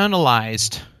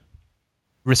externalized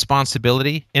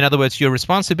responsibility, in other words, your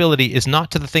responsibility is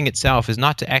not to the thing itself, is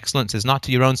not to excellence, is not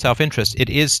to your own self-interest, it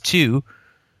is to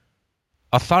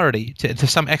authority, to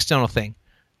some external thing,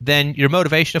 then your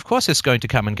motivation, of course, is going to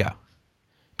come and go.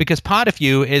 Because part of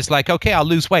you is like, okay, I'll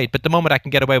lose weight, but the moment I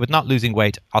can get away with not losing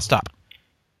weight, I'll stop.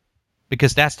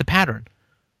 Because that's the pattern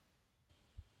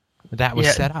that was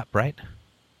set up, right?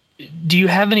 Do you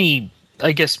have any,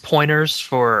 I guess, pointers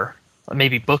for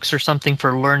maybe books or something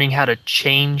for learning how to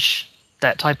change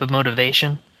that type of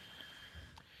motivation?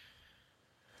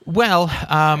 Well,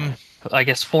 I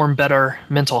guess form better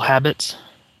mental habits.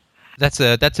 That's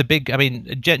a big. I mean,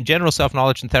 general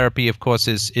self-knowledge and therapy, of course,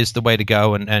 is the way to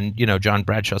go. And John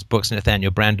Bradshaw's books,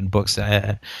 Nathaniel Branden books,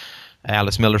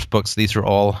 Alice Miller's books. These are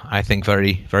all, I think,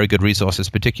 very, very good resources,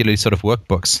 particularly sort of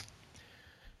workbooks.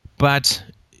 But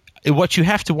what you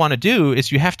have to want to do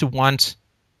is you have to want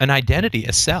an identity,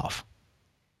 a self,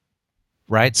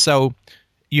 right? So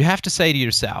you have to say to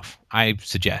yourself, I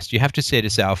suggest, you have to say to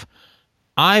yourself,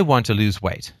 I want to lose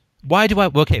weight. Why do you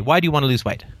want to lose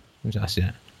weight?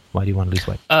 Why do you want to lose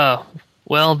weight?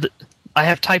 Well, I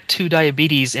have type 2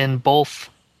 diabetes in both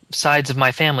sides of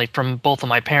my family from both of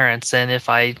my parents, and if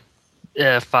I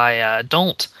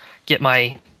don't get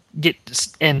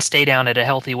and stay down at a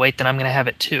healthy weight, then I'm going to have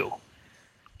it too.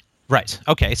 Right.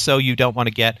 Okay. So you don't want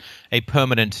to get a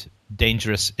permanent,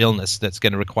 dangerous illness that's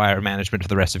going to require management for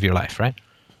the rest of your life, right?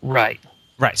 Right.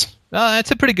 Right.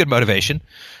 That's a pretty good motivation.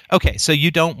 Okay. So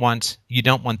you don't want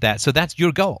that. So that's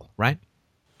your goal, right?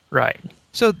 Right.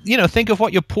 So, think of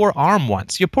what your poor arm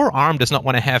wants. Your poor arm does not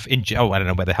want to have I don't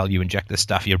know where the hell you inject this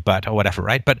stuff, your butt or whatever,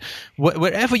 right? But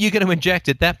wherever you're going to inject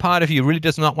it, that part of you really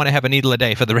does not want to have a needle a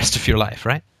day for the rest of your life,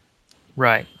 right?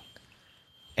 Right.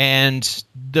 And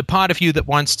the part of you that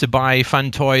wants to buy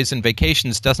fun toys and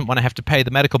vacations doesn't want to have to pay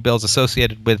the medical bills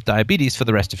associated with diabetes for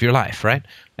the rest of your life, right?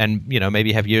 And,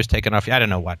 maybe have years taken off, I don't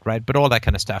know what, right? But all that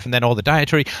kind of stuff. And then all the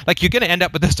dietary, you're going to end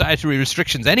up with those dietary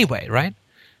restrictions anyway, right?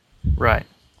 Right.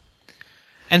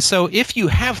 And so if you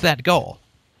have that goal,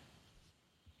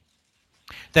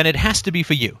 then it has to be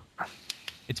for you.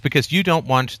 It's because you don't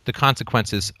want the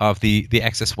consequences of the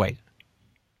excess weight.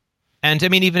 And, I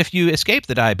mean, even if you escape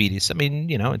the diabetes, I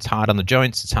mean, it's hard on the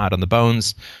joints, it's hard on the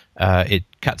bones, it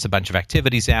cuts a bunch of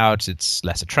activities out, it's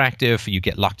less attractive, you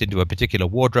get locked into a particular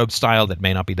wardrobe style that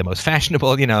may not be the most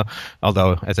fashionable,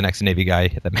 although as an ex-Navy guy,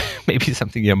 that may be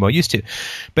something you're more used to.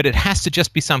 But it has to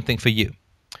just be something for you.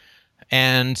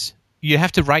 And you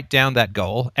have to write down that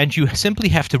goal, and you simply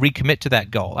have to recommit to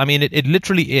that goal. I mean, it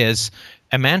literally is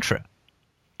a mantra.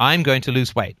 I'm going to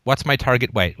lose weight. What's my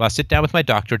target weight? Well, I'll sit down with my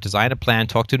doctor, design a plan,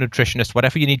 talk to a nutritionist,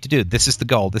 whatever you need to do. This is the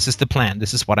goal. This is the plan.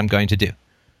 This is what I'm going to do.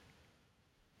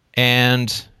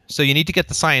 And so you need to get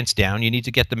the science down. You need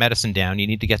to get the medicine down. You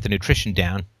need to get the nutrition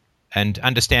down and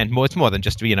understand more. It's more than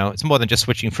just, it's more than just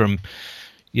switching from,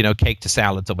 cake to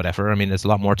salads or whatever. I mean, there's a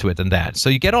lot more to it than that. So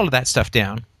you get all of that stuff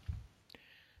down.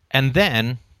 And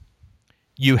then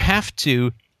you have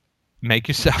to make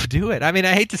yourself do it. I mean,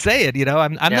 I hate to say it,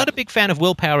 I'm not a big fan of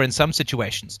willpower in some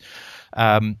situations.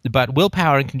 But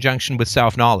willpower in conjunction with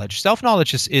self-knowledge.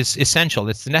 Self-knowledge is essential.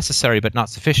 It's the necessary but not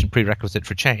sufficient prerequisite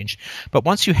for change. But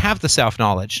once you have the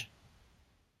self-knowledge,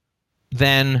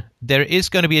 then there is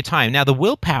going to be a time. Now, the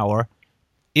willpower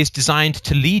is designed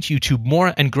to lead you to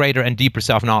more and greater and deeper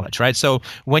self-knowledge, right? So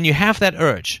when you have that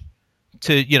urge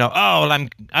to, I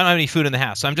don't have any food in the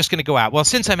house, so I'm just going to go out. Well,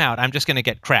 since I'm out, I'm just going to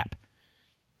get crap.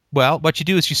 Well, what you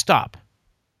do is you stop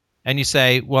and you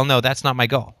say, well, no, that's not my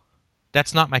goal.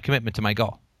 That's not my commitment to my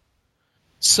goal.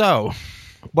 So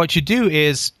what you do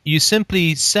is you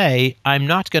simply say, I'm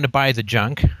not going to buy the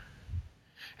junk.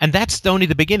 And that's only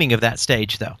the beginning of that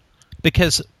stage, though,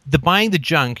 because the buying the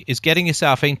junk is getting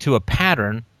yourself into a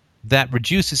pattern that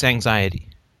reduces anxiety,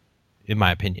 in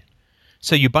my opinion.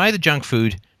 So you buy the junk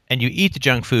food and you eat the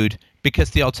junk food because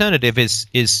the alternative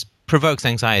is provokes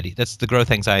anxiety. That's the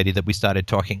growth anxiety that we started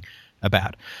talking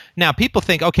about. Now, people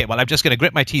think, okay, well, I'm just going to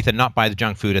grit my teeth and not buy the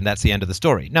junk food, and that's the end of the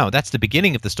story. No, that's the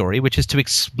beginning of the story, which is to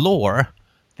explore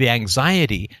the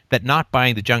anxiety that not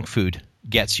buying the junk food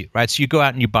gets you, right? So you go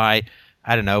out and you buy,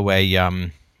 I don't know,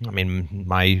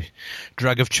 my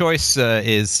drug of choice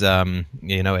is, a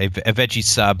veggie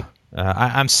sub.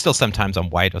 I'm still sometimes on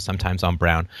white or sometimes on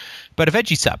brown, but a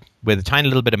veggie sub with a tiny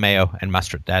little bit of mayo and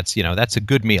mustard. That's a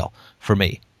good meal for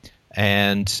me.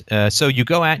 And so you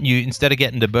go out and you, instead of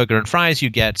getting the burger and fries, you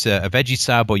get a veggie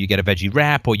sub, or you get a veggie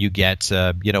wrap, or you get,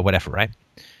 whatever, right?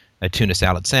 A tuna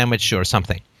salad sandwich or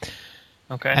something.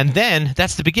 Okay. And then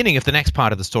that's the beginning of the next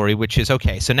part of the story, which is,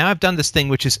 okay, so now I've done this thing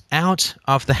which is out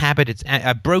of the habit.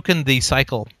 I've broken the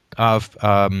cycle of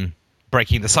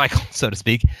breaking the cycle, so to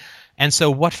speak. And so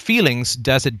what feelings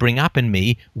does it bring up in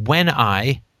me when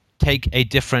I take a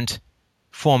different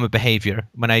form of behavior?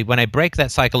 When I break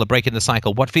that cycle or break in the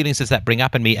cycle, what feelings does that bring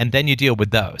up in me? And then you deal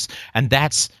with those. And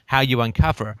that's how you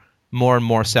uncover more and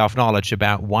more self-knowledge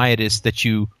about why it is that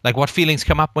you, like what feelings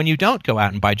come up when you don't go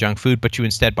out and buy junk food, but you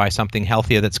instead buy something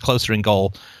healthier that's closer in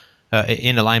goal,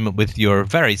 in alignment with your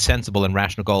very sensible and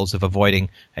rational goals of avoiding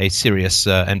a serious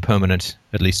and permanent,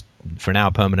 at least for now,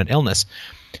 permanent illness.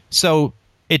 So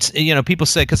it's, people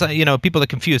say, because, people are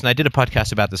confused, and I did a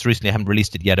podcast about this recently, I haven't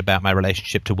released it yet, about my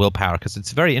relationship to willpower, because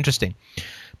it's very interesting.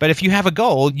 But if you have a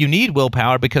goal, you need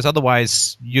willpower, because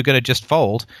otherwise you're going to just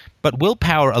fold. But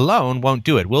willpower alone won't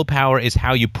do it. Willpower is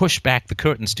how you push back the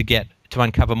curtains to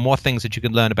uncover more things that you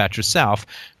can learn about yourself,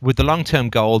 with the long-term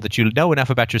goal that you know enough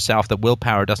about yourself that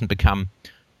willpower doesn't become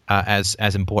as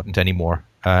important anymore,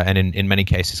 and in many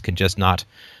cases can just not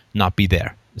be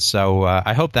there. So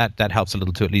I hope that helps a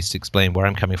little to at least explain where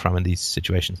I'm coming from in these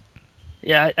situations.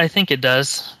 Yeah, I think it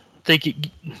does. I think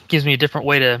it gives me a different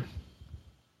way to,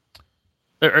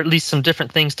 or at least some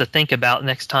different things to think about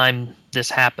next time this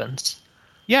happens.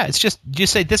 Yeah, it's just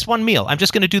say this one meal. I'm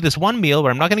just going to do this one meal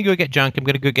where I'm not going to go get junk. I'm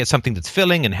going to go get something that's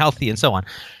filling and healthy and so on.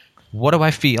 What do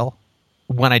I feel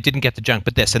when I didn't get the junk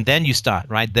but this? And then you start,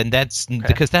 right? Then that's okay.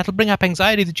 Because that'll bring up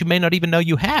anxiety that you may not even know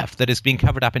you have, that is being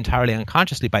covered up entirely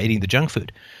unconsciously by eating the junk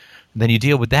food. And then you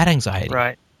deal with that anxiety.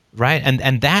 Right?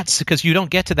 And that's because you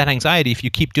don't get to that anxiety if you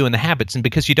keep doing the habits. And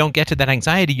because you don't get to that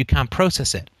anxiety, you can't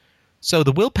process it. So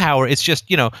the willpower is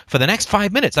just, for the next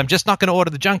 5 minutes, I'm just not going to order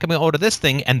the junk. I'm going to order this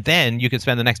thing. And then you can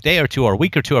spend the next day or two or a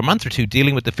week or two or a month or two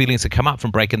dealing with the feelings that come up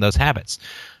from breaking those habits.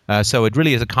 So it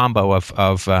really is a combo of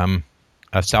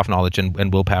self-knowledge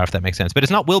and willpower, if that makes sense. But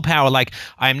it's not willpower like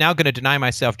I'm now going to deny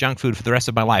myself junk food for the rest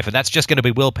of my life, and that's just going to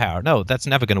be willpower. No, that's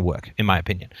never going to work, in my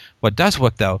opinion. What does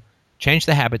work, though, change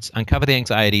the habits, uncover the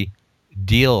anxiety,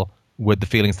 deal with the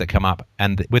feelings that come up,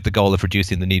 and with the goal of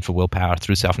reducing the need for willpower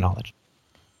through self-knowledge.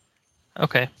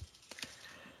 Okay.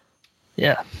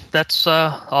 Yeah, that's.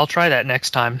 I'll try that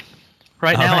next time.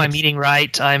 Right now, I'm eating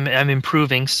right. I'm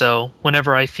improving. So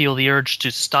whenever I feel the urge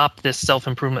to stop this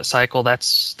self-improvement cycle,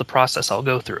 that's the process I'll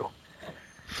go through.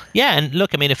 Yeah, and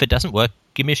look, I mean, if it doesn't work,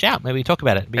 give me a shout. Maybe we talk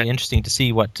about it. It'd be interesting to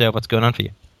see what's going on for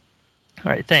you.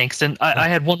 All right, thanks. And I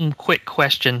had one quick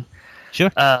question.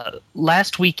 Sure.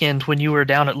 Last weekend, when you were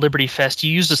down at Liberty Fest,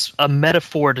 you used a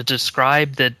metaphor to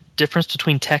describe the difference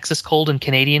between Texas cold and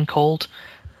Canadian cold.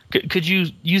 Could you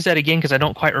use that again? Because I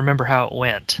don't quite remember how it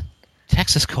went.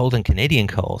 Texas cold and Canadian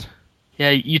cold.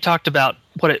 Yeah, you talked about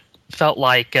what it felt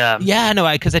like. Yeah,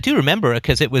 no, because I do remember it,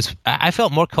 because I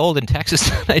felt more cold in Texas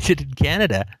than I did in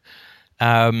Canada.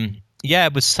 Yeah,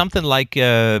 it was something like,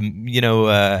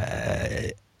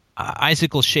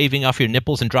 icicles shaving off your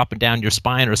nipples and dropping down your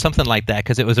spine or something like that,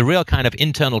 because it was a real kind of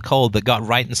internal cold that got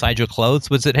right inside your clothes.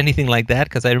 Was it anything like that?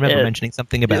 Because I remember mentioning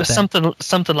something about that.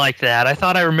 Something like that. I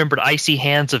thought I remembered icy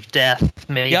hands of death,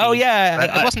 maybe. Oh, yeah.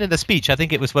 It wasn't in the speech. I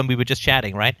think it was when we were just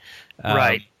chatting, right?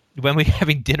 Right. When we were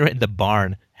having dinner in the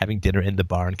barn.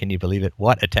 Can you believe it?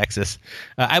 What a Texas.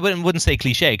 I wouldn't say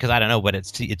cliche, because I don't know, but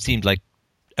it seemed like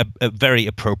a very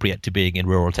appropriate to being in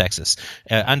rural Texas.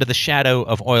 Under the shadow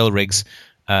of oil rigs,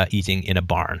 eating in a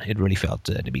barn. It really felt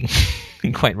to be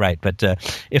quite right. But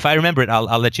if I remember it,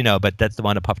 I'll let you know. But that's the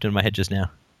one that popped into my head just now.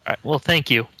 All right. Well, thank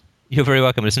you. You're very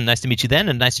welcome. Listen, nice to meet you then,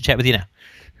 and nice to chat with you now.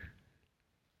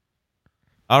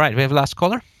 All right. We have a last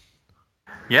caller?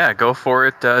 Yeah, go for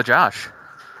it, Josh.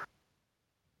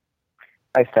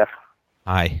 Hi, Steph.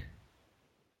 Hi.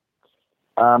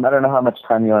 I don't know how much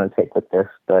time you want to take with this,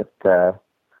 but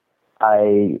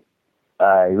I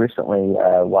recently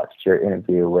watched your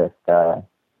interview with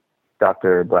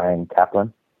Dr. Brian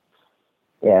Kaplan,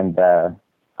 and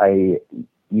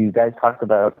you guys talked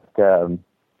about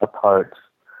a part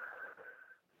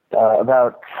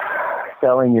about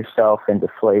selling yourself into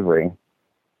slavery,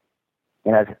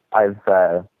 and I've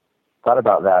thought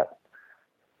about that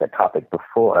topic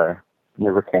before.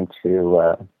 Never came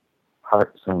to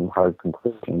some hard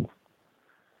conclusions,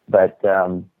 but I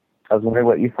was wondering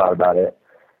what you thought about it.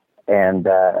 And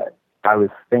I was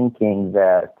thinking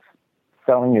that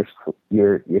selling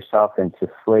yourself into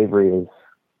slavery is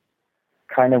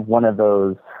kind of one of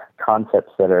those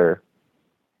concepts that are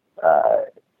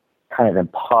kind of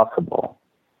impossible,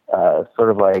 sort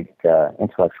of like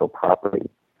intellectual property,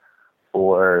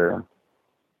 or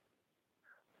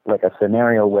like a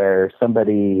scenario where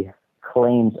somebody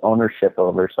claims ownership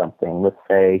over something. Let's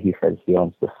say he says he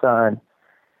owns the sun,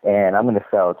 and I'm going to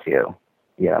sell it to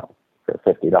you, for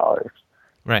 $50.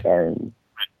 Right. And,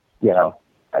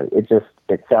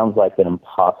 it sounds like an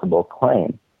impossible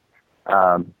claim.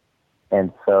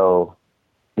 And so,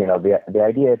 the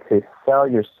idea to sell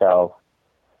yourself,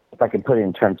 if I could put it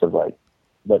in terms of like,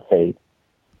 let's say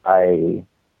I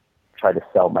try to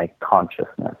sell my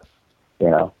consciousness,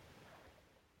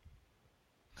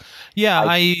 Yeah,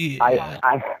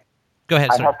 Go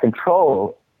ahead, sir.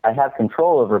 I have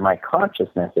control over my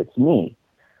consciousness. It's me.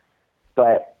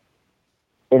 But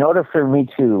in order for me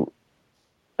to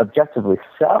objectively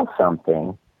sell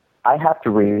something, I have to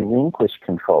relinquish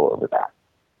control over that,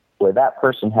 where that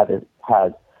person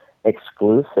has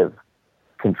exclusive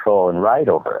control and right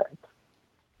over it.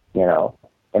 You know,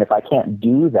 and if I can't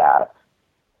do that,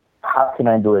 how can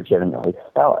I legitimately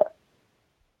sell it?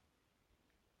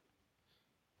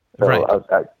 So right.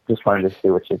 I just wanted to see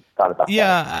what you thought about that.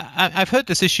 Yeah, I've heard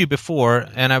this issue before,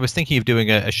 and I was thinking of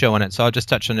doing a show on it, so I'll just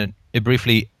touch on it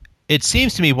briefly. It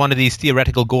seems to me one of these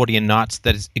theoretical Gordian knots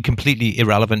that is completely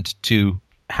irrelevant to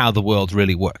how the world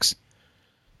really works.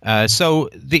 So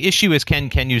the issue is,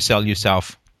 can you sell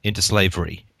yourself into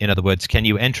slavery? In other words, can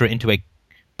you enter into a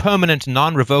permanent,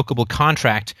 non-revocable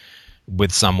contract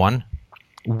with someone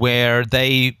where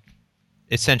they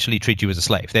essentially treat you as a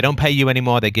slave? They don't pay you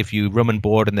anymore. They give you room and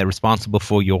board, and they're responsible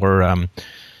for your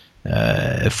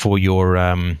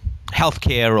health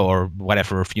care or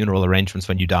whatever funeral arrangements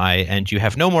when you die, and you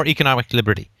have no more economic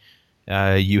liberty.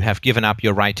 You have given up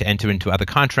your right to enter into other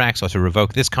contracts or to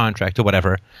revoke this contract or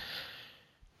whatever.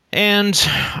 And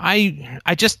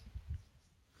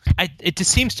it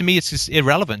just seems to me it's just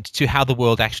irrelevant to how the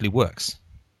world actually works.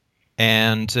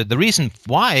 And the reason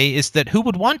why is that who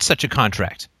would want such a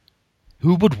contract?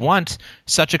 Who would want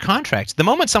such a contract? The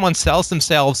moment someone sells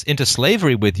themselves into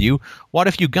slavery with you, what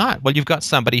have you got? Well, you've got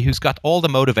somebody who's got all the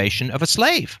motivation of a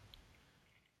slave.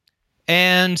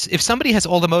 And if somebody has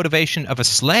all the motivation of a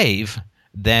slave,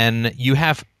 then you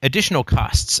have additional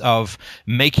costs of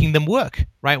making them work,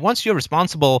 right? Once you're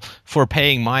responsible for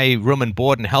paying my room and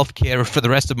board and health care for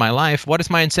the rest of my life, what is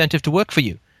my incentive to work for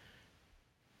you?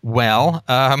 Well,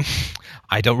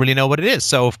 I don't really know what it is.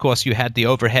 So, of course, you had the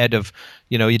overhead of,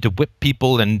 you had to whip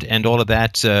people and all of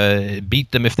that,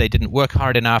 beat them if they didn't work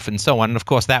hard enough and so on. And, of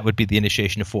course, that would be the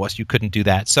initiation of force. You couldn't do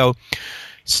that. So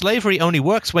slavery only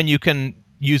works when you can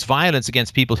use violence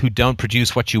against people who don't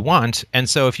produce what you want. And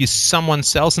so if someone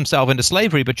sells himself into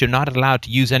slavery, but you're not allowed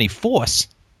to use any force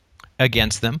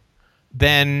against them,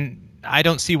 then I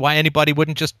don't see why anybody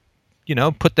wouldn't just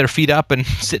put their feet up and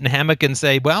sit in a hammock and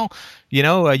say, well,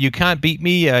 you can't beat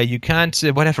me, you can't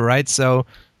whatever, right? So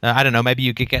I don't know, maybe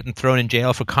you could get them thrown in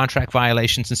jail for contract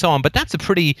violations and so on. But that's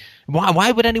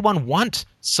why would anyone want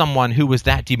someone who was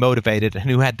that demotivated and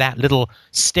who had that little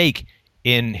stake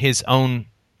in his own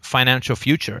financial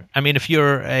future? I mean, if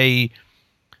you're a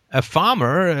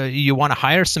farmer, you want to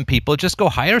hire some people, just go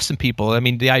hire some people. I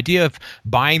mean, the idea of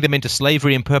buying them into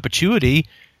slavery in perpetuity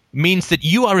means that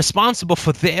you are responsible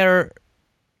for their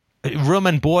room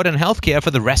and board and health care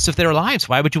for the rest of their lives.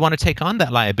 Why would you want to take on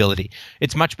that liability?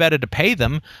 It's much better to pay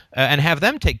them and have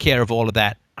them take care of all of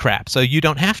that crap so you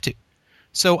don't have to.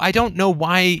 So I don't know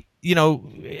why,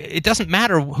 it doesn't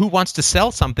matter who wants to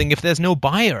sell something if there's no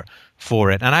buyer for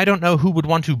it. And I don't know who would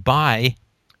want to buy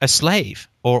a slave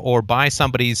or buy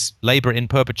somebody's labor in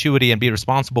perpetuity and be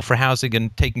responsible for housing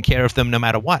and taking care of them no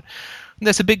matter what. And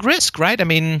there's a big risk, right? I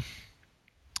mean,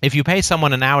 if you pay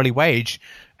someone an hourly wage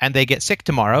and they get sick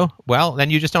tomorrow, well, then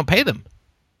you just don't pay them.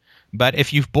 But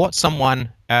if you've bought someone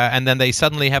and then they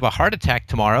suddenly have a heart attack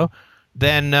tomorrow,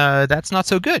 then that's not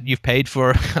so good. You've paid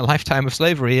for a lifetime of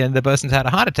slavery and the person's had a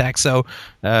heart attack, so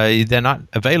they're not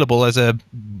available as a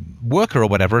worker or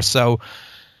whatever. So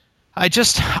I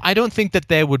don't think that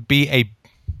there would be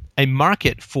a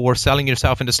market for selling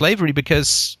yourself into slavery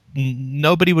because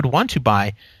nobody would want to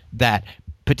buy that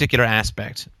particular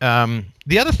aspect.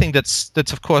 The other thing that's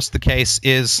of course the case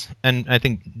is, and I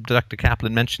think Dr.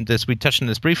 Kaplan mentioned this, we touched on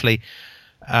this briefly,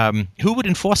 who would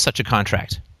enforce such a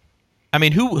contract? I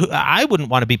mean, I wouldn't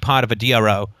want to be part of a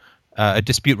DRO, a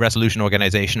dispute resolution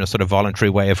organization, a sort of voluntary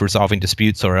way of resolving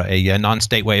disputes or a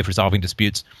non-state way of resolving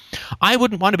disputes. I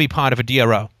wouldn't want to be part of a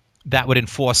DRO that would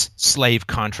enforce slave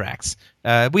contracts.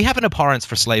 We have an abhorrence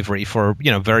for slavery for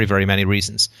very, very many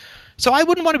reasons. So I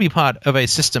wouldn't want to be part of a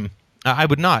system. I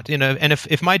would not, and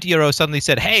if my DRO suddenly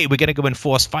said, hey, we're going to go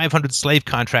enforce 500 slave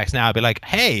contracts now, I'd be like,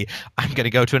 hey, I'm going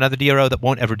to go to another DRO that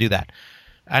won't ever do that.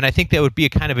 And I think there would be a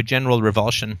kind of a general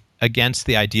revulsion against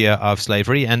the idea of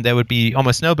slavery, and there would be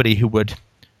almost nobody who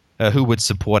would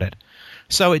support it.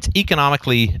 So it's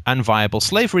economically unviable.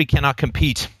 Slavery cannot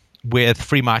compete with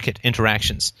free market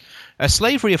interactions.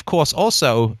 Slavery, of course,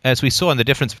 also, as we saw in the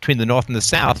difference between the North and the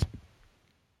South,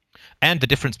 and the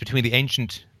difference between the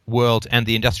ancient world and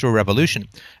the Industrial Revolution.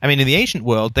 I mean, in the ancient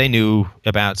world, they knew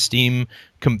about steam,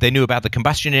 they knew about the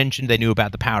combustion engine, they knew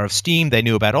about the power of steam, they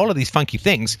knew about all of these funky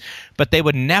things, but they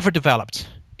were never developed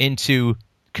into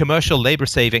commercial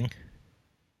labor-saving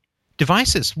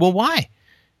devices. Well, why?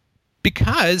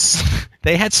 Because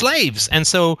they had slaves. And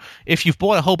so if you've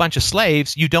bought a whole bunch of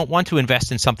slaves, you don't want to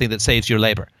invest in something that saves your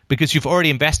labor because you've already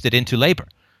invested into labor,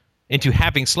 into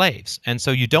having slaves. And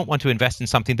so you don't want to invest in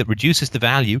something that reduces the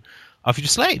value of your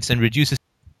slaves and reduces.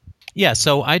 Yeah,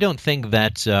 so I don't think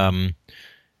that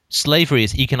slavery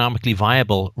is economically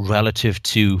viable relative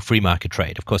to free market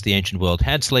trade. Of course, the ancient world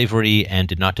had slavery and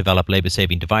did not develop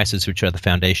labor-saving devices, which are the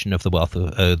foundation of the wealth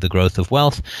of, the growth of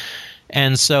wealth.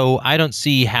 And so I don't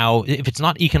see how, if it's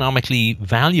not economically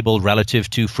valuable relative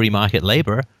to free market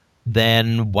labor,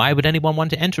 then why would anyone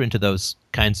want to enter into those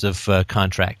kinds of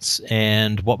contracts?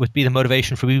 And what would be the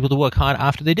motivation for people to work hard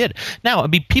after they did? Now, I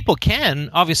mean, people can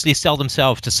obviously sell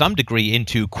themselves to some degree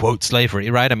into, quote,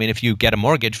 slavery, right? I mean, if you get a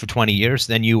mortgage for 20 years,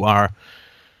 then you are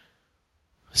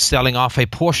selling off a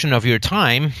portion of your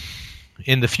time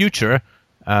in the future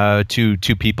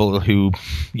to people who,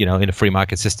 in a free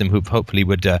market system, who hopefully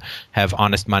would have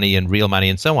honest money and real money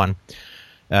and so on.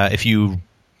 If you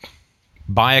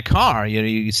buy a car,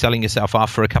 you're selling yourself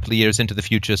off for a couple of years into the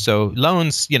future. So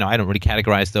loans, I don't really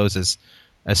categorize those as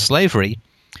slavery.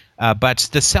 But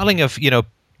the selling of,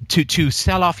 to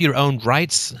sell off your own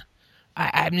rights,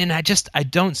 I mean, I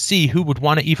don't see who would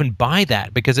want to even buy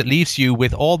that, because it leaves you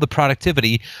with all the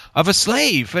productivity of a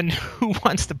slave. And who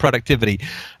wants the productivity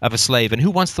of a slave? And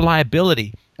who wants the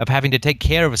liability of having to take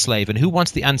care of a slave? And who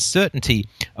wants the uncertainty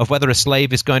of whether a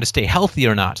slave is going to stay healthy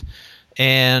or not?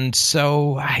 And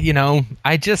so,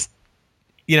 I just,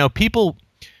 people,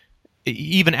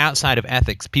 even outside of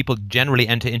ethics, people generally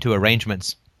enter into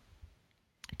arrangements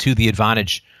to the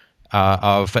advantage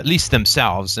of at least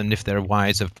themselves, and if they're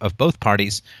wise, of both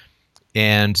parties.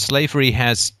 And slavery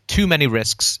has too many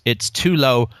risks. It's too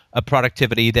low a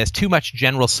productivity. There's too much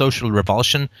general social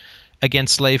revulsion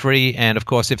against slavery. And of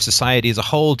course, if society as a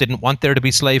whole didn't want there to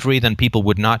be slavery, then people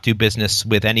would not do business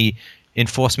with any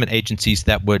enforcement agencies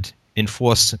that would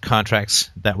enforce contracts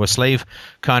that were slave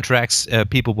contracts.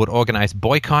 People would organize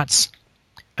boycotts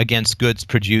against goods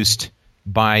produced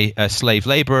by slave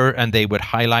labor, and they would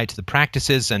highlight the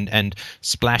practices and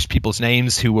splash people's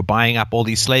names who were buying up all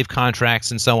these slave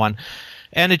contracts and so on.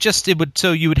 And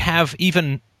you would have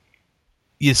even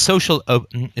social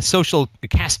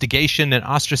castigation and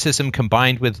ostracism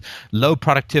combined with low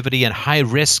productivity and high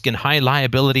risk and high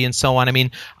liability and so on. I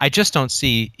mean, I just don't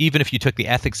see, even if you took the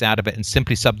ethics out of it and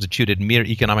simply substituted mere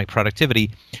economic productivity,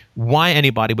 why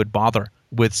anybody would bother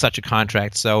with such a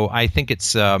contract. So I think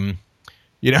it's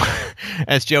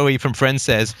as Joey from Friends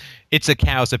says, it's a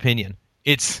cow's opinion.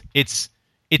 It's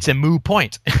a moo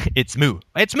point. It's moot.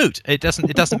 It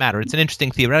doesn't matter. It's an interesting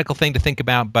theoretical thing to think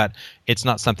about, but it's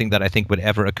not something that I think would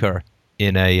ever occur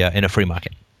in a free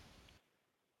market.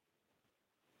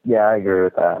 Yeah, I agree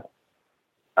with that.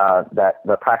 That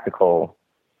the practical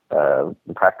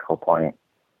point.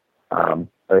 But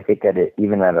I think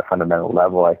even at a fundamental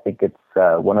level, I think it's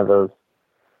one of those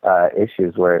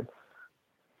issues where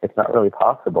it's not really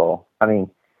possible. I mean,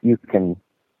 you can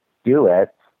do it,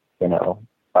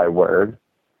 by word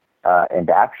and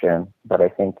action, but I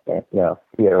think,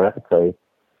 theoretically,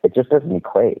 it just doesn't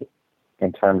equate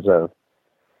in terms of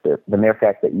the mere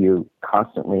fact that you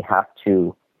constantly have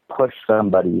to push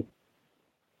somebody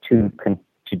to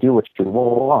do what you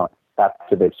want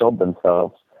after they've sold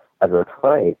themselves as a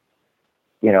slave,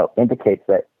 indicates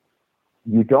that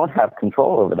you don't have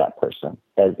control over that person,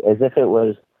 as if it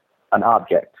was an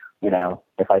object.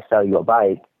 If I sell you a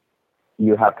bike,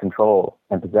 you have control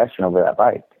and possession over that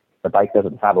bike. The bike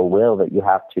doesn't have a will that you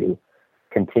have to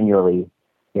continually,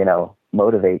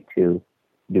 motivate to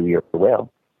do your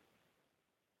will.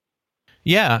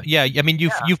 Yeah. I mean,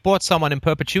 you've bought someone in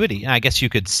perpetuity. I guess you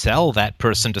could sell that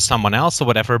person to someone else or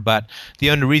whatever, but the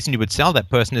only reason you would sell that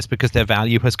person is because their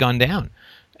value has gone down.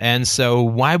 And so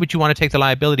why would you want to take the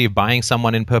liability of buying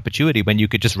someone in perpetuity when you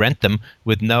could just rent them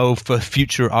with no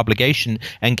future obligation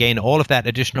and gain all of that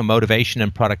additional motivation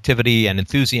and productivity and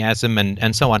enthusiasm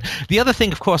and so on? The other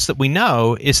thing, of course, that we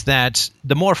know is that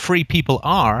the more free people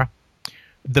are,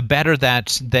 the better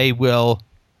that they will,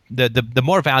 the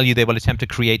more value they will attempt to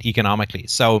create economically.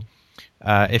 So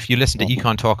if you listen to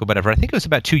Econ Talk or whatever, I think it was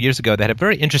about 2 years ago, they had a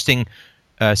very interesting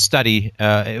study.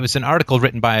 It was an article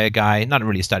written by a guy, not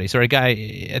really a study, sorry, a guy,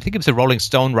 I think it was a Rolling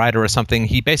Stone writer or something.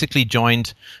 He basically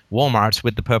joined Walmart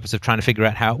with the purpose of trying to figure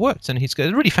out how it works. And he's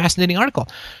got a really fascinating article.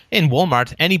 In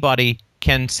Walmart, anybody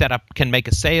can make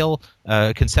a sale,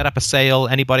 can set up a sale.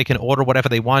 Anybody can order whatever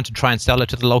they want and try and sell it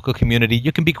to the local community.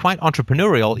 You can be quite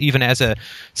entrepreneurial, even as a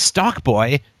stock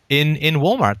boy in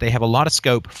Walmart. They have a lot of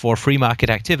scope for free market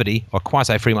activity or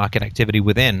quasi-free market activity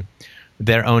within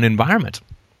their own environment.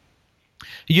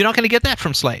 You're not going to get that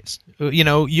from slaves.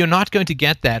 You're not going to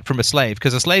get that from a slave,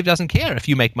 because a slave doesn't care if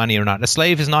you make money or not. A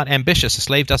slave is not ambitious. A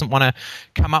slave doesn't want to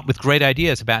come up with great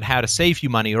ideas about how to save you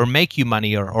money or make you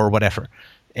money or whatever.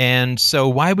 And so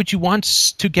why would you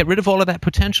want to get rid of all of that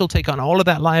potential, take on all of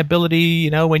that liability,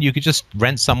 when you could just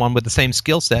rent someone with the same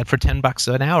skill set for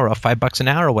 $10 an hour or $5 an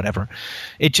hour or whatever?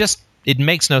 It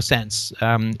makes no sense.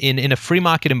 In a free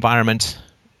market environment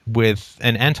with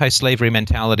an anti-slavery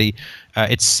mentality,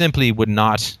 it simply would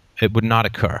not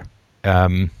occur.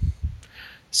 Because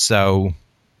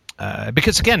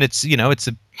again, it's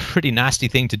a pretty nasty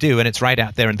thing to do, and it's right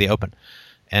out there in the open.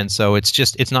 And so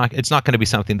it's not going to be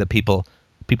something that people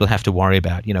have to worry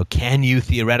about. Can you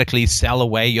theoretically sell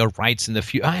away your rights in the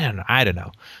future? I don't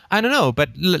know. But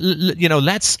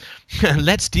let's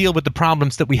deal with the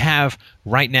problems that we have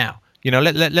right now.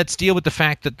 Let's deal with the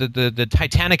fact that the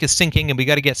Titanic is sinking, and we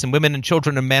got to get some women and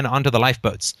children and men onto the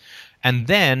lifeboats. And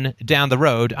then down the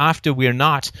road, after we're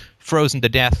not frozen to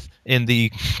death in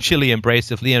the chilly embrace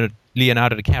of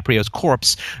Leonardo DiCaprio's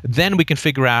corpse, then we can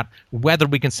figure out whether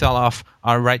we can sell off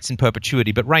our rights in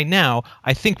perpetuity. But right now,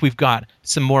 I think we've got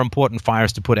some more important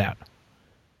fires to put out.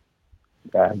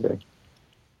 Yeah, I agree.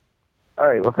 All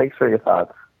right. Well, thanks for your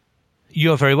thoughts.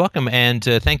 You're very welcome, and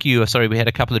thank you. Sorry, we had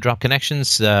a couple of drop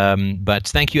connections, but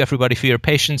thank you, everybody, for your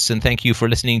patience, and thank you for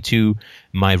listening to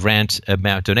my rant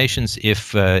about donations.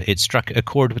 If it struck a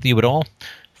chord with you at all,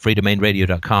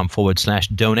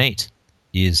 freedomainradio.com/donate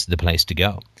is the place to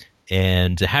go.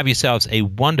 And have yourselves a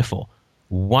wonderful,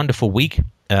 wonderful week.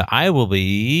 I will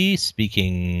be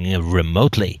speaking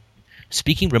remotely.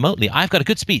 I've got a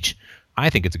good speech. I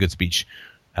think it's a good speech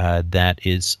that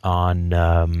is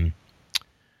on...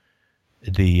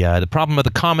 the problem of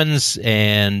the commons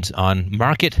and on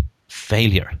market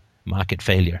failure.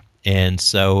 And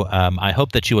so I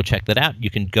hope that you will check that out. You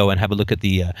can go and have a look at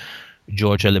the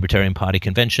Georgia Libertarian Party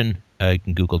Convention. You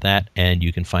can Google that, and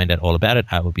you can find out all about it.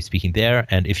 I will be speaking there.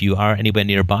 And if you are anywhere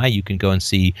nearby, you can go and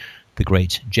see the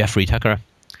great Jeffrey Tucker,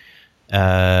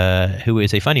 who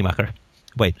is a funny mucker.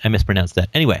 Wait, I mispronounced that.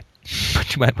 Anyway,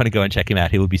 but you might want to go and check him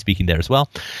out. He will be speaking there as well.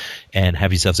 And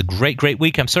have yourselves a great, great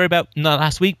week. I'm sorry about not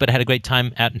last week, but I had a great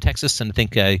time out in Texas, and I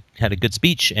think I had a good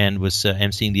speech and was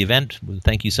emceeing the event.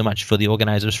 Thank you so much for the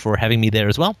organizers for having me there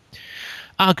as well.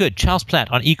 Good. Charles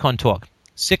Platt on Econ Talk,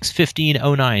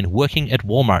 6/15/09, working at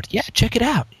Walmart. Yeah, check it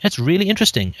out. It's really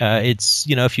interesting. It's,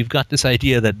 if you've got this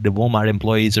idea that the Walmart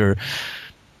employees are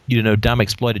dumb,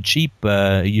 exploited sheep,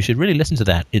 you should really listen to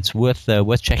that. It's worth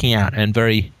checking out and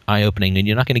very eye-opening, and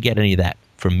you're not going to get any of that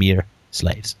from mere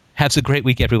slaves. Have a great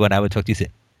week, everyone. I will talk to you soon.